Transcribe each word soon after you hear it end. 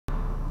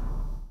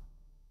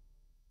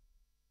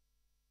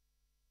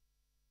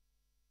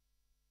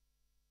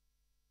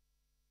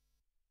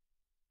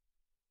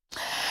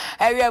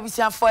area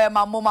busian for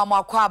ma mama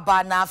makwa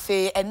ba na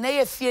afi ene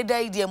ye fie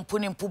da ide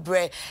mpunimpu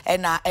bre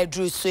na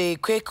edru so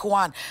quick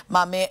one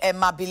mame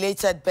ma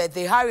belated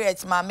birthday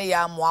Harriet mame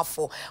ya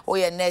amoafo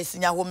oye nurse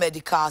nya ho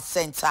medical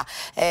center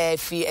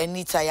fi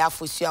Anita ya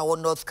fosia wo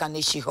North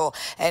Kanishi ho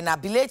na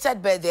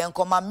belated birthday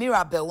nkoma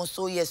Mirabel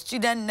so ye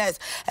student nurse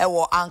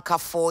wo anka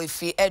for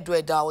fi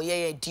Edward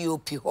oye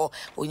DOP ho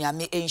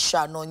onyame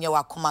ensha no nye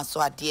wakoma so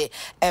ade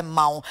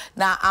emma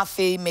na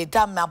afi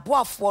medam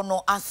aboafo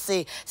no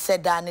ase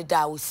sedane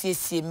da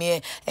osiesie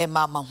me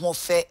mama ho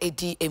fe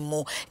edi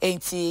emu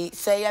enti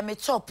say ya me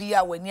top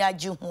ya wani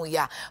agi hu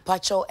ya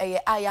pacho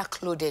aya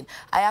clothing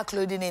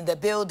in the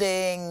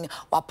building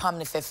wapam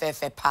ne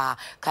fe pa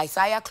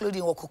kaisaya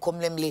clothing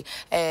wokokomlemle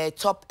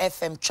top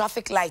FM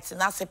traffic lights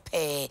na se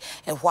pe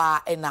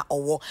ehwa na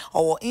owo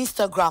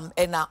Instagram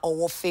na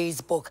owo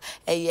Facebook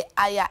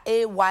aya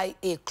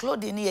AYA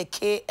clothing ye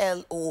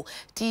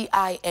KLOTING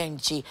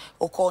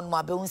okon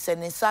ma be unse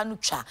ne sanu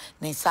twa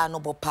ne sanu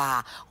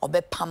bopa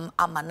obepam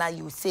amana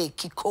you say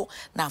kiko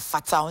na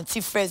fata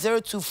onti fre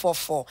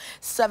 0244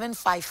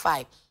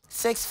 755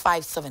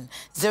 657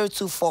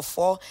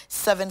 0244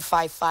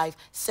 755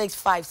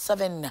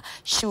 657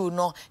 shoe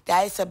no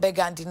guys a beg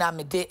and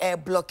diname de air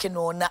blocking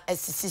on na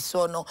SCC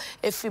so no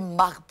if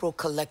Mark Pro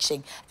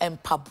collection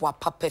and pabwa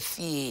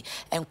papefi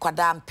and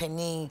kwadam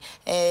penny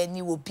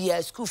ni will be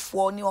a school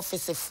for ni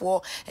office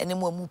for and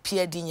mu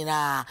pia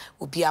dinina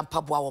will be a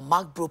pabwa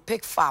Mark Bro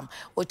Pig Farm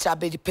which I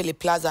be the Pele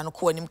Plaza no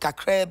ko nim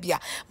kakrebia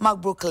Mark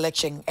Bro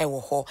collection e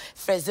wo ho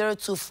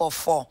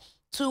 0244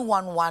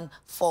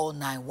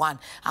 211491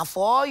 and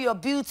for all your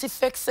beauty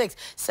fixes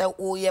say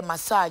oh yeah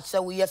massage say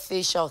oh yeah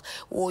facials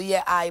oh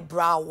yeah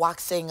eyebrow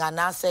waxing and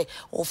I say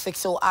oh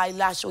fix your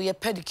eyelash oh yeah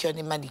pedicure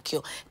and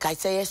manicure kai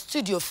say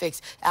studio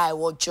fix I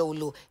want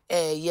Jolo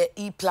yeah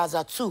E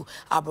Plaza 2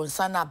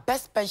 Abronsana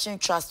best pension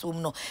trust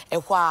room no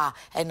ehwa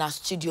and a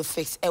studio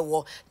fix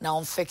ewo na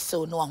on fix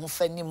so no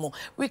ahofani mo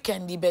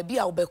weekend baby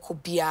a obeko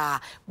bia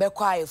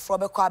bekwa efro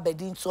bekwa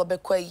bedin to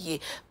bekwa ye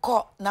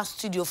ko na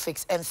studio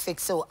fix and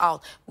fix so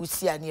out we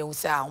see ani we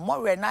say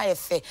more na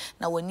efe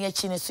na woni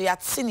achi ni so ya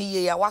tini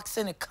ye ya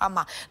waxing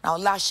kama na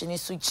lash ni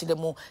so chi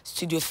dem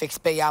studio fix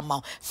pay ya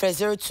ma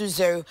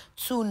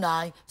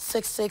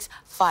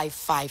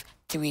 020296655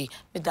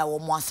 me da wo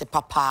mo ase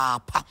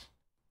papa.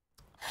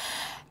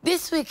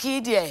 This week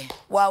here,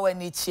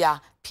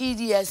 wawenitia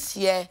PDS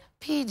here,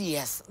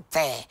 PDS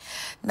there.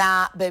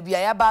 Na baby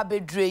ayaba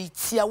bedre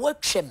tia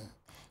watchem.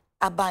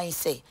 Aban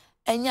say,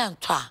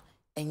 enyantwa,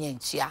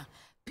 enyentia.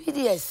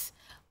 PDS,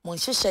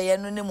 monshesha ye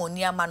no ne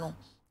moni amano.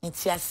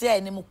 Ntia se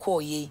ene mu ko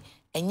ye,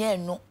 enye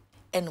no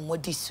eno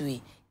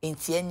modisui.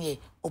 Enti enye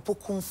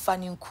opokum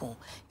faninkum.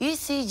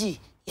 ECG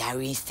ya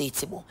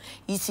reinstatable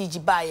ECG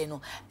baye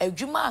no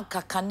adwuma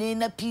kakane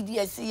na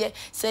PDS ye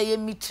say ye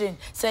metering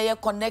say ye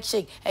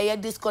connection ye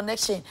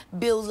disconnection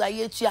bills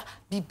aye tua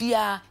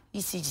bibia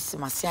ECG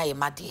simase aye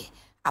made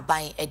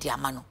aban edi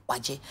amano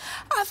waje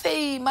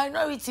afei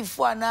minority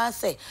for na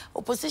say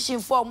opposition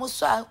for mo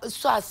so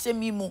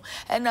asemi mu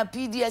na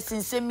PDS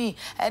nsemi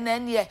na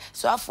ne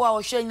so afo a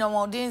ohwe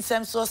nyamodin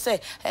nsem so say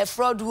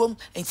fraud wom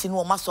enti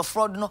no ma so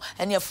fraud no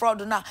ene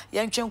fraud na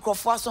ye ntwe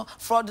nkrofo so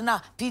fraud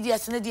na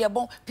PDS ne de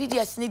bon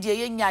PDS ne de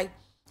ye nyai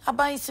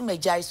aban si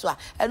majai so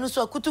enu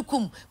so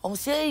kutukum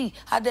say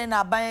aden na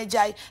aban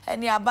ajai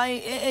eni aban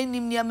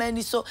enim niam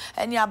ani so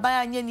eni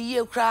aban anye ni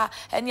ye kra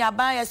eni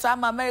aban yes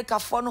am America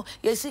for no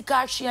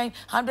yesika hwian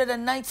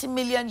 $190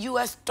 million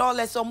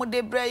omo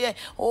breye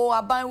oh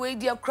aban we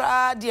dia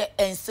kra de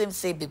ensem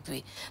say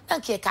bebre na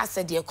ke ka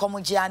se de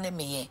komje ane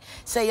me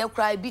say ye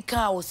kra bi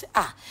kan o say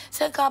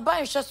say ka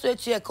aban hwe so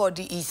etu e ka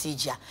di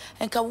ECG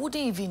and ka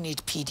wouldn't even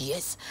need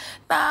PDS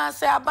na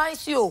say aban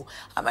si o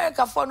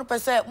America for no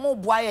pese mo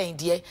boa yen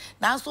de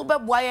na so be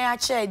boa yen a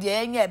che de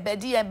enye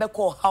bedi yen be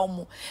ko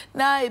hawmu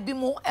na ebi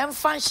mu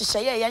emfa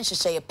nhyehyeye yen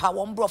nhyehyeye pa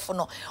won brofo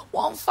no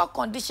won fa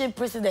condition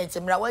president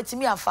mra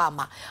watimi afa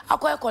ama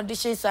akoy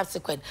condition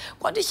subsequent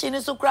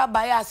condition so kra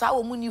bias a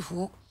wo mu ni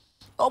hu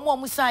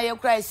omo san ye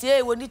kra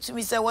sie woni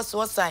tumi se wo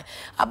so sign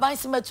aban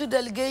simatu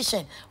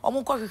delegation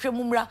omo ko hwehwe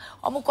mumra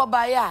omo ko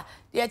baya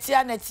ye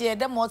tia na tie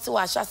dem oti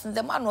wa hyasen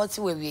dem an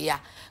oti we ya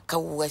ka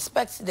we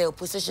expect the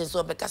opposition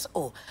so because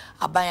oh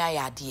aban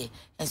ya ade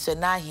enso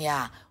na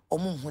ahia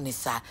omo hu ni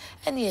sa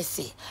ene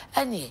ese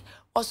ene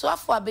oso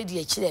afo abedi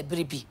a kire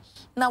biribi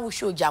na wo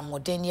hwe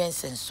ojamoden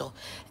yensenso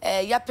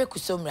ya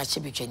pekuso mra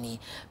chebetwani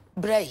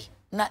brei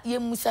na ye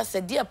musa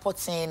se de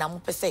potin na mo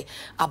pese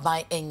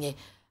aban enye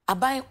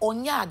aban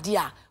onya ade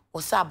a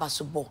osa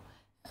abasobo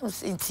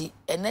nti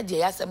ene de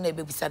yasem na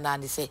ebebisa na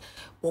ane se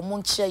wo mo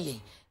nche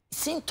ye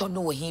sinto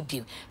no wo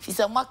hibiem fi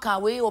se maka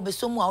we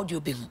obesomu audio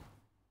be hu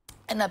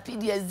na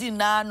PDS di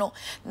na no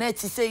na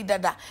ti sei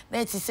dada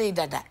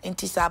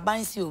nti sa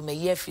aban si o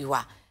meye afi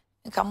wa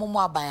nka mo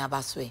aban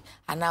abaso e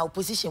ana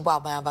opposition bo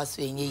aban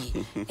abaso enye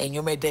yi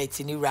enwome da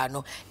ti ni wura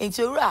no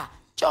nti owura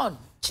John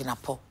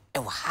Jinapo e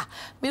wa ha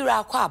mi wura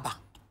akwa aba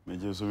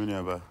meje so mi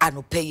aba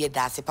anu peye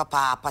da se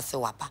papa pase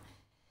waba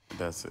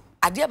that's it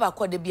ade ba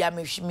kwa de bia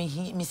me si me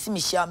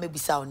hia me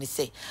bisa oni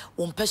se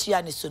wo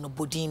mpehia ne so no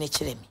bodin ne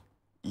kire mi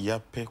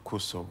Yape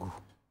kusogu.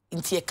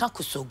 Inti eka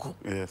kusogu.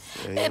 Yes.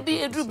 Ebi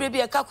edru baby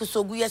eka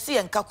kusogu. Yesi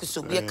enka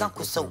kusogu. Eka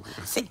kusogu.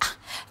 Say,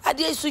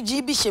 adi esu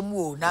jibi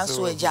shemu na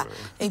so eja.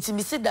 Inti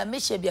mi se da me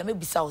she bia me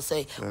bisa wo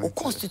say o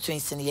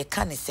constituency ne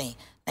yeka ne sen.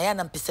 Na ya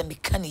na mpese me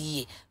ka ne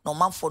yie. Na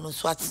omanfo no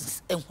so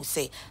enhu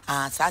say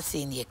sa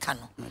se ne yeka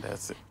no.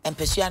 That's it.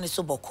 Empesua ne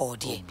so bokọ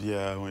de.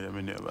 Bia wo ya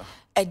me neba.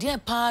 Ede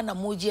pa na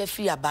moji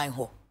afiri aban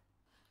ho.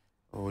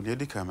 O de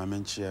dika ma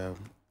menchia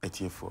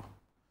etiefo.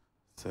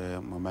 Se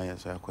mama ya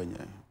so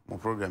akwanya. My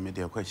program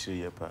media quite sure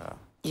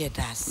yeah,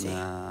 that's it.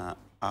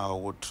 I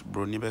would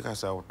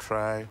Bronibecas, I would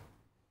try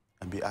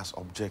and be as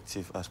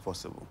objective as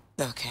possible.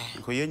 Okay.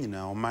 Because you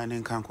know,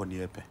 mining can't con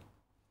yepe.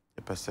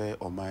 A per se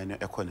or mine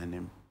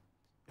econonym,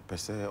 a per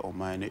se or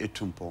mine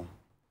etumpo,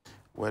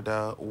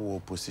 whether or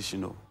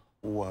positional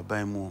or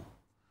by more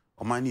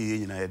or mine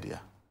yen idea.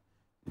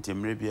 Until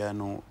maybe I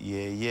know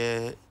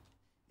ye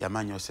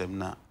Yamanyo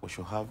Semna, we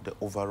should have the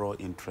overall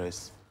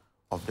interest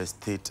of the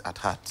state at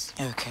heart.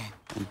 Okay.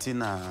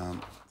 Until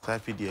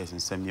 5 years in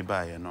some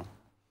nearby, no.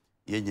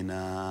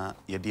 Yena,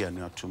 Yadia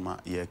no tuma,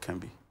 ye can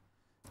be.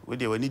 With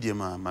the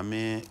Wanidiama,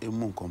 Mamma, a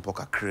moon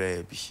compoca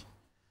crabby.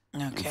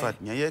 Okay. In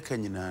fact, Nya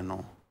can you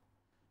know,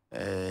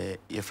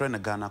 your friend a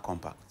Ghana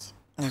Compact.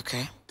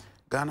 Okay.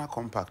 Ghana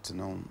Compact,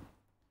 no,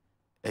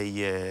 a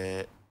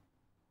year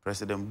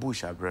President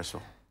Bush Abreso,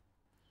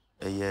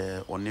 a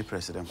year only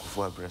President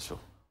Kufu Abreso,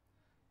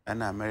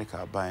 and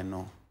America by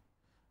no,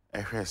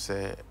 a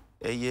say,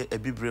 a year a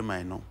bibre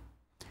mino.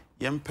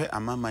 Yempe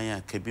amama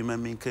ya kebima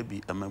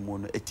minkebi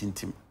amamono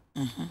etintim.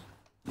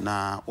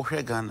 Na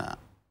ohwe Ghana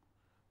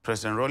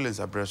President Rawlings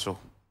Abreso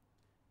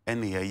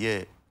any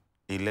year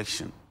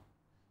election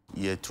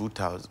year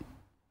 2000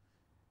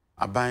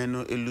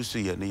 abayno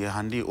elusu ye ne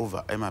handi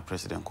over Emma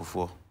President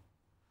Kufuor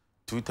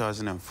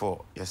 2004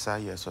 yesa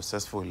ye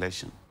successful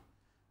election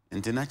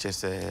intinache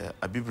se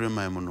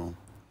abibrema no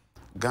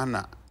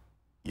Ghana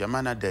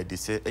yamana de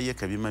se eye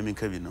kebima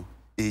minkebi no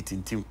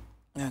etintim.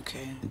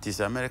 Okay.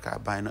 Nti America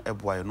by no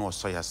eboy no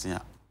so yase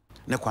a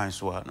ne kwan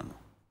so no no.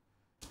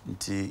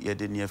 Nti ye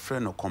de ne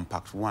friend no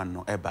compact 1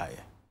 no ebaye.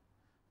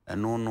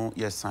 Eno no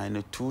ye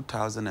sign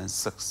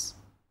 2006.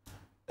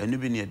 Enu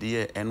bi ne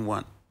de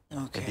N1.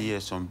 Okay.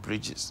 De some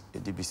bridges, the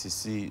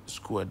BCC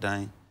school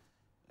dan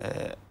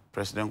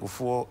President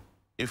Kufuor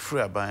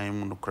efri aban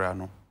mu no kra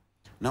no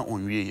na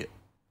onwie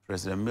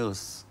President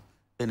Mills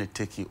and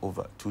take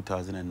over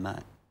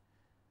 2009.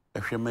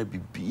 Ehwema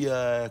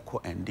bibia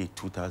ko end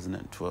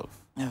 2012.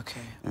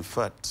 Okay. In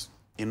fact,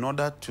 in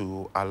order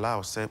to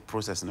allow say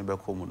process no be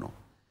come no,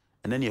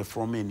 and then you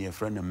form in your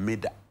friend a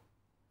MIDA,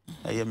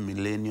 a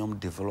Millennium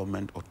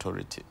Development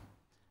Authority,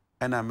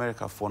 and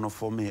America for no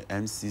form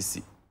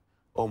MCC,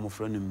 or my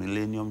friend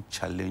Millennium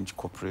Challenge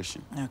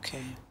Corporation.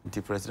 Okay.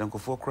 The President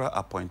Kufuor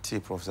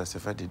appointee Professor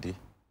Sefadidi,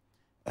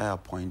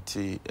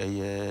 appointee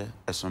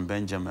a son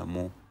Benjamin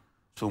Mo,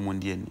 so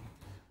mundieni.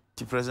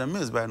 The President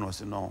Mills by no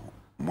say no.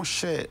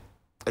 Moshe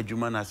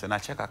adwuma se na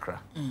cheka kra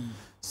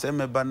se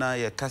meba na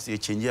ye kase ye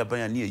chenji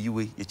aban ne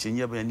yiwe ye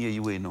chenji aban ne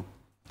yiwe no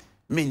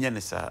menye ne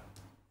sa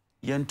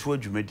ye nto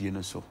adwumadie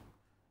no so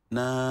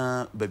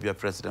na babia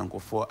President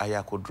Kufuor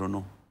ayakodro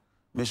no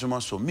me so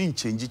maso min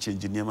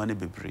chenji niema ne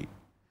bebre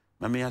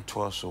na me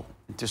ato so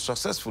nti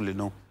successfully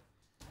no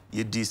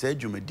ye di sa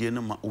adwumadie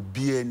no ma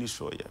obia ni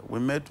so ya we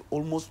met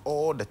almost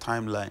all the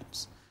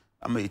timelines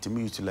ama it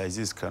me utilize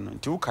this canon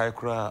nti ukai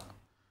kra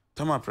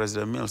Tama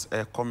President Mills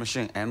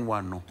commission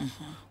N1 no.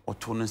 Or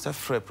to nsa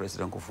frɛ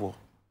President Kufuor.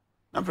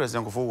 Na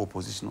President Kufuor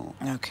opposition.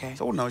 Okay.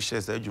 So now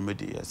shares the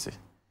jumedi yase.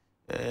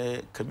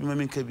 Kabima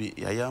min kabi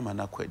yaya ma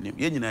na kwanim.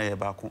 Ye nyina ye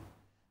baako.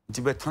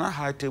 Nti betana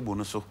high table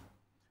no so.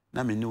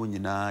 Na me ne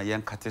nyina ye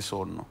nkate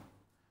so no.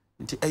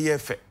 Nti eye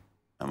fe.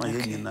 Ama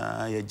ye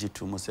nyina ye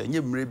gitu mo se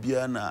nye mre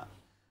bia na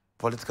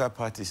political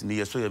parties ni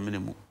ye so ye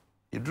minimum.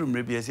 Ye duru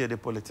mre bia se ye de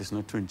politics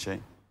no to nchen.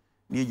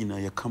 Ni nyina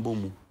ye kambo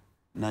mu.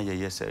 Na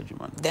yes,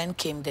 then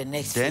came the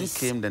next then phase.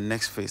 Came the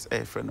next phase,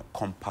 friend,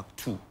 compact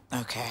 2.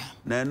 Okay.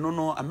 Now,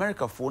 no,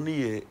 America for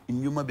ni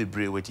inuma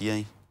bebre with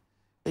yen.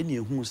 Any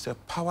who say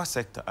power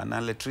sector and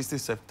electricity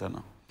sector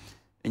no.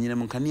 And in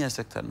the Munkania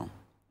sector no.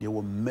 They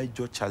were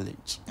major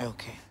challenge.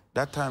 Okay.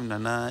 That time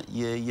nana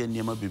ye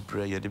niyama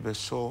bebre ye de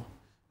so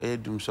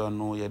dum so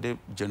no ye de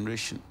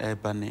generation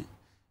bane.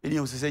 And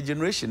you say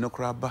generation no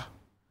kraba.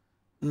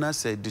 Na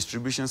say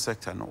distribution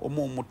sector no.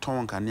 Omo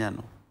ton kania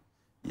no.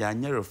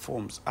 Yanya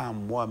reforms are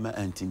more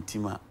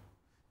antintima.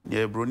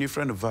 Ye brony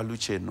friend value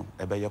chain no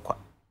ebayakwa.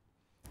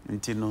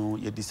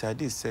 Intino ye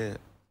decided say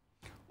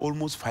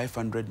almost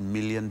 $500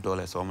 million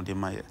on the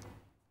maya.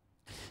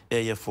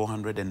 Ye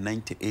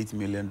 $498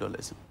 million.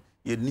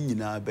 Ye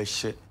nina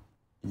beshe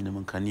in the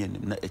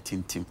Mancanian na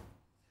etintim.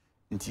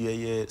 Inti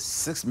ye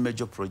 6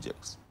 major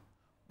projects.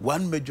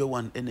 One major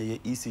one in a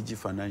ECG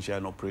financial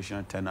and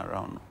operational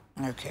turnaround.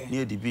 Okay.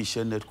 Near the B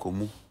share net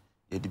komu,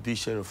 ye the B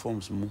share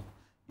reforms mu.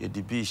 Ye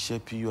the B share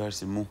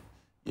PURC mu,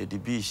 ye the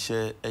B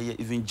share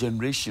even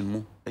generation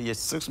mu, ye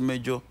 6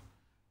 major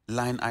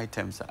line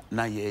items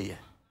na ye.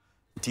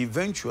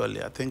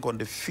 Eventually, I think on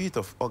the 5th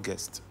of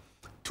August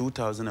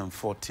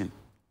 2014,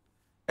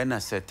 and I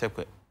said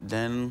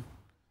then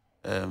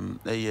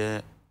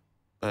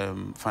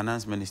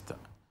finance minister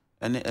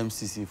and the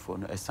MCC for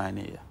no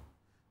assigning here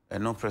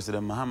and no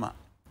President Mahama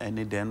and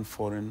then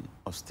foreign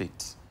of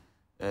state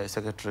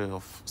secretary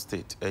of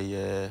state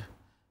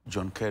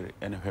John Kerry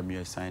and him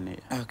you signing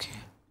okay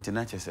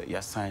tinache say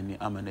you signing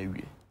amana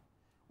wie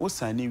wo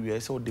signing wie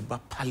say the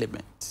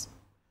parliament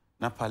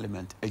na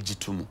parliament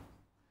agitumu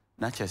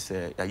na che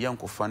say ya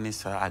yanko fani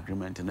sa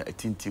agreement na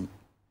atintim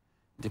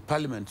the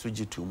parliament so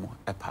gitumu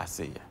e pass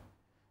ye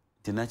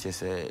tinache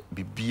say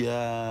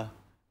bibia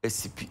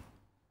SCP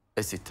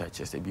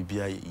esitache say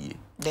bibia ye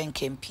then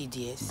came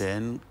PDS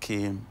then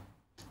came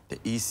the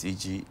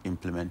ECG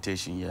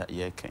implementation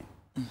year came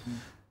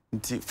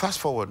fast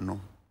forward no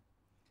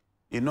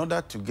in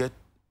order to get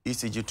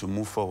ECG to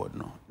move forward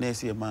no na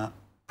see ma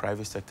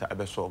private sector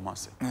abeso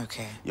almost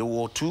okay you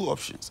were two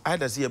options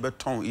either see a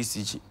beton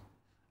ECG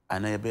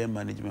and a be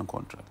management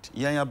contract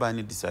yan ba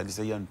ni decide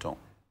say yan ton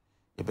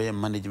e be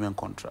management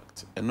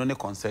contract and no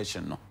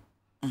concession no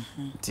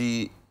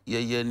ti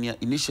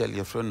initially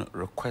your friend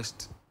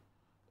request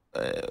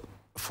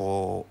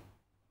for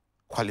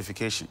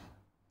qualification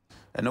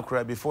and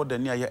no before the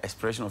near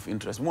expression of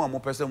interest more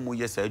person more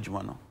yes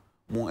adwuma no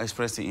more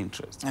expressing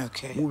interest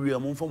okay more we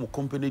am from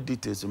company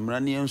details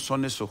mrani en so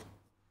ne so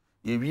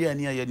ye wi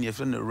ani aye ne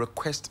friend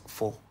request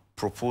for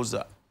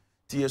proposal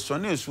ti so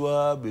ne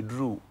so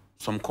bedru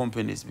some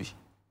companies be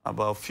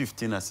about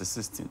 15 as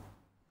 16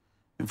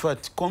 in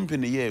fact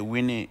company here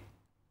winning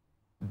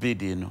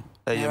bid you know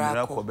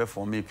miracle be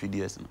for me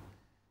PDS no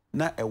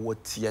na e wo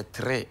tier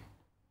 3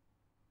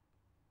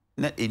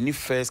 na any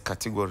first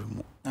category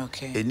mo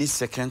okay any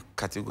second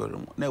category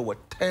mo na what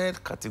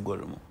third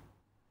category mo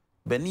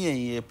bani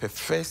ye per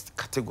first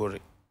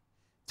category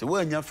so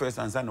when you first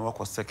and then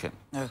work second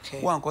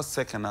okay one go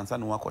second and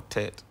then work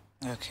third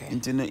okay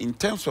in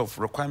terms of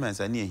requirements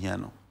I need here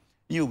no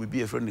you will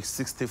be a friend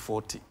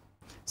 60-40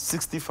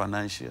 60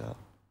 financial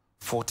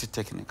 40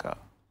 technical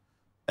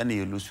and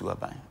you lose your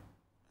buy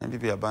and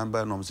people are buying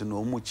by no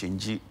no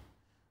change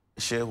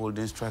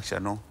shareholding structure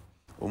no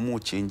or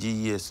change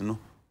years no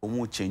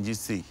omu change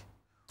say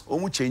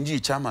omu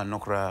change chairman no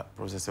kra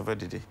process of the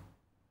day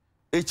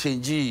e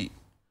change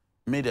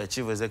made a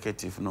chief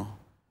executive no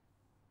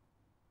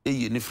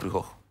e ni free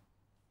ho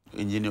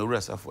engineer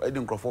rasafo e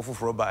din crofo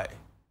foforo buy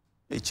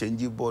e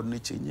change board ni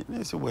change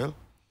na say well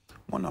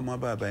mona ma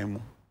ba mu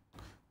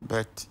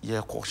but ye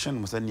caution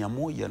mo say nia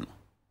mo ye no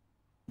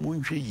mo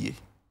nhwe ye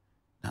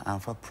na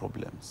amfa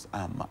problems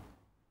ama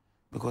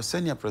because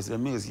senior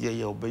president means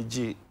ye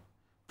obeji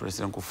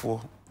president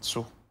kofo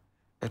so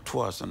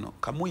etwas no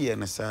kamo ye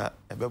ne sa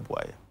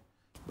ebeboa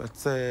but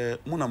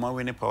muna ma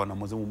we ne power na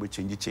mo ze mo be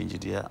change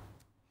dia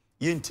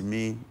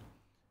yentimi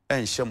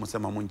enhye mo se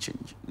ma mo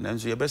change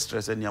nanso ye be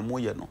stress ne amo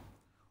ye no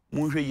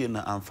mo hwe ye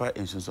na amfa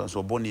ensunso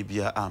so boni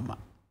bia ama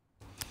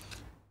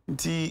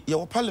nti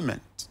ye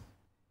parliament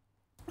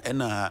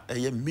ena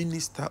ye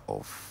minister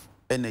of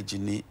energy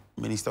ni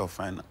minister of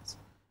finance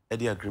e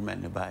the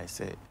agreement ne by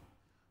say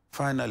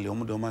finally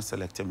omo do ma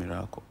select a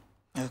miracle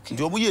okay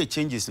do ye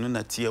changes no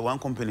na tier 1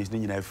 companies ni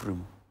nyina free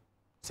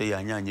say ya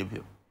anya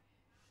bio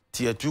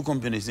tier 2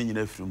 companies ni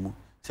nyina free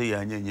say ya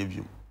anya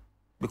bio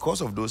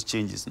because of those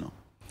changes no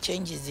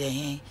changes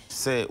here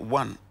say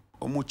one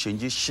omo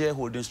change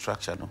shareholding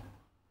structure no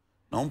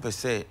na on per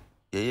say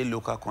ye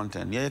local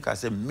content ye ka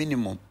say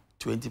minimum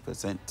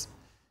 20%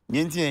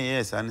 nyenti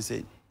yes and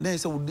say na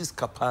say with this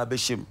capable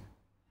shim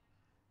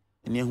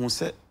ni hu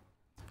say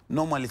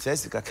normally say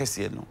sika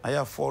kese no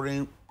aya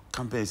foreign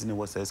companies in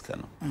what says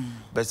can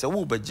but say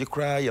wo baji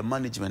kra ya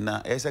management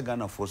na e say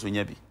Ghana for so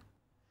nya bi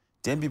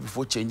then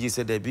before changes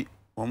say there be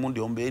omo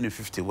de on be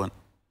 51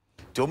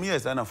 to me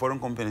yes na foreign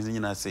companies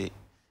nyina say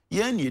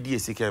yen ye di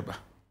sika ba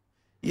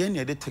yen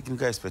ye the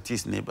technical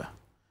expertise neighbor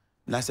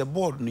na say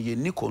board no ye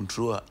ni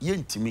control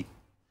yen timi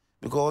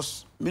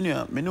because me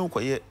ko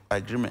ye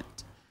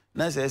agreement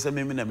na say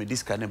me na me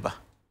discount ba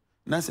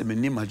na say me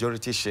ni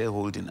majority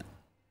shareholding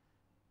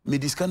me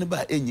discount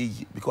ba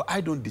enye because I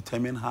don't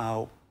determine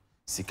how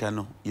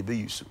sikano ye be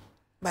use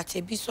but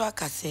e bi so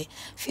aka say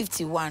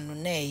 51 no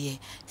na ye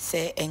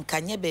say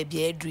enkanye ba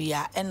bia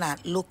adua e na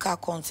local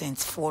content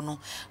for no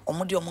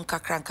omode omon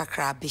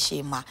kakra be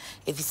shema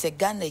if you say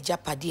Ghana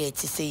Japade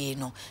eti say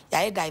no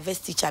ya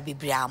diversity cha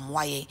bibria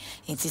amwa ye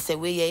nti say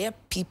we ye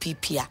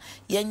PPP a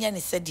yenye ne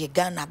say de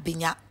Ghana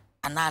benya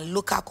ana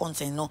local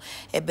content no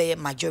e be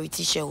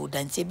majority shareholder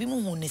nti bi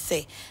mu hu ne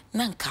say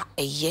nanka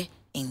eye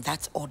in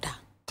that order.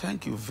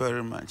 Thank you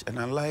very much. And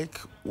I like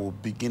our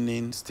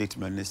beginning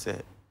statement. They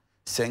say,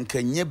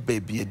 "Senkanye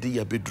baby edi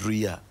ya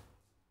bedruya."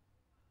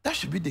 That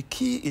should be the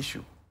key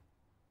issue.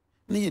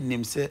 Ni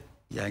nim say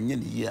ya nye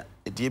ni ya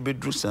edi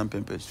bedru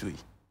sampempe sui.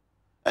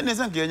 And they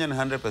say ya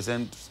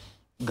 100%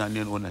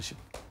 Ghanaian ownership.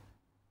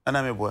 And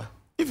I'm boy,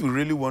 if you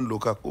really want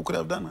local, who could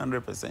have done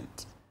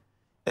 100%?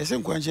 I say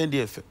kwanche ndi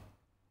efe.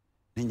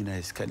 Ni nyina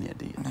iskania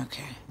di.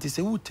 Okay. They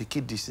say who take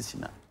it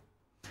decision.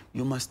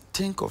 You must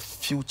think of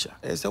future.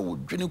 As I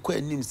would drink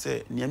quite name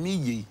say,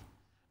 Niami ye,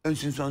 and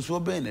since one so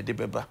ben a de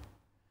beba.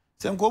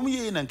 Some come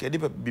ye and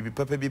kedipa bibi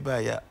papa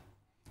bibaya.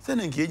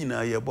 Send and Kenyan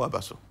a year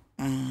boabaso.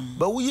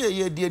 But we are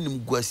here, dear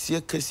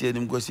Nimguasia, Cassia,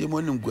 Nimguasia,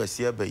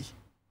 Monimguasia Bay.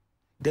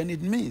 Then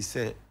it means,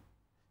 say,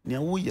 near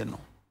we no,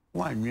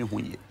 one new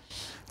ye.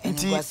 And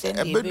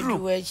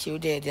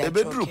a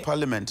bedroom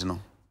parliament, no.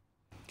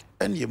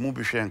 And ye move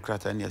and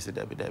cratter, and yes,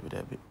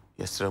 Dabby,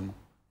 yes, Ram.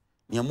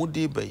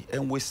 Yamudi Bay,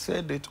 and we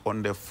said it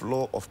on the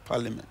floor of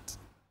parliament.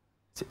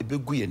 Say a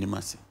big guy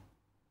animasi.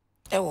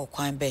 Ewo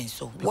kwan ben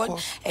so. What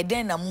a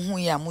den na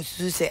muhu ya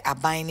musu se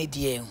aban ne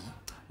die.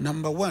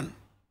 Number 1,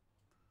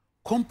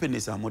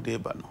 companies are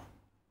modeba no.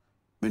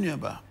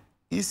 Menuaba,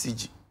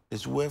 ECG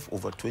is worth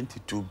over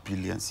 22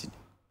 billion cedi.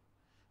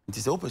 It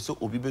is open so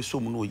obibe so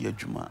mu no ye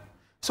adwuma.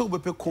 So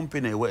obepe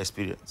company e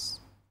experience.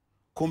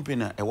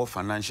 Company e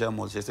financial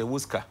model say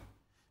wuska.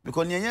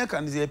 Because nyanya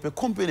kan say pe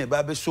company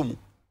ba be so mu.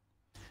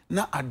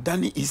 Na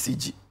adani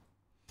ECG.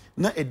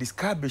 Na e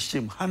describe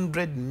shame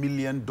 $100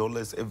 million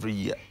every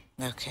year.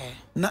 Okay.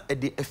 Na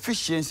the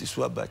efficiency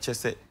so aba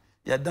chese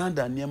ya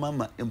danda niema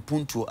ma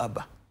impuntu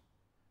aba.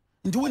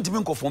 Nti wonti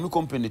me conform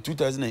company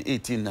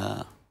 2018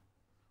 na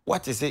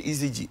what is say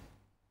ECG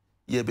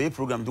ye be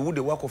program the would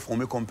work of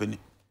form company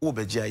wo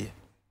be giaye.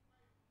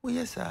 Oh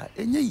yes sir,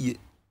 enye ye.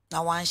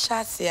 Now one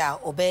shot say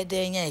obede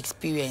enya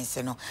experience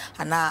no.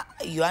 And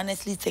you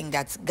honestly think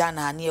that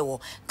Ghana near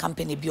wo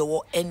company bi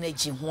wo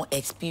energy ho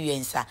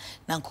experience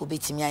na nko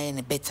betimi aye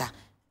ne better.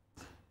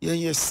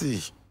 Yes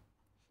see.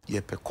 Ye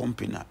pe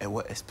company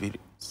ewa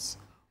experience.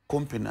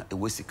 Company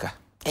ewa sika.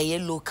 Eye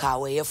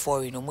local we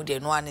foreign no mu de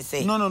no an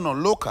say. No,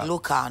 local.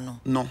 Local no.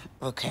 No.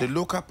 Okay. The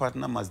local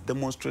partner must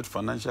demonstrate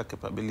financial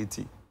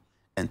capability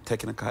and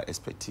technical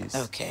expertise.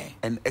 Okay.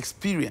 And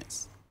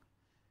experience.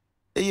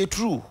 Eye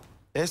true.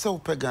 Esa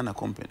upe Ghana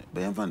company.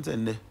 Be enfan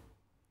say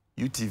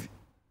UTV.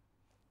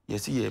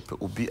 Yes ye pe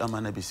obi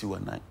amana besi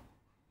wanai.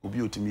 Obi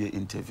otimi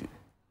interview.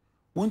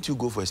 Won't you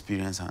go for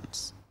experience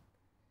hands?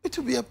 It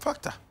will be a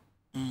factor.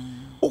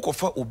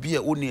 Okofa obi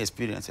a oni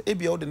experience e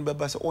bia odin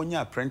beba se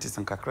onya apprentice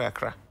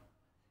nkakra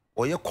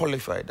oye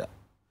qualified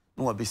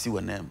no abesi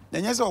wanam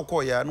enya se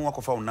okoya no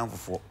akofa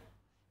wonamfofo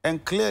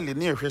and clearly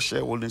near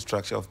share holding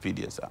structure of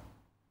PDS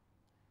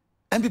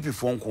MPP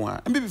fo nko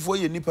a MPP fo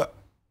ye nipa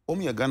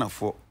omu ye Ghana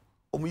fo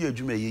omu ye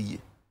adwuma ye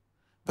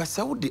but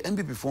Saudi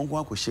MPP fo nko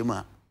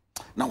akohyema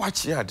na wa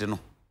kire ade no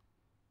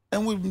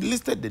and we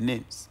listed the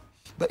names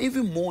but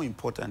even more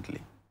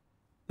importantly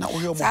na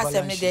oyo mo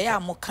balance say ya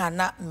mo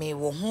kana me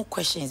wo ho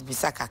questions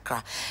bisa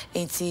kakra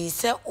enti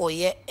say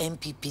oye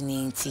MPP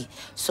ni enti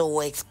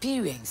so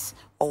experience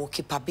or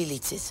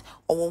capabilities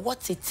or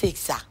what it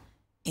takes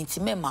enti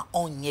mema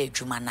onye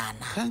adwuma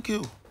nana. Thank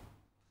you.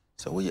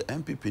 So we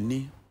MPP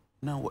ni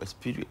na wo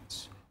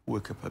experience wo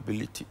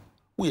capability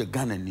we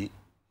Ghana ni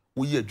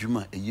we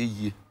adwuma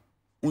eyeye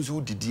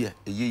unzu didi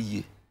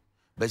eyeye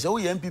but so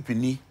we MPP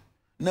ni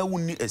na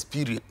wonni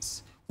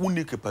experience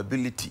wonni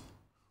capability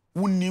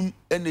wunim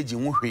energy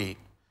wohwe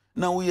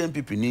na wo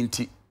MPP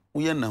ninti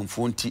wo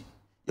namfo nti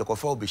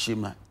yakofa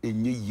obeshema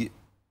enye.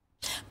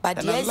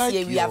 But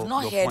yes we have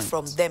not heard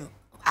from them.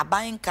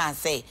 Aban can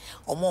say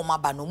omo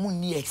maba no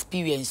munni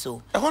experience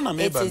so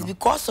it is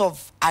because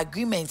of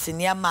agreements in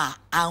yama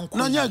anku.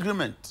 No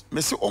agreement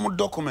me see omo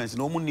documents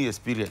no munni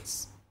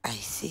experience. I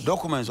see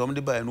documents omo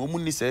de buy no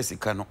munni say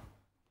sika no.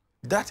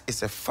 That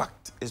is a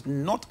fact. It's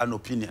not an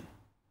opinion.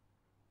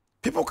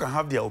 People can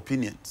have their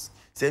opinions.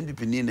 Say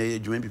MPP ni na ye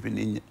MPP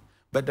ni.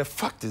 But the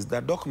fact is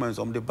that documents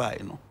on the buy,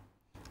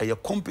 your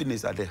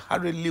companies that they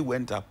hurriedly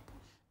went up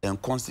and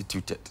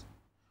constituted.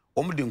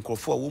 The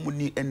nkofo a woman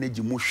ni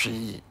energy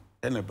mushi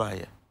and a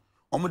buyer.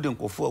 The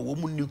nkofo a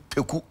woman ni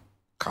teku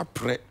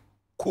kapre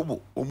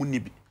kobo woman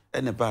ni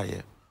and a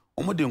buyer.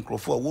 The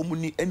nkofo a woman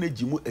ni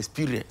energy mu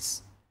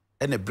experience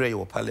and a brain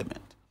of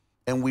parliament.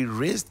 And we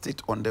raised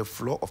it on the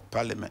floor of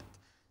parliament.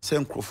 Say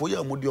nkofo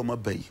ya mudi o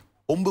mabai.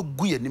 Ombe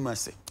guye ni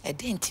mase. E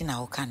denti na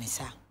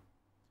okanisa.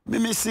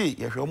 Me say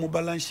ye hwe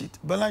balance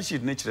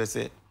sheet na kire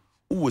say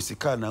wo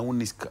sika na wo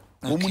niska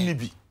wo mu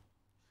nibi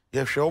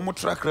ye hwe wo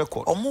track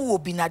record omo wo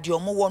bi na de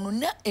omo wo no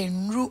na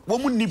enru wo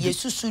mu nibi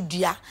yesusu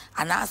dua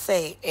ana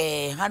say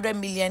 $100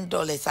 million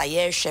a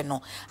ye hwe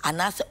no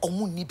ana say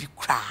omo nibi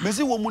kra me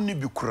say wo mu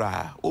nibi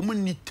kra wo mu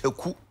ni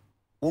teku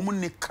wo mu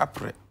ni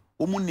kapre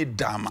wo mu ni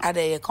dama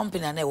ade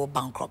company na wo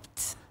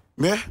bankrupt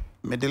me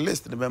the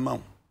list the be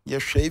ye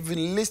hwe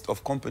even list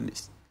of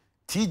companies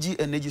TG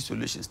Energy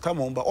Solutions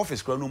tamomba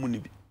office kra no mu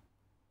nibi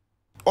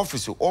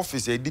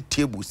office e di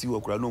table si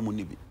wakura no mu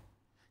nibi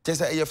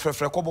chesa e ye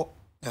frefre kobo.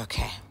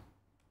 Okay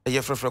e ye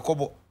frefre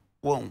kobo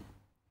won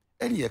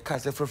eni ye ka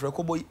se frefre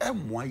kobo e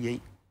moa yen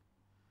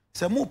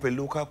se mo pe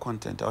local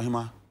content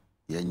ohima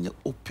ye nye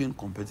open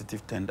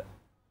competitive tender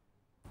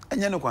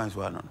enye no kwan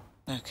so ano.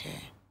 Okay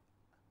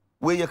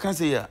we ye kan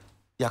say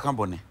ya kan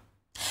bone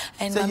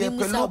and say ye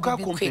local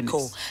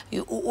companies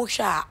o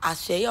sha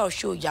asye ya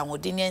show ya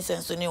wodi ne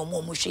nsenso ne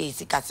omo hwe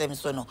sikasem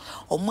so no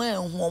omo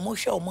ehun omo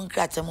hwe omo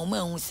nkratem omo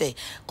ehun say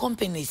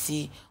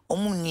companies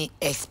omo ni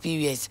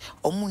experience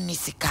omo ni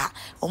sika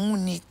omo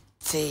ni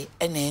te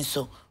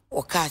enenso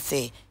o ka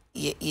say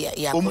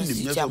ya omo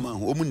nim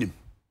omo nim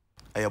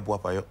aya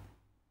boapayo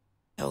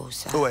Oh,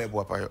 sir. Oh, I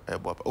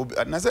bought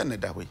another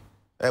net that way.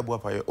 I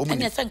bought by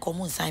and yes, and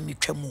common sign me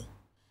tremor.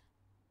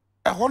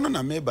 A honor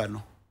na meba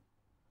no.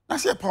 Na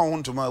say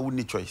power to ma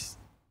wouldn't choice.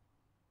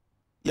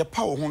 Your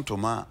power home to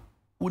ma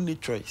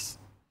wouldn't choice.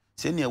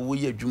 Send your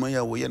way,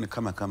 Jumaya, way and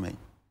come.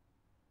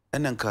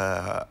 And then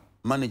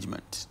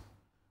management.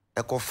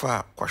 A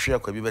cofa,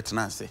 quashia could be better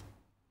Nancy.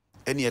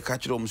 Any a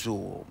catch room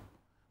so.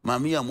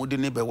 Mamma would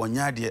neighbor 1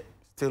 yard yet,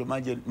 still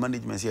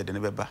management here the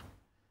never.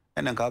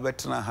 And then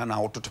Calbetina Hana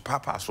out to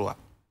Papa so.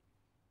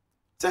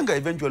 Senga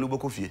eventually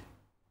Bokofi.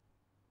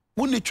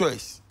 Wouldn't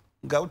choice.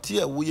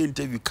 Gautia, we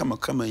interview come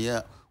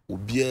here,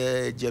 would be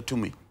a jet to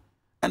me.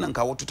 And then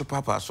go to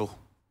Papa so.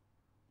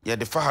 Ya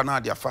the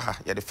Fahana, dia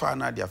Faha, ya the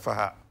Fahana, dia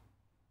Faha.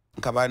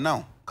 By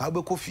now,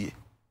 Calbo Coffee.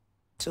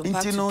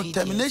 Until no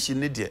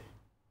termination, idiot.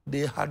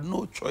 They had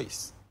no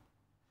choice.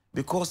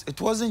 Because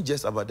it wasn't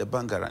just about the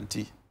bank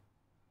guarantee.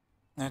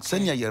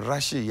 Senya ye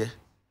rush ye,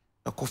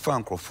 a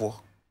cofan crofo,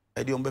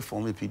 a diombe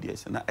for me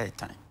PDS and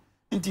airtime.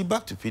 Until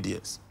back to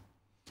PDS.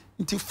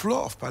 Until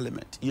floor of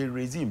parliament, ye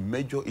raising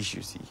major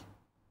issues here.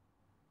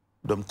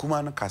 Dom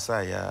Kumana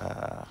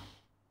Kasaya,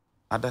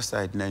 other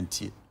side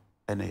 90,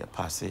 and a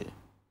passe.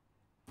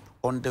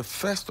 On the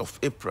 1st of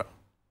April,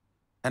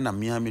 and a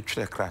Miami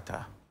Trail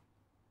crater,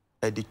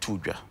 Eddie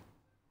Tuja.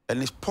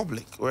 And it's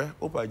public, where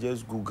I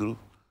just Google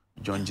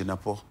John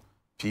Jinapo,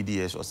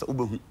 PDS, or so.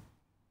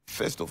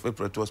 1st of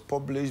April, it was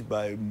published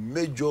by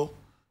major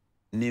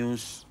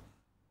news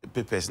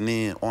papers,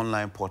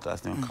 online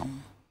portals,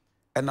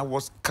 and I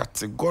was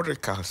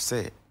categorical,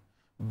 say,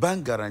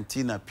 bank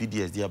guarantee na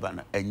PDS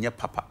diabana, and your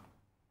papa.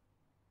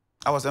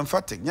 I was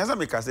emphatic. Nyaza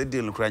make us a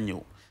deal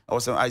in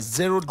I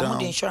zeroed down.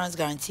 The insurance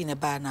guarantee na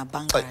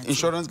bank guarantee.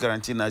 Insurance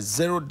guarantee na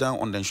zeroed down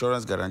on the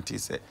insurance guarantee,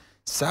 say,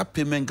 sa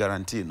payment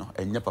guarantee no,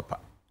 and your papa.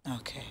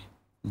 Okay.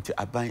 Until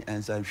I buy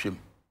answer shame.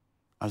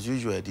 As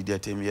usual, I did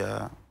that time,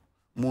 yeah,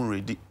 moon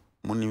ready.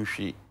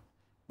 Monimshi,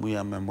 we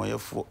are memoir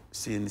for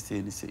say.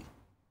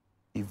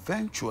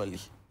 Eventually,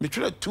 we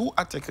tried 2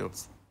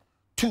 articles.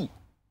 2.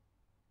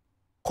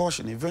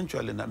 Caution,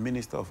 eventually, the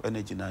Minister of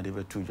Energy now they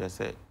just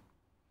said,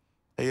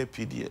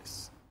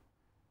 PDS,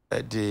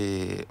 at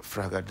the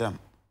Fragadam,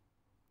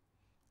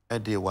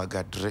 at the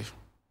Wagadre,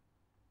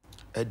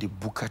 at the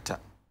Bukata,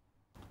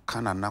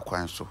 Kana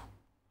Nakwanso,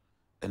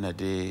 and at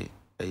the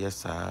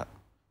yes,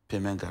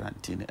 payment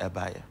guarantee a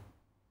buyer.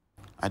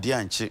 At the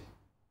Anchi.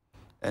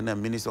 And the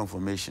Minister of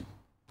Information,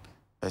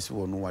 as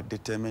one who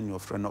determine your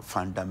friend of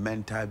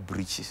fundamental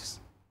breaches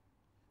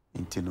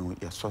until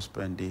you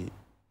suspend the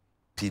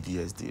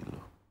PDS deal.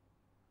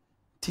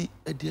 Ti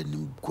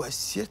edianim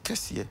guasie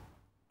kese.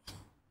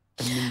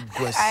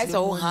 I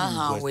saw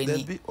how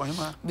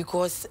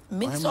because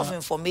Minister of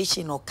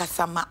Information or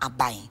Kasama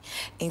Abai,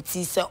 and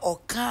Tisa or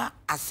Ka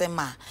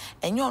Asema,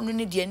 and you only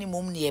need any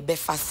mum near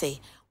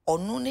Befase. Or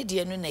no need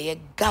the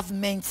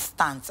government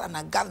stance and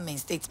a government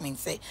statement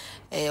say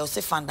or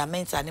say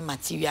fundamental and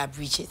material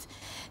breaches.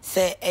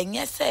 Say and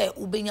yes say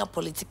ubenya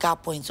political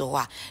points or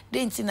what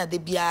then see na de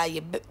bia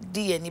ye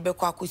di any be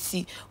kwa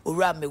kusi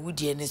ora me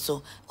wudi any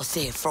so or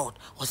say a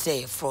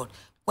fraud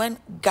when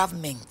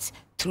government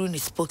through the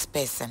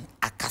spokesperson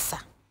akasa.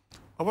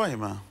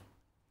 Obayima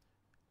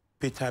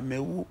Peter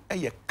Mewu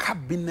a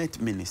cabinet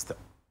minister.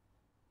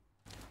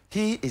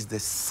 He is the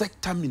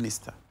sector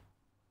minister.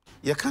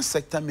 You can't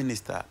sector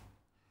minister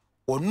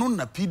or no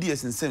na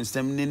PDS in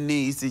same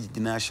ne is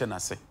national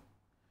say.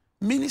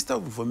 Minister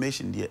of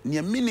Information there,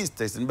 near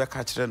ministers in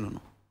Bakachre no,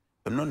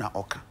 but no na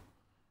oka.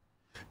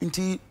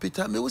 Inti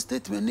Peter Mewu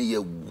statement ne ye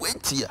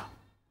wait here.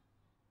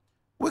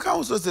 We can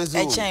also say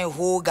so.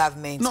 Whole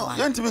government. No,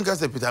 you don't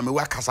say Peter Mewu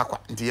kasakwa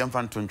inti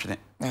yemfa ntwentwene.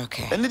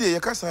 Okay. And the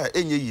yakasa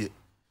enye ye.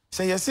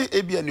 Say you say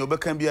ebia ne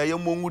obeka bia ye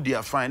mongu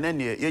dia fine na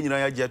ne ye nyina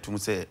ya gyatum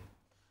say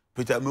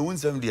Peter Mewu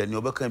nsam dia ne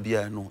obeka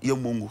bia no ye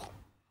mongu.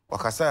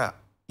 Wakasa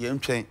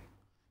yemtwen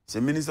the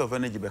Minister of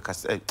Energy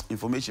bekasa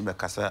information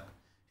bekasa.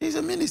 He's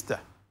a minister.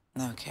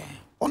 Okay.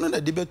 Ono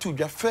na debate to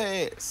dwa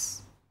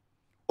first.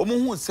 Omo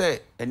hu say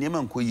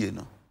enema nkoye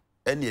no.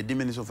 Ene the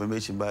Minister of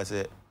Information ba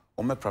say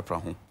ome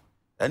prapra ho.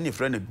 Ene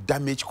friend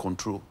damage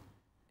control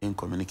in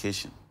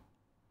communication.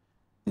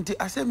 Nti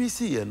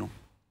asemi ye no.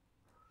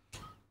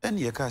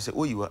 Ene ye ka say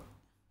oyiwa.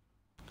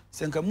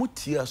 Senka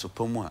mutia so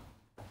pamu a.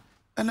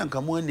 Ene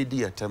nka mo ani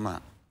di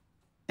yatama.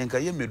 Enka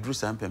ye medru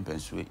san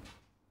pempensuwe.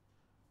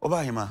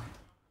 Obahima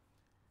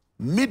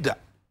Mida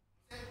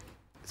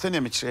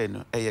Senior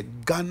Michel, a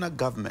Ghana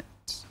government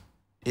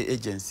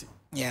agency.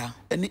 Yeah.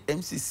 Any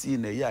MCC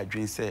in a year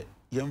dream say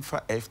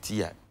Yemfa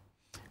FTI.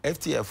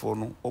 FTI for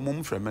no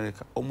omum from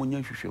America,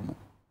 omunyan hwehwemu.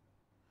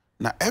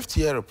 Na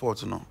FTI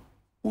report no,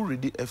 who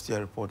read the FTI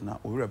report na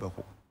o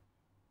rebeko.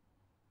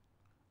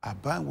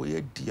 Aban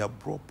we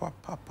diabro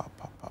papa.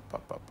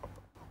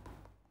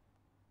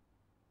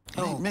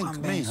 Oh, me ha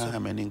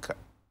meninka.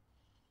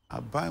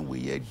 Aban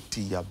we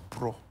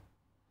diabro.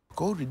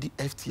 Go read the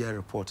FTI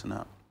report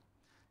now.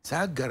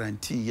 Sa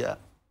guarantee ya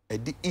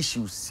the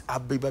issues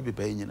abeba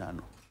beba nyina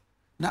no.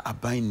 Na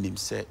aban nim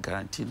say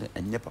guarantee na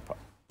enye papa.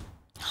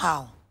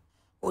 How?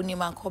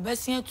 Onimanko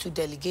besia to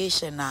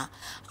delegation na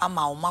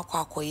ama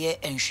umakwa koye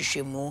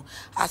enhwehwemu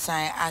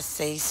asan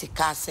asai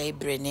sika asai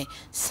brene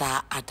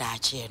sa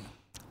Adekye no.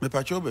 Me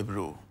pacho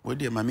bebro, we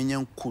dey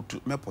mamenyan kutu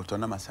me poto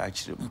na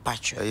masachire.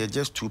 Mpacho.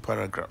 Just 2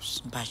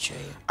 paragraphs. Mpacho.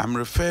 I'm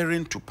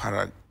referring to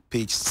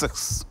page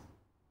 6.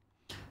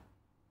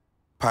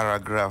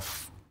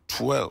 Paragraph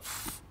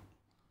 12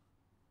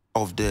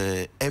 of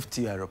the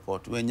FTI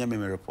report, when you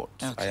report.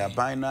 I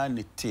abina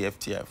ni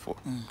TFTI for.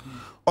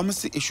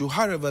 Honestly, it should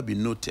however be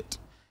noted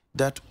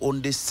that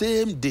on the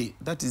same day,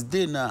 that is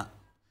day na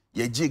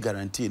yeji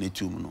guarantee ni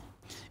tumuno.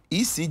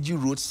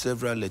 ECG wrote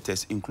several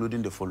letters,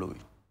 including the following.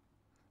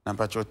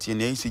 Number 14,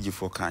 ECG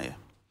for Kanye.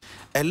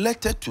 A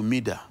letter to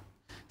MIDA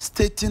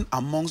stating,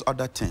 amongst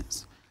other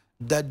things,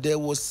 that there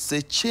was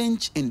a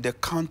change in the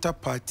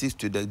counterparties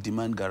to the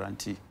demand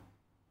guarantee.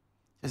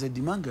 There's a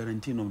demand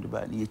guarantee on the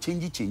band. You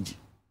change.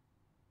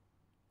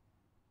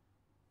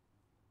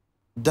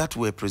 That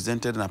were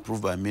presented and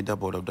approved by MIDA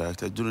Board of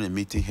Directors during a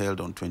meeting held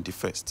on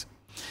 21st.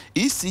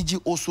 ECG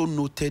also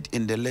noted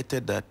in the letter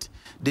that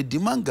the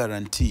demand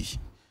guarantee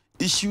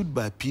issued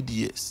by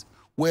PDS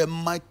were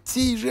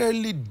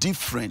materially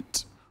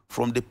different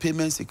from the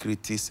payment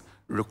securities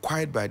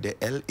required by the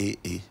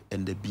LAA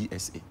and the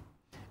BSA.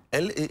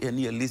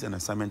 LAA a lease and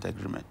assignment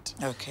agreement.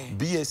 Okay.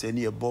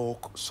 BSA a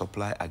bulk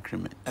supply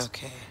agreement.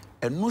 Okay.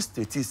 And no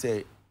state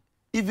say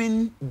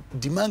even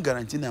demand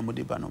guarantee na mo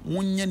de ba no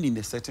munya in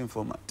a certain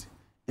format.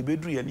 E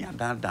bedru ye ni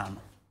adan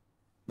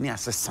ni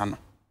asesa no.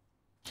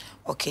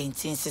 Okay, in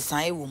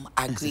Sisaye wom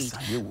agreed.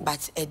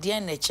 But at the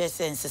end the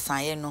chess and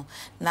Sisaye no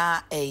na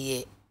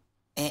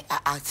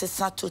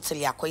access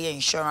totally acquire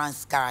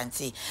insurance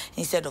guarantee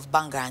instead of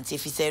bank guarantee.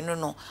 If you say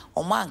no,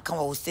 o man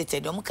come we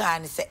stated o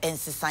can say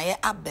Sisaye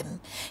abem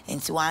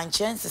into one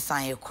chance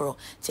Sisaye crow.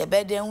 Te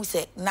beden we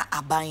say na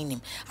abain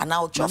him. And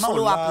now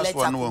follow up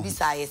letter be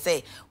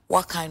say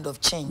what kind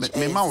of change?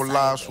 My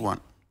last one.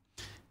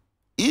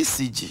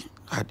 ECG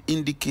had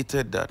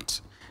indicated that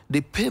the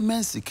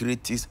payment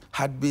securities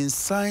had been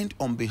signed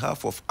on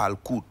behalf of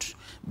Al-Qut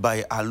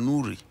by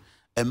Al-Nuri,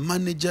 a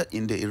manager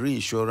in the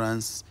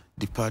reinsurance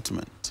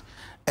department,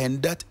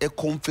 and that a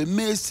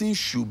confirmation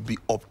should be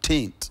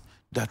obtained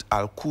that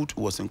Al-Qut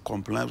was in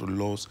compliance with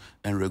laws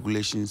and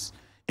regulations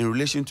in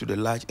relation to the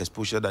large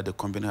exposure that the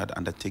company had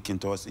undertaken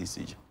towards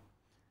ECG.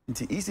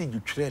 Nti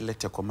ECG three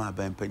letter come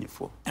by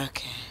mpanyifo.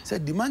 Okay. So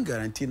demand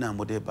guarantee na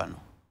mo de ba no.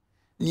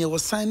 Ne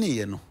was sign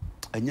ye no,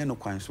 anya no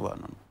kwan so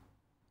no.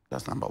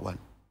 That's number 1.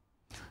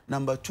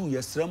 Number 2,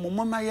 yesra mo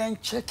mama yan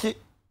check it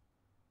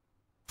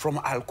from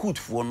Al-Qut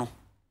for no.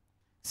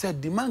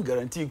 Said demand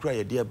guarantee cry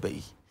a dear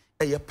bay.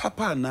 Eye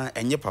papa na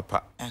enye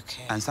papa.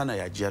 Okay. And sana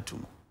ya jia to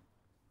mo.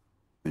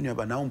 Me nua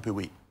ba na umpe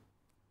we.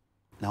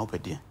 Na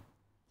upe de.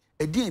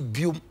 E de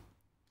biom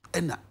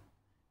ena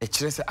e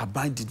kire se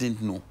aban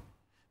didn't know.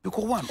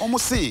 Because one,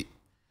 almost say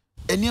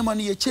any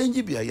money ye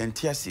change bia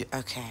yantiase.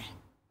 Okay.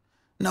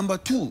 Number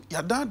 2,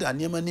 ya dada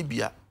money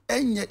bia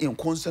enye in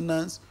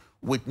consonance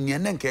with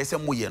nienen kese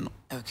moye no.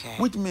 Okay.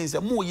 Which means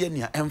that moye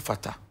ni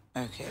emphata.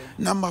 Okay.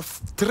 Number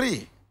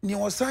 3, ni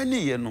was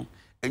signing ye no,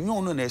 and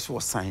you no nurse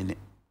was signing.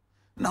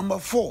 Number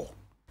 4,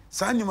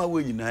 signing my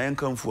way na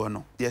enkan for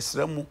no. Yes,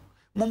 Ramo,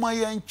 Mama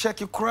yan check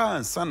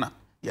cry sana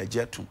ya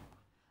jetum.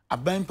 A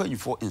bank you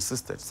for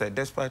insisted, said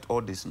despite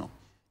all this no,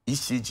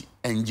 ECG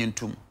engine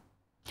tum.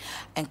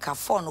 And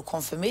for no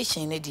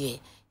confirmation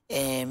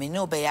me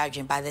no be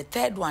arguing. By the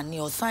third one,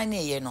 you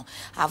signing ye no.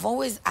 I've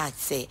always asked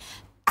say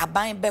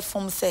aban be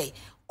from say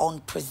on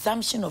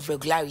presumption of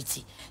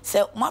regularity.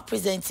 Say ma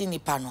presenting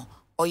nipa no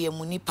or ye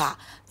munipa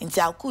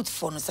into Al-Qut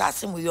for no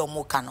sasim we your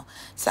mokano.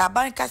 Say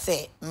aban ka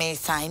say me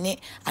sign it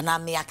and I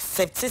may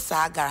accept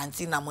sa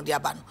guarantee na mo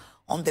diabano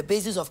on the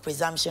basis of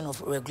presumption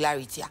of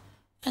regularity.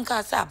 And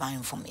ka say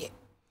aban from here.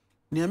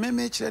 Ni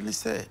me chere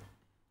say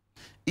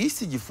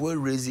ECG for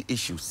raise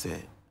issues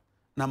say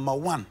number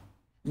 1,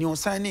 ni on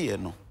sign ye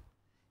no.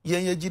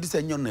 Yen ye gidi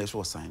say nyon na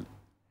so sign.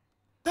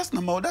 That's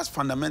number 1, that's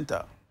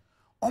fundamental.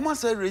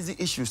 Almost say raise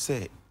issue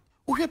say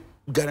we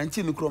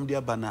guarantee no from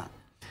their banner.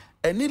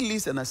 Any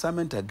lease and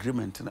assignment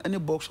agreement, any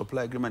bulk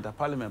supply agreement, a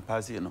parliament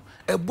pass you know.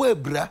 A boy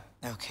bra.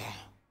 Okay.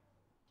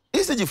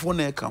 ECG for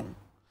na account.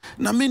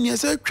 Na me ni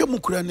say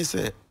twamukura ni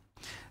say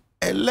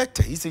a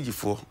letter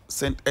ECG4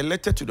 sent a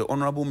letter to the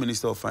Honorable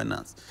Minister of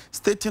Finance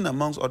stating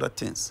amongst other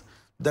things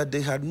that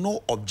they had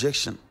no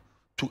objection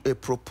to a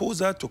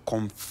proposal to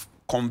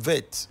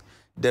convert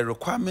the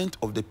requirement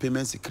of the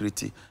payment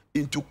security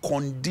into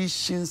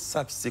conditions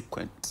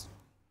subsequent.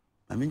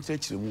 I mean,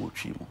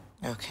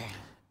 okay.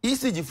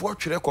 ECG4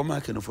 chere koma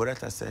ken for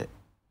that say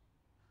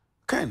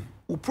Ken,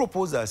 who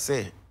proposal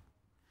say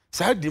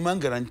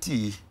demand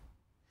guarantee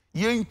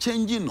yen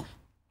changing no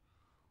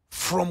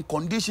from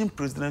condition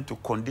precedent to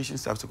condition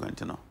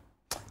subsequent no.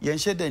 Yen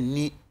share the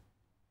ni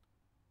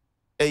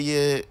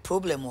a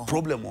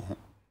problem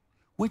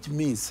which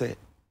means say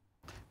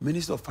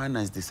Minister of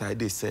Finance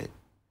decided say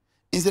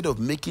instead of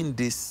making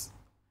this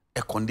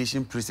a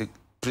condition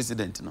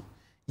precedent no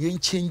yen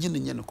changing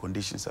the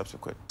condition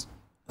subsequent.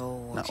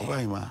 Oh, okay. Now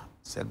Obama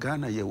say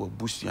Ghana ye will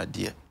boost your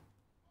dear.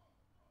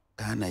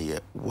 Ghana ye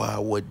wa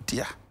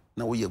wadia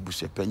na wo ye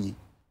busepanyi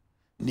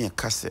ne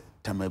kase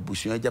tama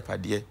busu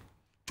ajapade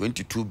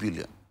 22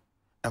 billion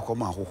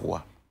akoma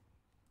ahohoa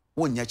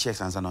wonya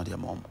checks ansa na de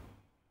mom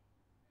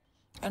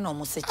eno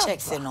mo se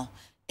checks no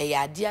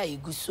ade a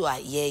igusu a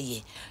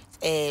yeye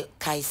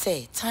kai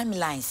say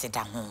timelines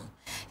da ho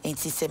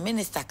enti se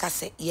minister ka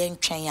se ye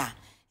ntwen a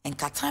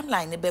enka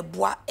timeline ne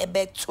beboa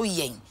ebeto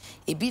yen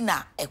ebi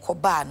na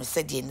ekoba no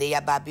se de ne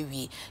ya ba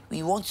be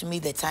we want to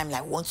meet the time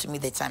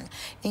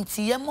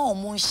enti ye ma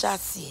omo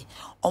nhase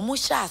a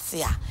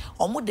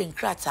omo de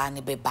nkrata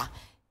ne beba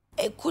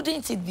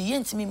couldn't it be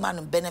intimi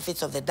man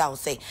benefits of the doubt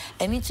say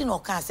anything no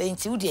can say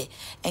enti wo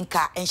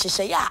enka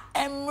enhyehyɛ ya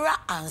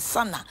emra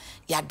ansana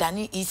ya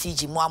dani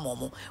ECG mu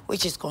amomo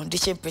which is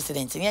condition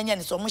precedent yenye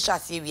ne so omo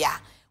hyase wi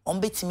a omo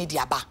betimi de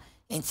aba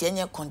enti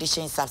yenye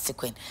condition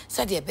subsequent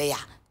said e be ya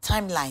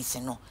timelines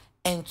no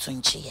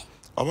entunchie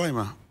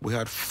Obaima, we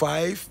had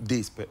 5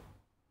 days per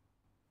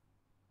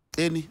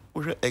any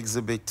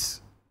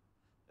exhibit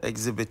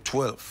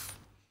 12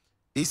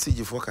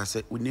 ECG forecast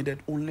said we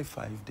needed only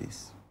 5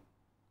 days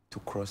to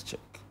cross check.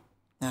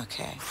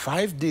 Okay.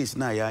 5 days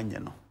na ya anya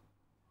no.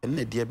 And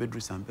na dia bedru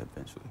sampe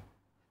penso.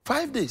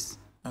 5 days.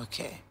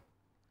 Okay.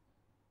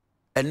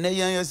 And na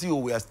ya see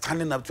we are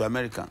standing up to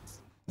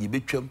Americans. You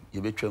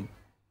betwem.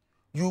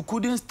 You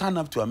couldn't stand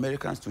up to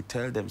Americans to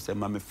tell them say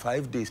mama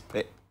 5 days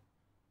pay.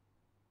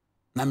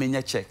 Na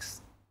menya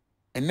checks.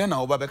 And then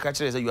our Baba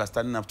catcher say you are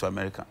standing up to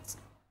Americans.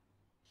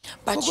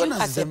 But you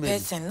as a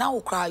person now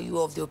cry you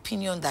of the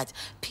opinion that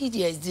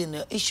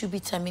PDSD it should be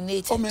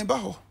terminated. Oh me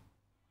baho.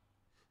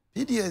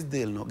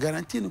 PDSD no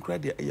guarantee no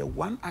credit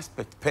one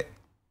aspect pay.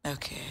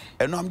 Okay.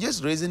 And I'm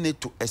just raising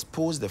it to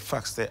expose the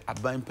facts that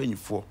aban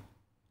penifo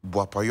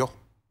boapayo.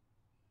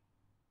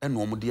 And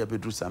no mo dia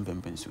bedru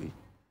sampem pensui.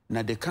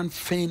 Now they can't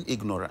feign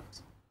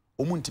ignorance.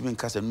 Omuntimi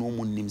nkase no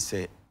mo nim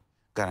say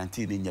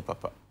guarantee ni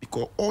papa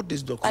because all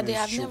these documents but they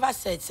have never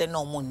said say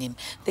no mo nim.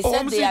 They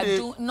said they are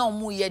do no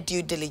mo ye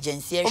due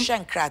diligence ye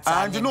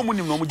hwenkrata and no mo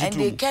nim no mo and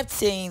they kept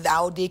saying that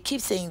or they keep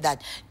saying that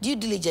due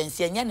diligence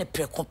ye nya ne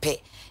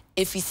prekope.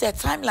 If he said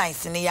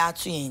timelines in the year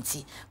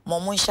 20,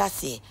 Momon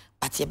Shassi,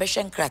 but ye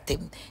beshen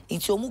kratem,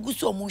 into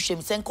Muguso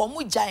Mushim, send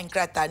Komu giant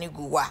kratani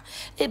guwa,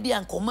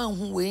 Ebian common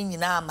who win in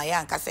my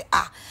yanka say,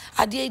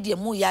 I did the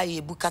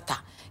Muya Bukata,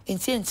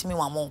 intend me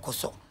one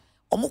moncoso.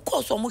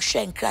 Omukos or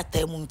Mushen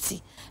krater munti,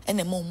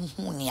 and a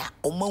momunia,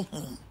 or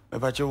mohum.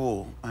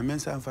 Pacho, I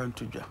meant some fun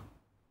to ja.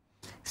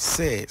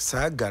 Say,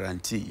 sir,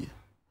 guarantee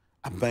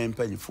a buying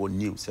penny for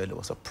news said there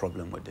was a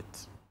problem with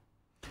it.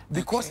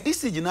 Because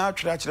ECG now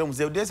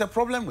there's a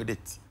problem with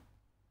it.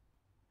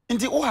 In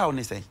the how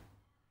they say,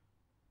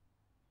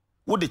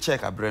 would the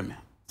check a breme?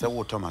 Say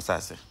what Thomas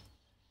says.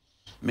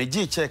 Me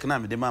G check now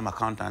me the mama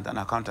accountant and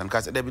accountant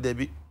cause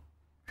Debbie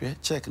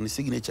check the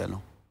signature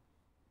no.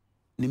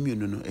 Nimu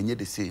no enye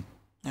the same.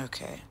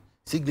 Okay.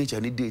 Signature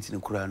ni date ni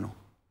kura no.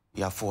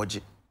 Ya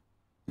forge.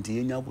 Nti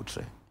yenya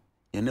botre.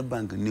 Ye ne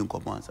bank ni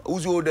nkomansa.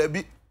 Uzi o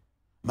Debbie.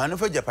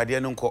 Manofa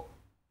japade no nko.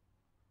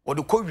 Wo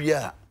de ko wi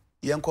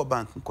Yanko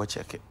bank nko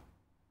check it.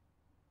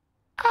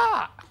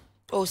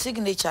 Oh,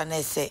 signature na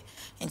say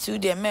into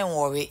the men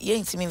worry ye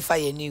ntimi mfa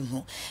ye ni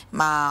hu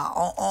ma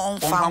on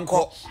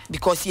fanko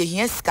because ye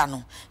hia sika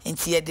no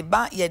nti ye de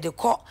ba ye de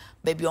ko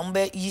baby on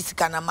be yi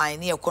sika na man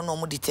na ye ko no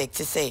mo detect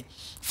say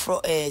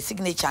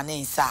signature na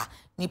nsa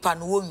nipa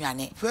no wo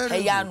nwane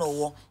ya no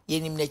wo ye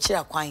nim na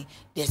kira kwan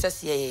de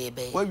sese ye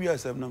be we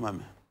asem na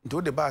mame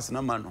nti de bus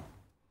na ma no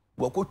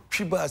wo ko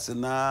twi bus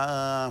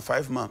na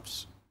 5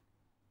 months.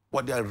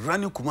 What they are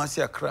running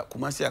Kumasi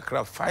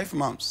Accra 5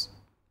 months.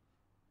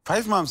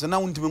 5 months and now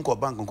we go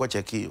bank and go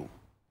check you.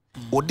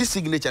 Or this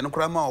signature no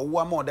krama or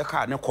one more the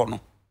car no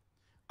kono.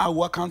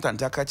 Our accountant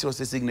catch us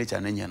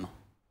signature no.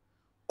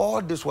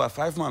 All this were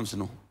 5 months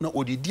no. No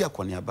odi dia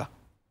kwaniaba.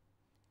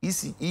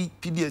 ECE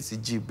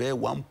PDSG bear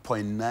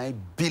 1.9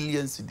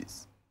 billion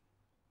cedis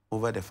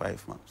over the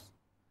 5 months.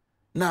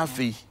 Now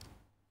fee.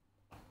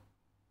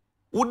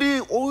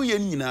 Odi o ye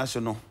nyina so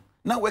no.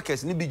 Now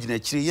workers ni bi gina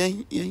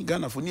chiri yen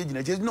Ghana for ni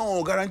gina chiri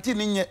no guarantee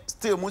ni nye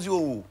still mo si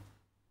o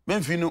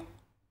memfi no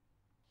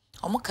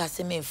omo ka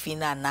se memfi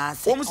na na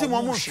se omo si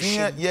mo fi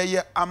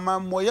ye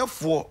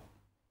amamoyefo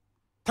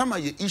tama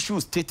ye issue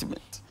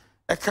statement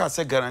e ka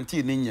se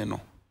guarantee ni nye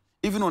no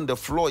even on the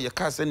floor ye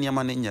ka se niam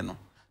na nye no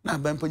na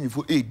ban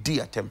panyifo e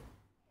di atem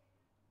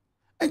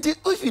and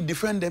if you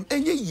defend them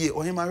enye ye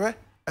ohimare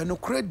eno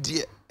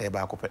credit e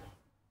ba akopɛ.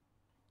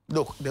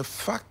 Look, the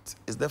fact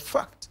is the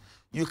fact.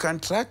 You can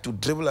try to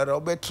dribble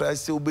around, but try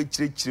to be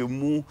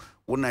chirimu.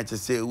 When I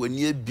just say when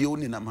you be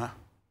on in ama,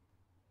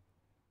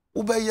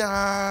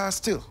 ubaya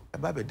still a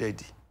baby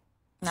daddy.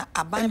 Na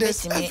and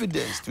there's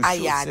evidence to show.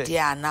 Aya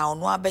dia na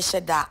onu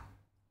abehye da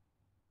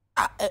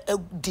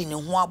di ne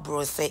ho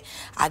abro say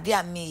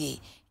ade me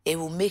it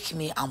will make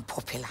me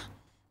unpopular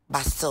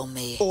but still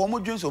me. Oh,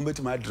 I'm just on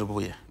to my dribble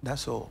here.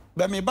 That's all.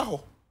 But me baho.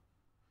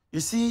 You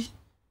see,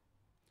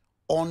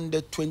 on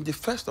the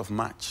 21st of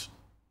March.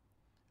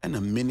 And a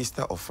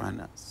Minister of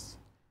Finance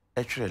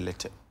actually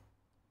elected,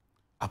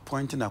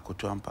 appointing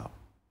Akoto Ampao,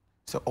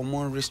 So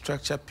Omon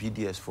restructure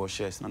PDS for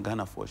shares, and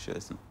Ghana for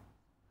shares.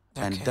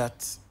 And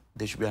that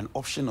there should be an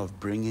option of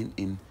bringing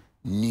in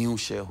new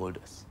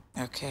shareholders.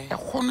 Okay.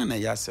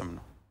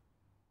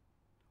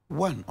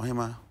 One,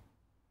 Oyema,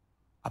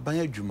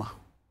 Abaya Juma,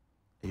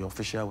 your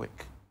official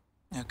work.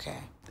 Okay.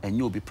 And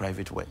you'll be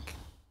private work.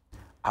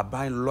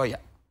 Abaya lawyer,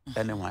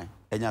 anyway,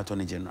 any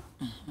attorney general.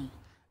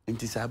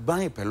 And it's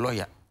Abaya per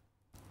lawyer,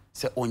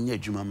 say onye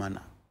Juma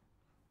mana.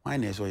 Why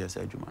is what you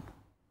say Juma?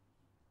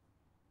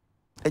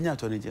 Any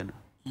attorney general.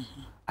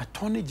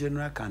 Attorney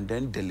general can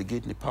then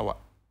delegate the power.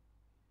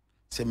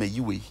 Say me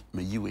you.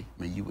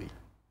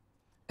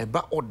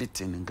 About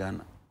auditing in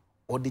Ghana,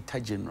 auditor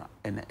general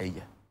and a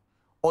year.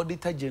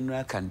 Auditor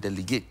general can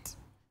delegate.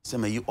 Say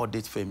me you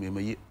audit firm,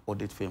 me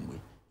audit firm.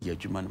 Ye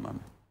Juma mama.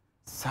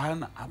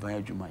 Sana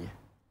Abaya Juma ye.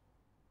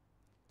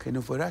 Can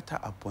you for that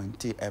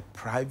appoint a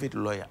private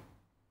lawyer?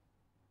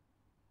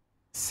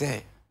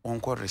 Say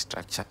on-call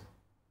restructure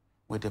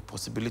with the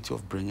possibility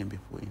of bringing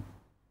people in.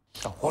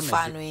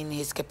 In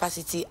his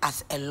capacity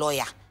as a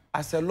lawyer.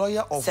 As a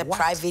lawyer of what?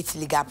 Private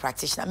legal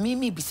practitioner.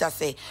 Mimi bisa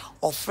say,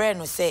 or friend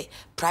will say,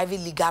 private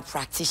legal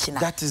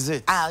practitioner. That is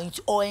it.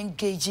 Or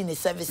engaging in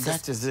services.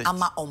 That is it.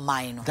 Ama or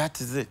minor.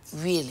 That is it.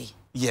 Really?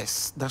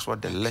 Yes, that's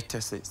what the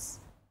letter says.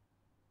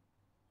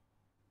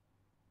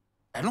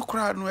 I know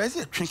crowd no as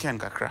a drinking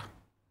kakra.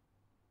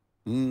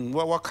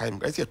 What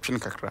kind? As a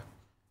drinking kakra.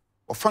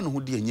 Or fun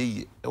who dear ye.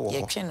 Ye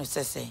chenu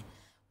say.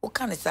 What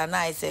kind of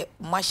sana say,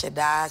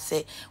 Mashada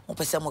say, one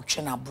person of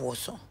China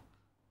boso.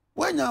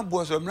 When your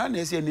boss of Run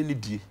is any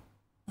day.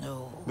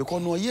 No.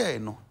 Because no year,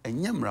 no,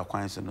 and Yamra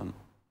coincident.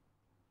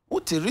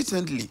 What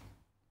recently,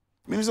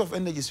 Minister of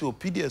Energy so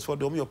PDS for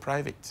the home your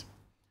private.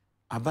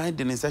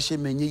 Abandon in such a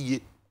many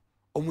ye,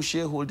 almost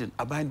shareholding,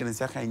 abandon in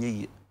such a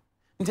ye.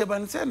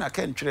 Intaban said, I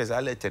can't trace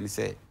a letter and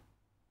say,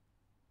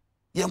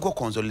 Yanko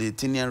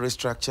consolidating and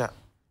restructure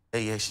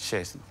a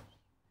shares.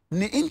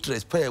 Ni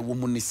interest pay a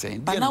woman is saying.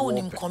 But now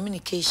in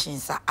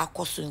communications are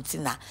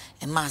akosuntina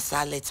and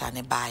massa letter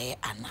ne buy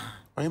Anna.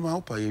 I am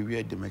out by a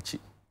weird demachi.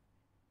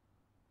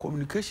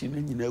 Communication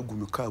in your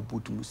gumuka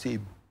boot to say,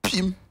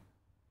 Pim.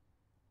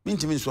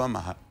 Mintimin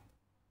swamaha.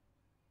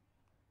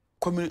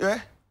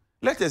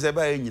 Let us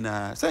buy in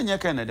a send your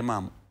kind of the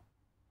mam.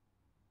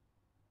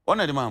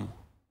 Honor the mam.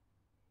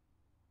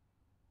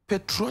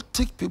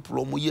 Patriotic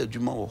people on Muya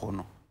Juma or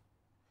Hono.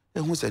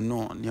 And who said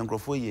no, young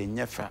for ye and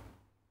Yafa.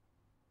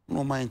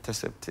 No, my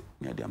intercepted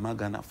near the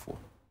Amagana for.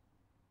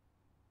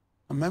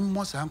 A man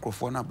was uncle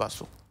for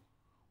Nabaso.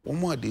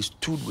 Omo they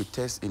stood with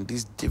us in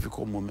these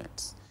difficult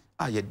moments.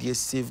 Ya dear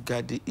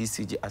safeguard the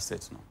ECG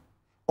assets no.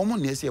 Omo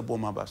nesi ebo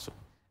mabaso.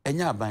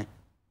 Enya aban.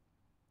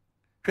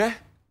 Hwe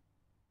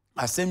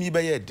asem yi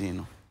be ye din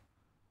no.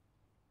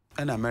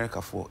 In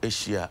America for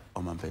Asia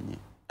or Mampanyi.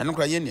 And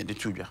no ye the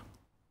tudwa.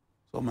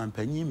 So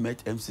Mampanyi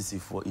met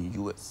MCC4 in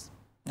US.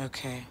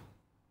 Okay.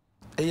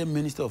 A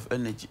Minister of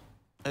Energy,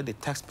 the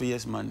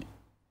taxpayers' money,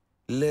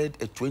 led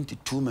a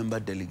 22-member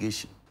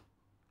delegation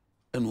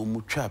and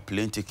we try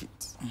plane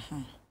tickets.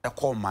 I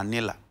call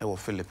Manila, or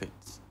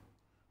Philippines.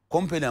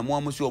 Company a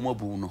more monsieur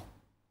Mobuno.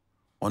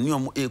 On your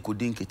mo could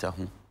kita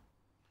home.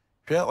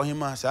 Where on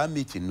him as a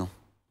meeting no.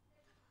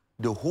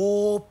 The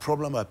whole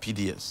problem of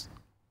PDS.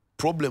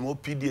 Problem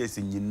of PDS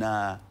in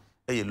Yina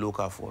a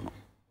local for no.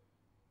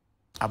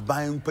 A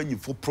buying penny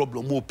for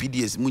problem more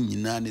PDS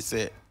Munina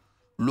say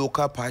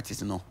local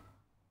parties no.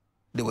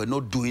 They were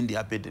not doing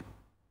their bidding.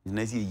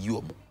 Next year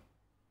you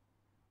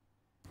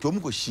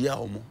Tomuko Shia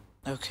Omo.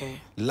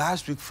 Okay.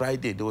 Last week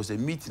Friday there was a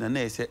meeting and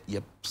they said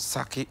yep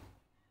sake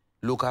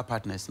local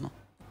partners no.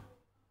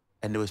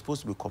 And they were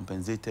supposed to be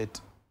compensated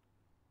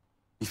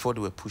before they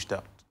were pushed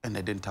out and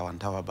they didn't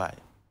tower by.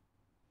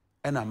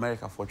 And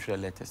America for a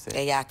letter said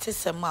yeah,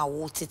 Tissama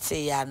would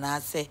say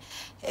and say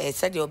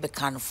said you'll be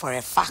can for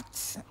a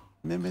fact.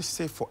 Let me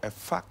say for a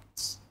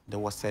fact there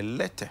was a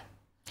letter.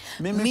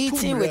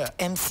 Meeting with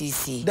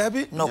MCC.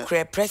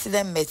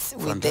 President met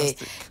with the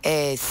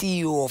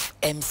CEO of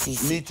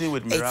MCC. Meeting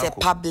with Miracle. It's a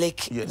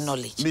public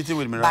knowledge. Meeting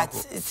with Miracle. But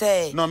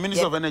say no,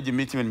 Minister of Energy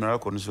meeting with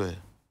Miracle and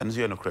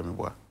so no creme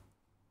boy.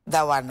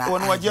 That one.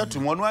 One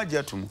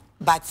waje to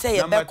But say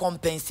you be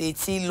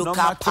compensating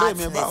local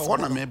partners.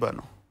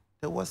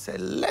 There was a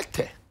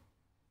letter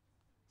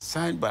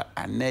signed by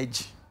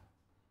Adekye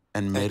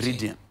and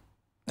Meridian.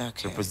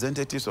 Okay.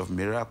 Representatives of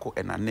Miracle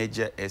and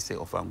Adekye SA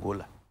of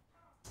Angola.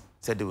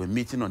 Said they were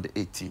meeting on the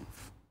 18th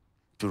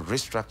to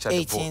restructure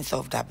the board. 18th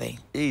of that day.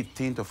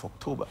 18th of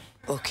October.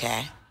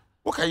 Okay.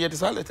 Okay, you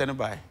decided to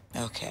buy.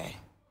 Okay.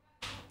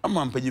 I'm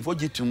on page for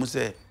you to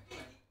say,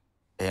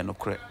 no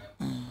correct.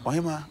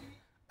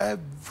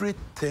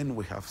 Everything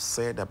we have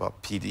said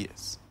about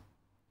PDS,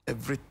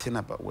 everything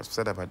about was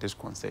said about this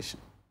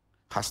concession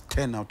has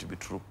turned out to be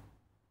true.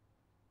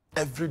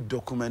 Every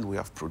document we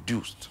have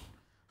produced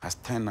has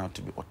turned out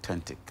to be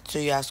authentic. So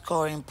you are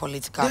scoring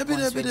political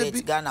points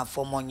with Ghana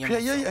for money.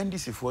 Yeah, and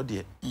this is for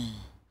the.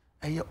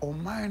 And your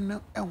man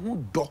and who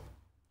do.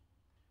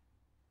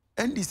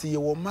 And this is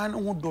your man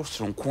who does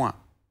from Quan.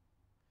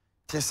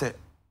 Just say,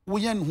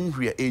 we ain't who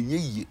here a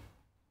ye.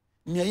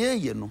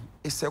 Nye no,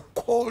 it's a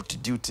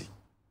called duty.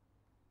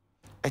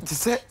 It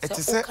is a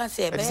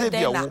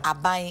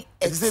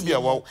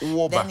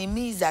then it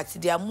means that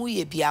they are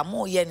muye bia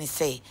mo ye ni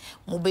say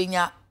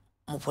mubenya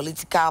mo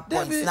political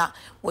points na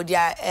wo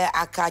dia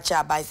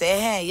akacha by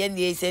say ye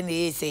ni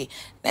say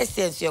next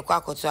sense you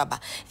kwakoto aba.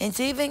 And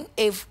even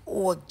if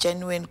what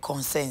genuine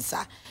concerns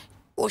are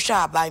o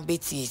sha aban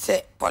beti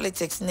say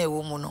politics na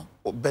ewo mu no.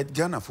 But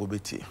Ghana for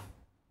beti.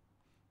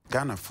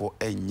 Ghana for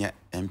enye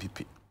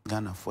MPP,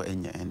 Ghana for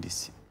enye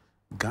NDC,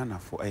 Ghana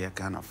for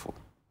Ghana for.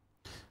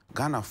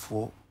 Ghana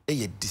for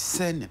a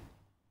discerning.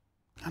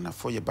 Ghana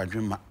for your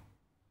badrima.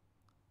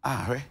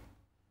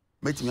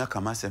 Met me a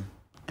kamasem,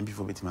 and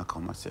before meeting my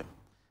kamasem.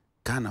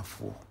 Ghana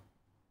for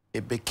a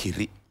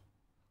bekiri.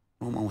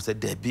 No one was a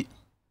Debbie.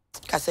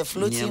 Cause a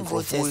floating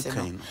voters,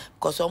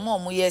 because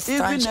more yes,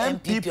 stanch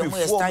MPP, more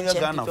stanch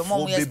MPP,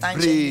 more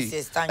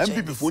stanch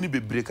MPP for only be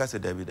breakers a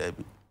Debbie.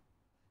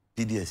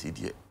 PDS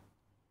idiot.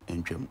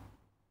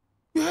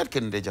 You heard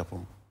Canada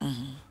Japan.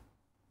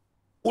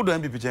 Who do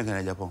MPP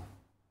in Japan?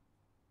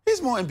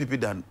 He's more MPP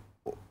than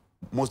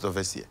most of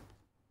us here.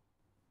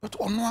 But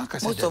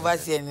most of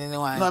us here,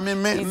 no, I mean,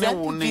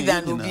 MPP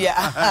than Ubia.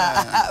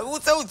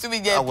 Who's out to be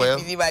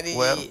MPP?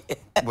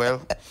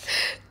 Well,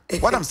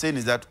 what I'm saying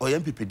is that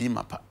MPP did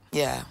mapa.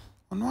 Yeah.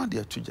 On one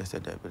day, two just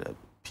said that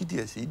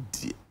PDS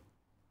dear.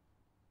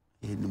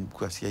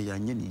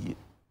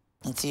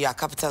 Until you are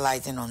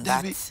capitalizing on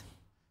that.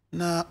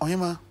 Now,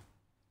 Oyema,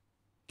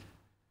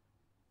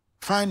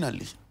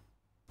 finally,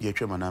 you're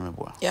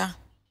a yeah.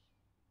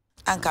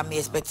 And can be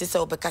expected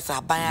so because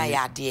I buy a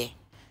idea.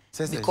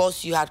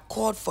 Because you had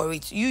called for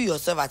it. You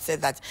yourself had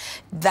said that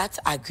that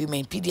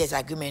agreement, PDS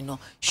agreement, no,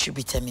 should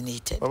be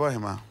terminated. Baba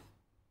Hema.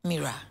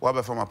 Mira. What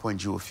about from a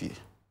point you fear?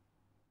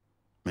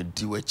 Me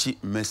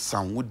diwechi me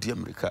sanwu di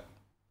America.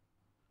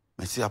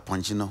 Me see a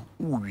punch no.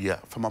 Uya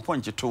from a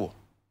point to.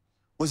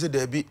 Was it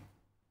there be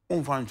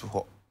unfound to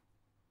her?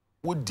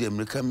 Would the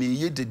America me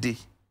ye the day?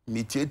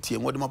 Me tie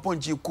what my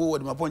point you call,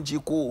 what my point you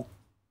call.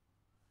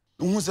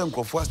 Who's them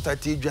go first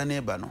started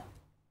Janeba no?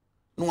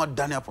 No one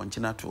done a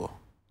punchina to her.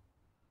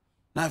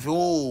 Now if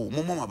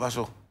Mama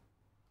Basso.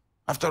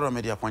 After a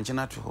media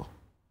punchina to her.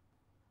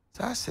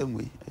 So same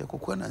way, I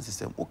could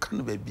answer what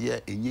can be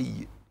a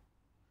ye.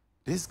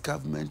 This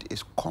government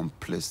is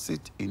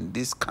complicit in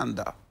this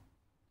scandal.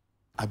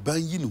 I buy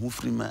you who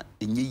free man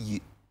in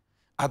ye.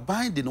 I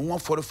buy the no one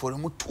for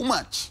him too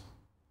much.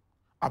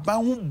 I buy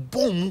one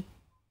bomb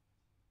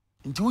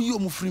into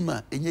you free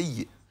man in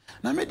ye.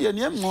 Now media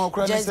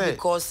just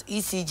because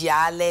ECG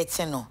are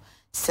letting no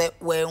say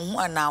when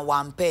one na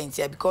one paint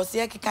because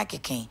ye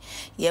kika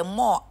ye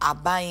more are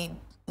buying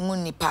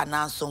munipa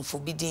na some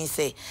forbidding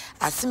say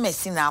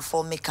asimesi na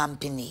form a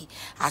company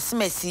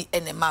asimesi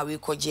enema we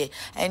koje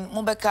and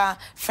mobeka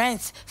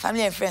friends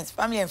family and friends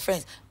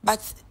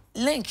but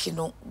link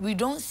we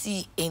don't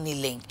see any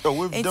link. Oh,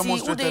 we've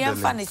demonstrated the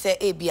link. Say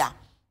ebia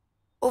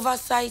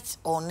oversight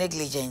or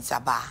negligence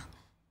aba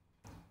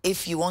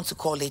if you want to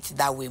call it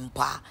that way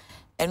mpa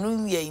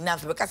and we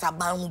enough because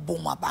about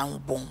boom.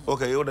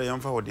 Okay, you're the young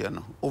for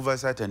no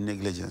oversight and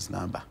negligence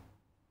number.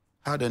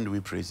 How then do we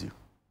praise you?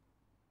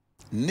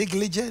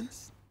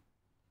 Negligence.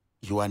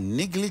 You are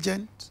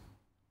negligent.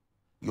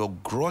 Your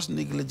gross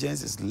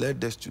negligence has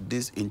led us to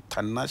this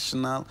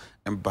international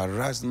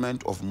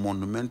embarrassment of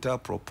monumental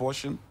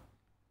proportion.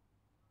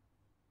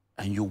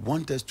 And you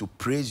want us to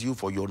praise you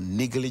for your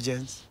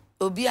negligence?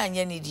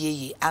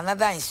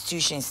 Another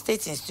institution,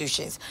 state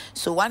institutions.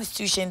 So one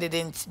institution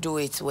didn't do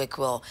its work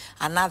well.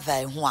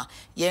 Another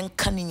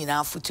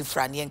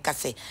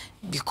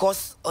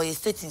because or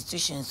state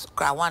institutions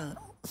one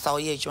so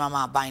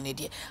buying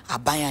it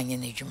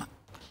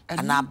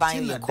and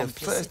the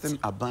first thing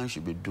Aban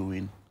should be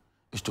doing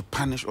is to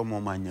punish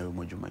Omomanya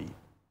Mojumai.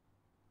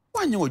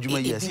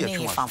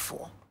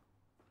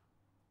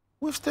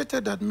 We've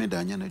stated that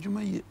Medanya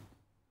Jumaye.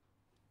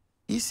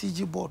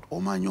 ECG board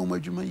Omanyo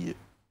Majumaye.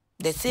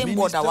 The same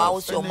board that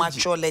was your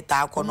mature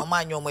letter,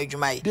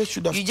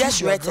 you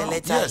just read the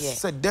letter. Yes, here.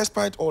 Said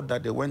despite all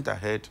that, they went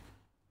ahead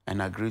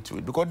and agreed to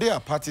it because they are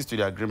parties to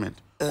the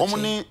agreement.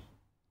 Okay.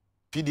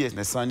 PDS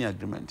Nesani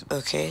agreement.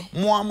 Okay.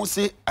 Mo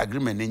say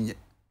agreement enye.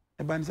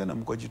 Ebanisa na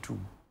mkoji tu.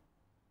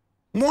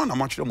 Mo na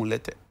matchro mu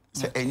letter.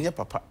 Say enye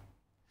papa.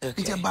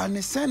 Okay. Ite ba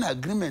ne sign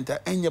agreement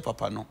enye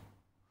papa no.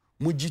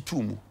 Mo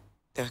jitu mu.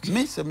 Okay.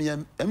 Me se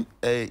me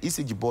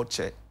ECG board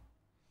chair.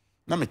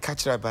 Na me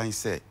catch ra ban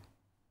say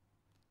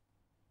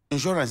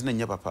insurance na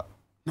enye papa.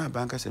 Na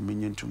banka say me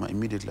nyentuma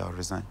immediately I'll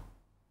resign.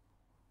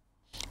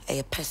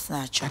 A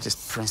personal choice. That is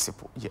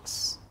principle.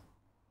 Yes.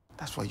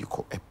 That's what you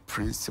call a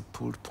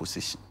principled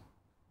position.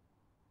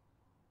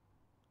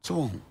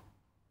 So,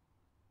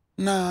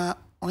 now,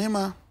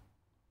 Oyema,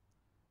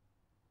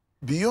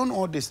 beyond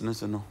all this,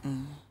 no,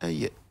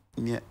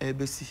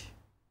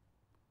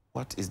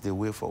 what is the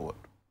way forward?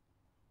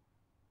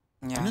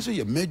 Yeah. And also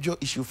a major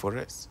issue for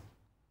us.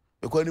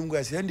 Because I'm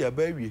going to send your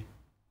baby.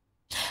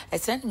 I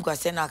sent him to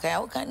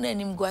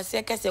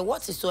say,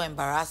 what is so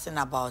embarrassing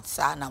about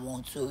Sana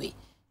Montsui?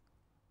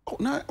 Oh,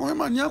 now,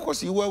 Oyema,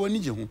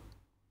 you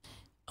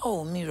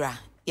Oh, Mira,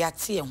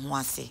 yati e ho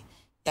ase.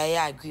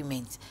 Ya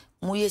agreement.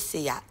 Mu ye se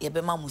ya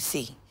bema mu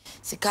se.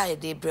 Sika ye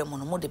de brɛ mo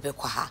no mo de be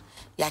kwa ha.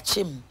 Ya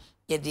chem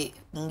ye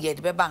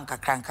de be bank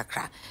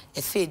kakra.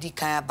 E fe di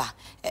kan aba.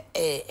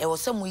 Wo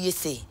se mu ye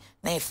se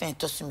na ye fe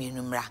to so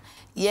mienu mra.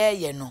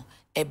 Ye no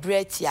e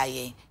brɛ ti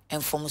aye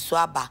enfom so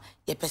aba.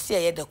 Ye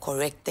pese ye the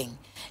correct thing.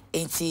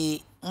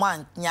 Enti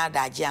man nya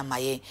daje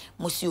amaye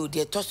mo si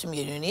odi to so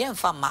mienu ne ye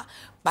mfa ma.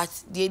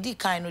 But the di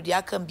kind no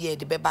the can be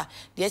the beba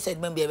the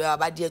said member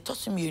but the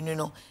tossum you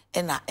know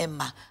and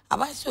Emma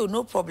about so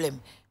no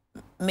problem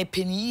me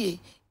penny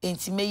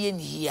ain't me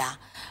here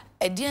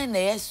a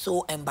DNA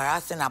so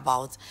embarrassing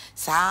about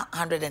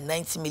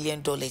 $190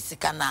 million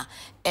kana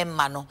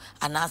Emma no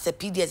and answer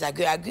PDS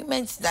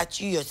agreements that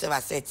you yourself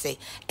have said say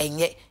and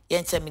yet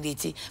you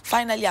terminate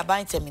finally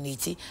about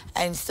terminate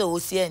and so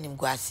see him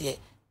go see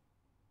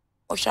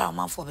o shall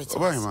man for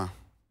better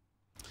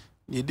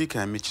you did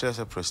can meet as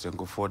a president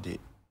go for the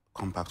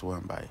compact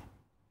one by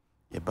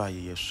ye buy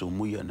ye so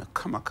mu ye na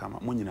kama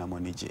mu nyina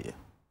money je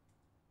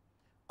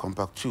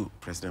compact 2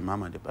 president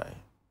mama de buy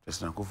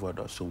president go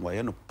for so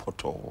why no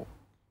poto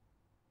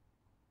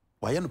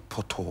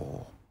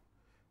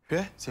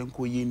hwe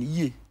senko ye ni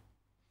ye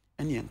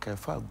ene enka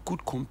fa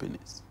good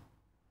companies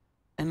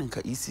ene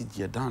enka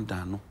ECG down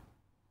no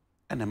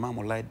ene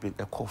mama light bill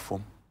e call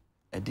form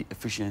e di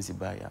efficiency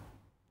buy ya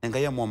enka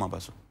ye mo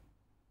mabaso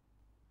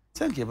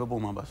senke be bo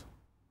mabaso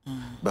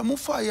ba mo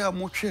fa ya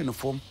mo twe no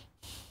form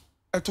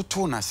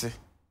etoto na se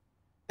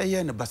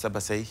eye ne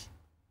basabasa yi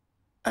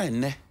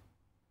ene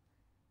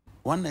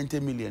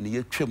 190 million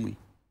ye twam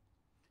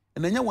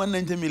enanya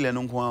 190 million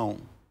nko a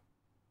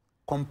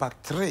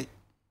compact 3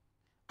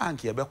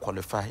 anke ye be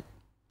qualify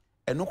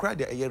eno kra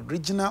de eye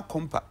regional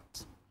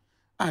compact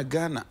a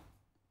Ghana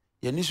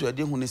ye ni so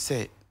ade hu ne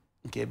se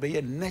nke be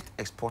ye net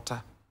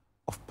exporter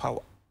of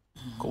power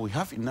because we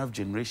have enough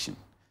generation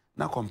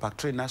na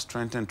compact 3 na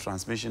strengthen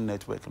transmission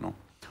network no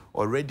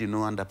already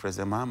no under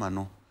President Mahama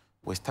no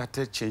we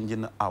started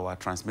changing our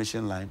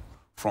transmission line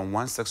from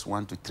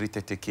 161 to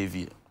 330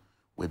 kV.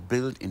 We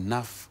built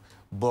enough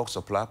bulk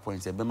supply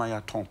points.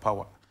 Ebema ton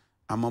power.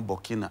 Ama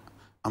Burkina,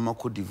 ama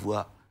Cote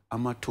d'Ivoire,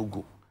 ama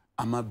Togo,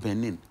 ama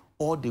Benin,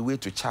 all the way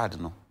to Chad,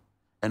 no.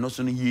 And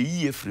also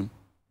ye free.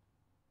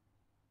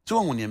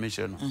 So when you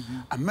mention,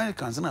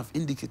 Americans have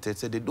indicated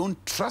that they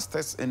don't trust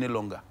us any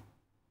longer.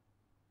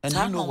 And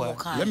you know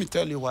why? Let me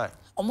tell you why.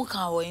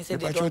 Omuka we say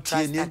they don't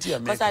trust that.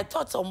 Because I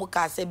thought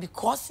Omuka say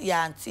because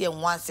ya auntie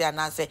and once ya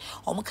na say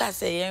Omuka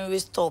say yen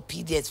restore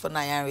PDS for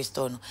na yen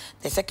restore no.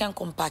 The second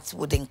compact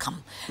wouldn't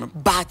come.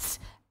 But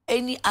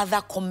any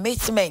other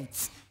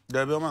commitment.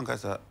 There be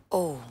Omankasa.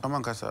 Oh.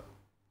 Omankasa.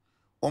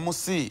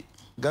 Almost see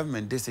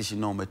government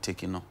decision no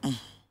taking no.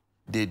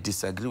 They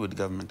disagree with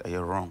government. Are you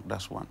wrong?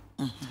 That's one.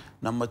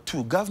 Number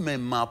 2,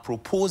 government ma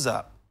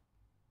proposal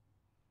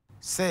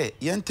say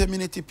yen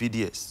terminate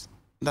PDS.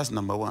 That's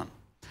number 1.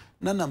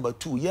 Na number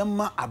 2,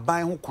 yemma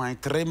aban ho kwan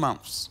 3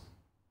 months.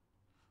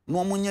 No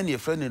omunye ne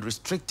friend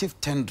restrictive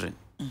tendering.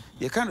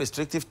 You can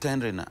restrictive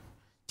tendering na.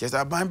 Just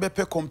aban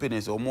bepe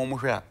companies o mo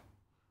hwe a.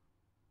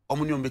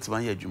 Omunye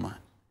ometima ye adwuma.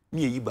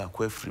 Ne yi ba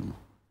kwa free mu.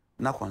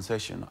 Na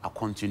concession a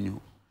continue.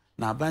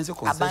 Na aban se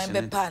concession.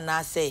 Aban bepa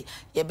na say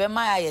ye be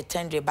ma ya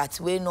tender but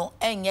we no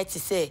enye ti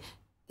say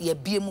ye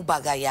bie mu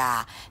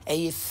bagaya e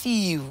ye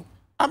feel.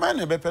 Aban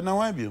ne bepe na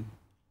wan biem.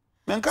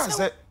 Menka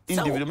say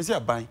individual me say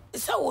aban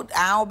so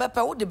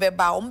obepa wo de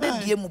beba o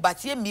mbe bie mu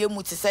but ye mie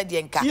mu ti say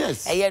de nka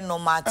eye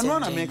normal thing no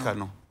na make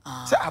no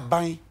say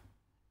aban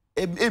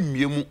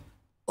emie mu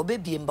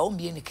obebie mba o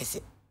mie ni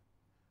kese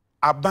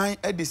aban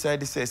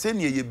decide say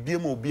ne ye bie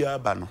mu obi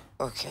aba no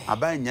okay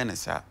aban nya ne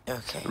sa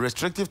okay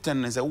restrictive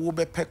tenants wo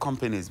be pay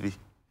companies bi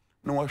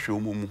no wa hwe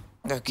omumu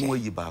okay no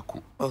yi ba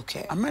ko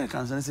okay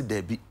Americans say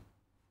there be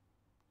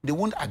they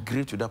won't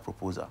agree to that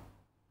proposal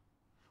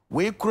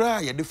we cry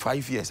ye de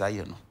 5 years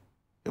aye no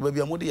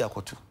Baby, I'm ya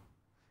kotu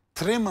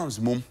 3 months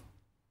mum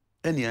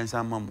any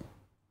answer mamu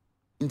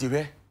nti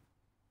hwe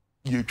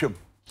ye twam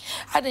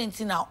I didn't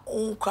see now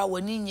onkra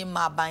woni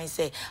nyima ban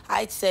say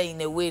I say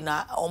in a way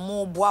na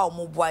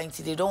omoboa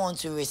nti they don't want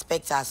to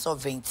respect our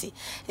sovereignty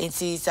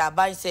nti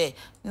saban say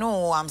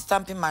no I'm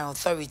stamping my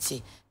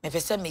authority me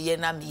pese me ye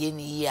na me ye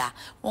ni ya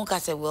onka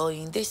say well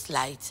in this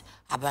light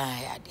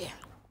aban ya there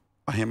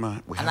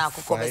Ahema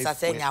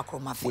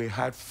we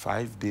had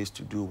 5 days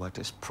to do what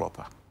is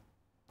proper.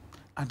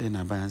 And then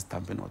I buy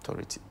stamping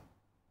authority.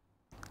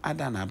 And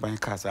then I buy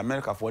cars.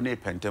 America for ne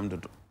pentem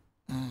do.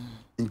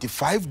 In the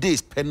 5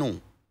 days peno.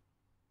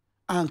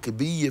 Anke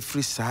be ye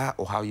free sa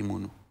or how you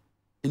mono.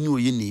 Enu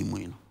ye ni mu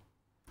no.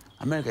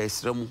 America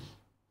is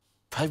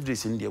 5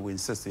 days in there we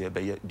insist they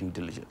be due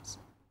diligence.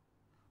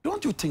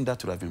 Don't you think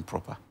that would have been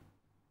proper?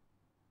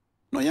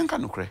 No, yanka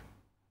no kre.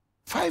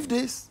 5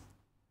 days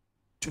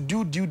to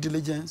do due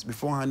diligence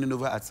before handing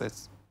over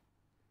assets.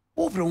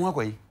 Open one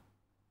way.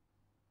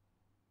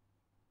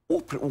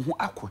 Open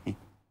akwahin.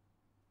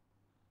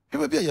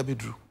 Baby ya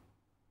bedru.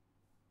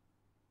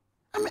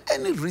 I mean,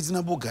 any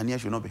reasonable Ghanaian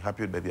should not be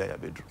happy with baby ya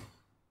bedru.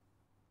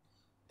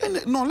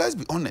 And no, let's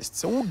be honest.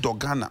 So who do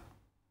Ghana?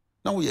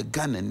 Now we are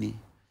Ghana ni.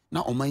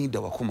 na oman da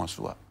wakoma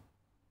so a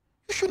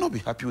you should not be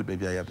happy with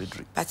baby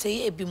ayabedri. But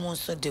say be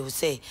monso they will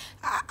say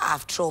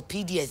after all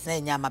PDS na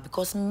nyama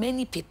because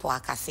many people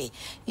are say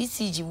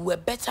ECG we were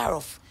better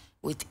off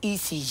with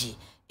ECG.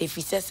 If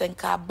he says and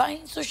car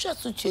buying social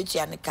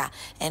situation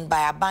and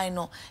by a buy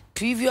no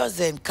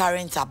previous and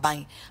current are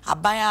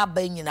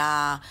buying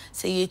na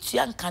say it's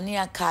young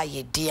kania car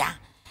ye dear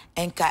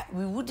and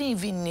we wouldn't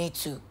even need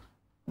to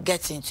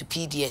get into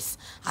PDS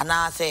and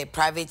I say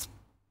private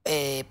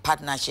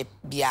partnership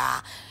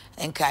bia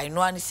and I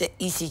know and say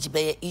ECG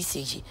by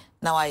ECG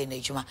now I in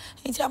ejuma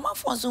into a man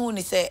for soon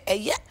say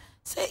yeah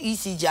say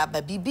ECG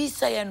but BB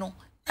say no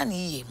and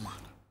ye ma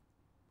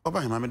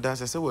oba him ameda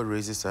say we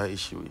raise this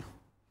issue.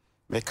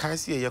 Me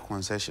see a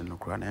concession no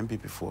kra na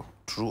MPP4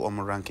 through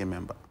ranking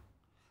member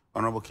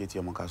Honorable Katie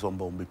Amonkaso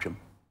mba umbetwem.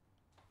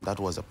 That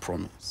was a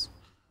promise.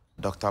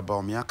 Dr.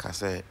 Baumiaka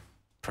said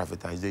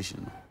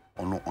privatization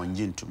ono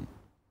onjintum.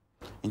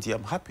 Inti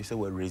I'm happy say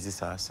we raise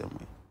this same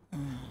way.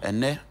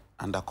 And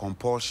under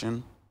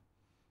compulsion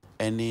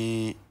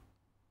any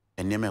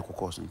me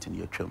kokos inti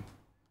yetwem.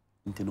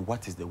 Inti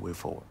what is the way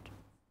forward?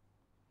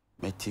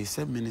 Me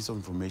say Minister of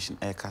Information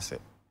e kase.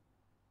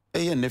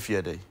 E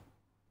nefia day.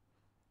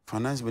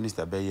 Finance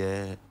Minister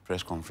be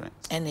press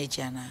conference.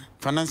 Energy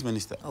Finance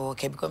Minister. Oh,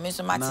 okay, because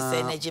Mr. Martin say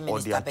Energy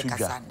Minister be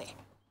kasande.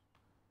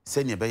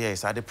 Senior be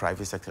is the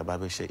private sector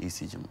be share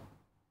ECG.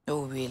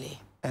 Oh, really?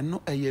 And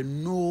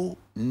no.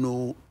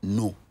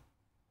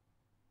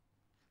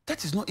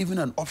 That is not even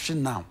an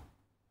option now.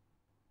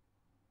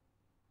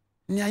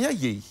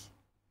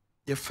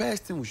 The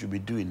first thing we should be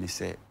doing is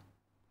say,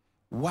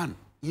 one,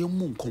 you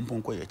moon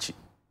kompon kwa yachi.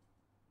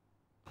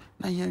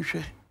 Na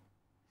yenhwe,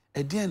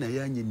 edi na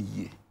yanye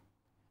ni ye.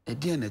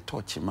 Edi na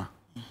touch ma.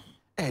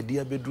 Edi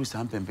abedru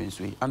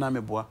sampempenso yi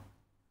anameboa.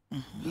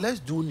 Let's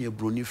do near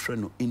brony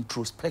friend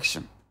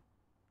introspection.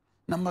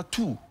 Number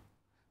 2,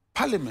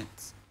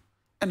 Parliament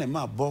and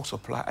a bulk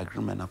supply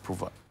agreement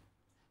approval.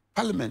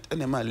 Parliament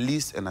and a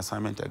lease and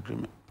assignment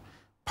agreement.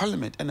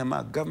 Parliament and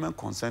a government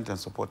consent and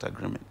support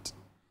agreement.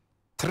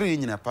 3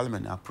 in a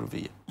Parliament approve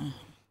it.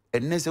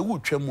 And there's a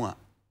wood tremor.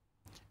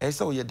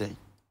 Esa o yeden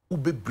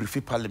ube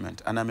briefy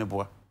Parliament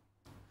anameboa.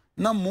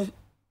 Na mo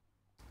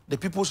the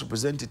people's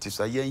representatives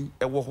are yen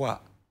ewo ho a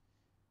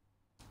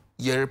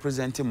ye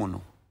representing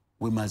mono.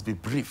 We must be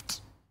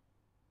briefed.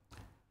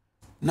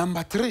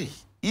 Number 3,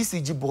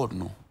 ECG board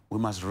no, we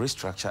must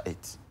restructure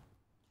it.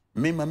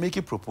 Me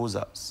make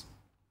proposals.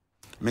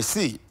 Me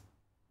say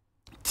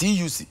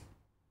TUC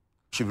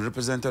should be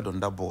represented on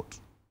that board.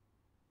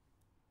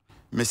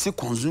 Me say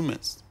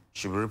consumers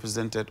should be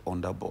represented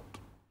on that board.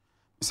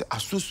 Me say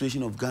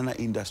Association of Ghana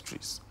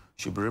Industries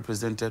should be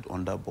represented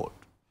on that board.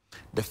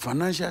 The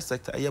financial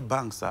sector,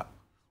 banks are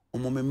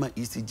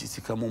ECG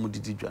sika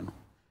didijano.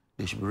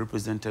 They should be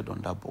represented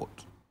on that board.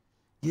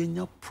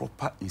 Yenya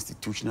proper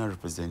institutional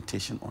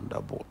representation on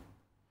that board.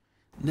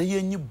 Na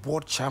yenye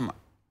board chairman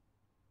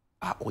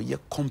or ye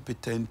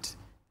competent,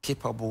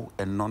 capable,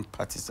 and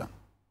non-partisan.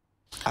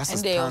 And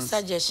the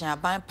suggestion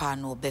about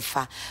panel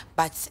befa,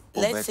 but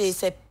let's say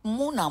it's a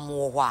muna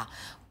mowa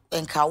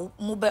and ka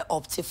mube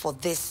opted for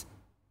this.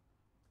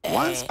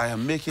 Once I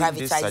am making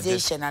privatization,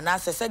 this and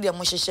as I said, the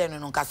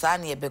musician no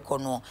kasani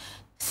ebekono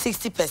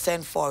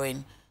 60%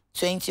 foreign,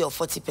 20 or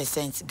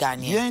 40%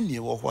 Ghanaian. Yenye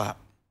wohwa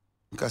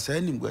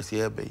nkasani mgwasi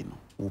ebe ino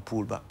will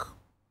pull back.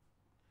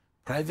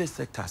 Private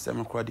sector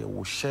semokradia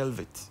will shelve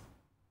it.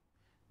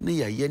 Ne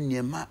ya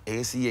yenye ma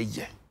esi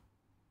ye.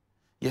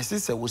 Yes,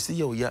 it's a will see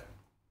you ya.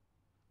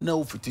 Na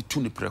ufiti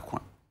tuni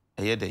prekwa.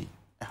 Eye day.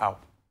 How?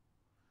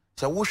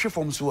 So wash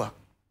from sua.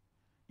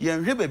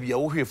 Yen baby ya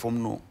wohwe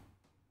from no.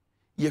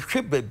 Ye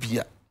hwe baby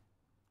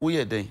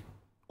we day.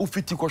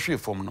 Ufiti kwa hwe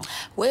from no.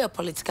 Where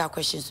political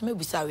questions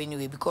maybe so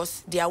anyway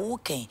because they are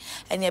working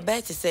and you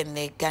better say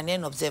the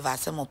Ghanaian observer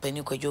some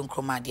opinion ko John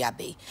Nkrumah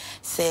diabe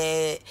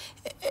say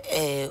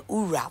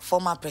Ura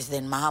former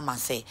President Mahama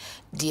say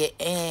the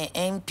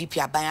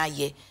MPP abaya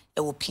ye e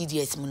wo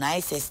PDS mu na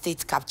say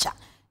state capture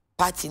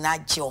party na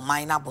je o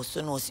minor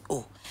bosono si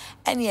o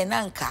ene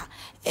nanka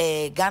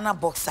Ghana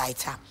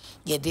bauxite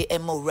ye de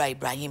Ura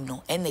Ibrahim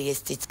no ene ye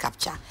state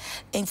capture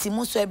enti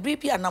mo so every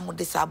bia na mo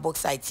de sa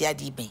bauxite ya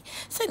di ben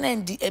say na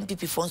the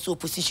MPP fonso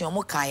opposition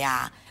mo kan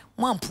ya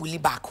mo ampuli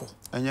bako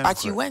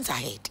but you went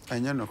ahead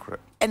enya no kre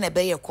ene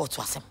be ye court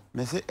asem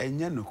me say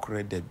enya no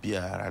kre de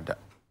biara da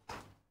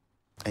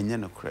enya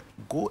no kre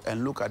go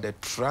and look at the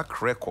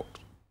track record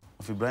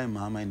of Ibrahim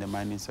Mahama in the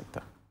mining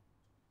sector.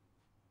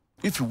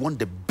 If you want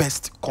the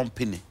best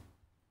company,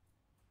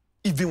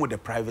 even with the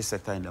private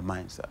sector in the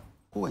mines,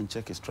 go and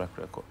check his track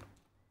record.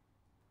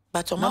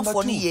 But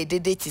funny ye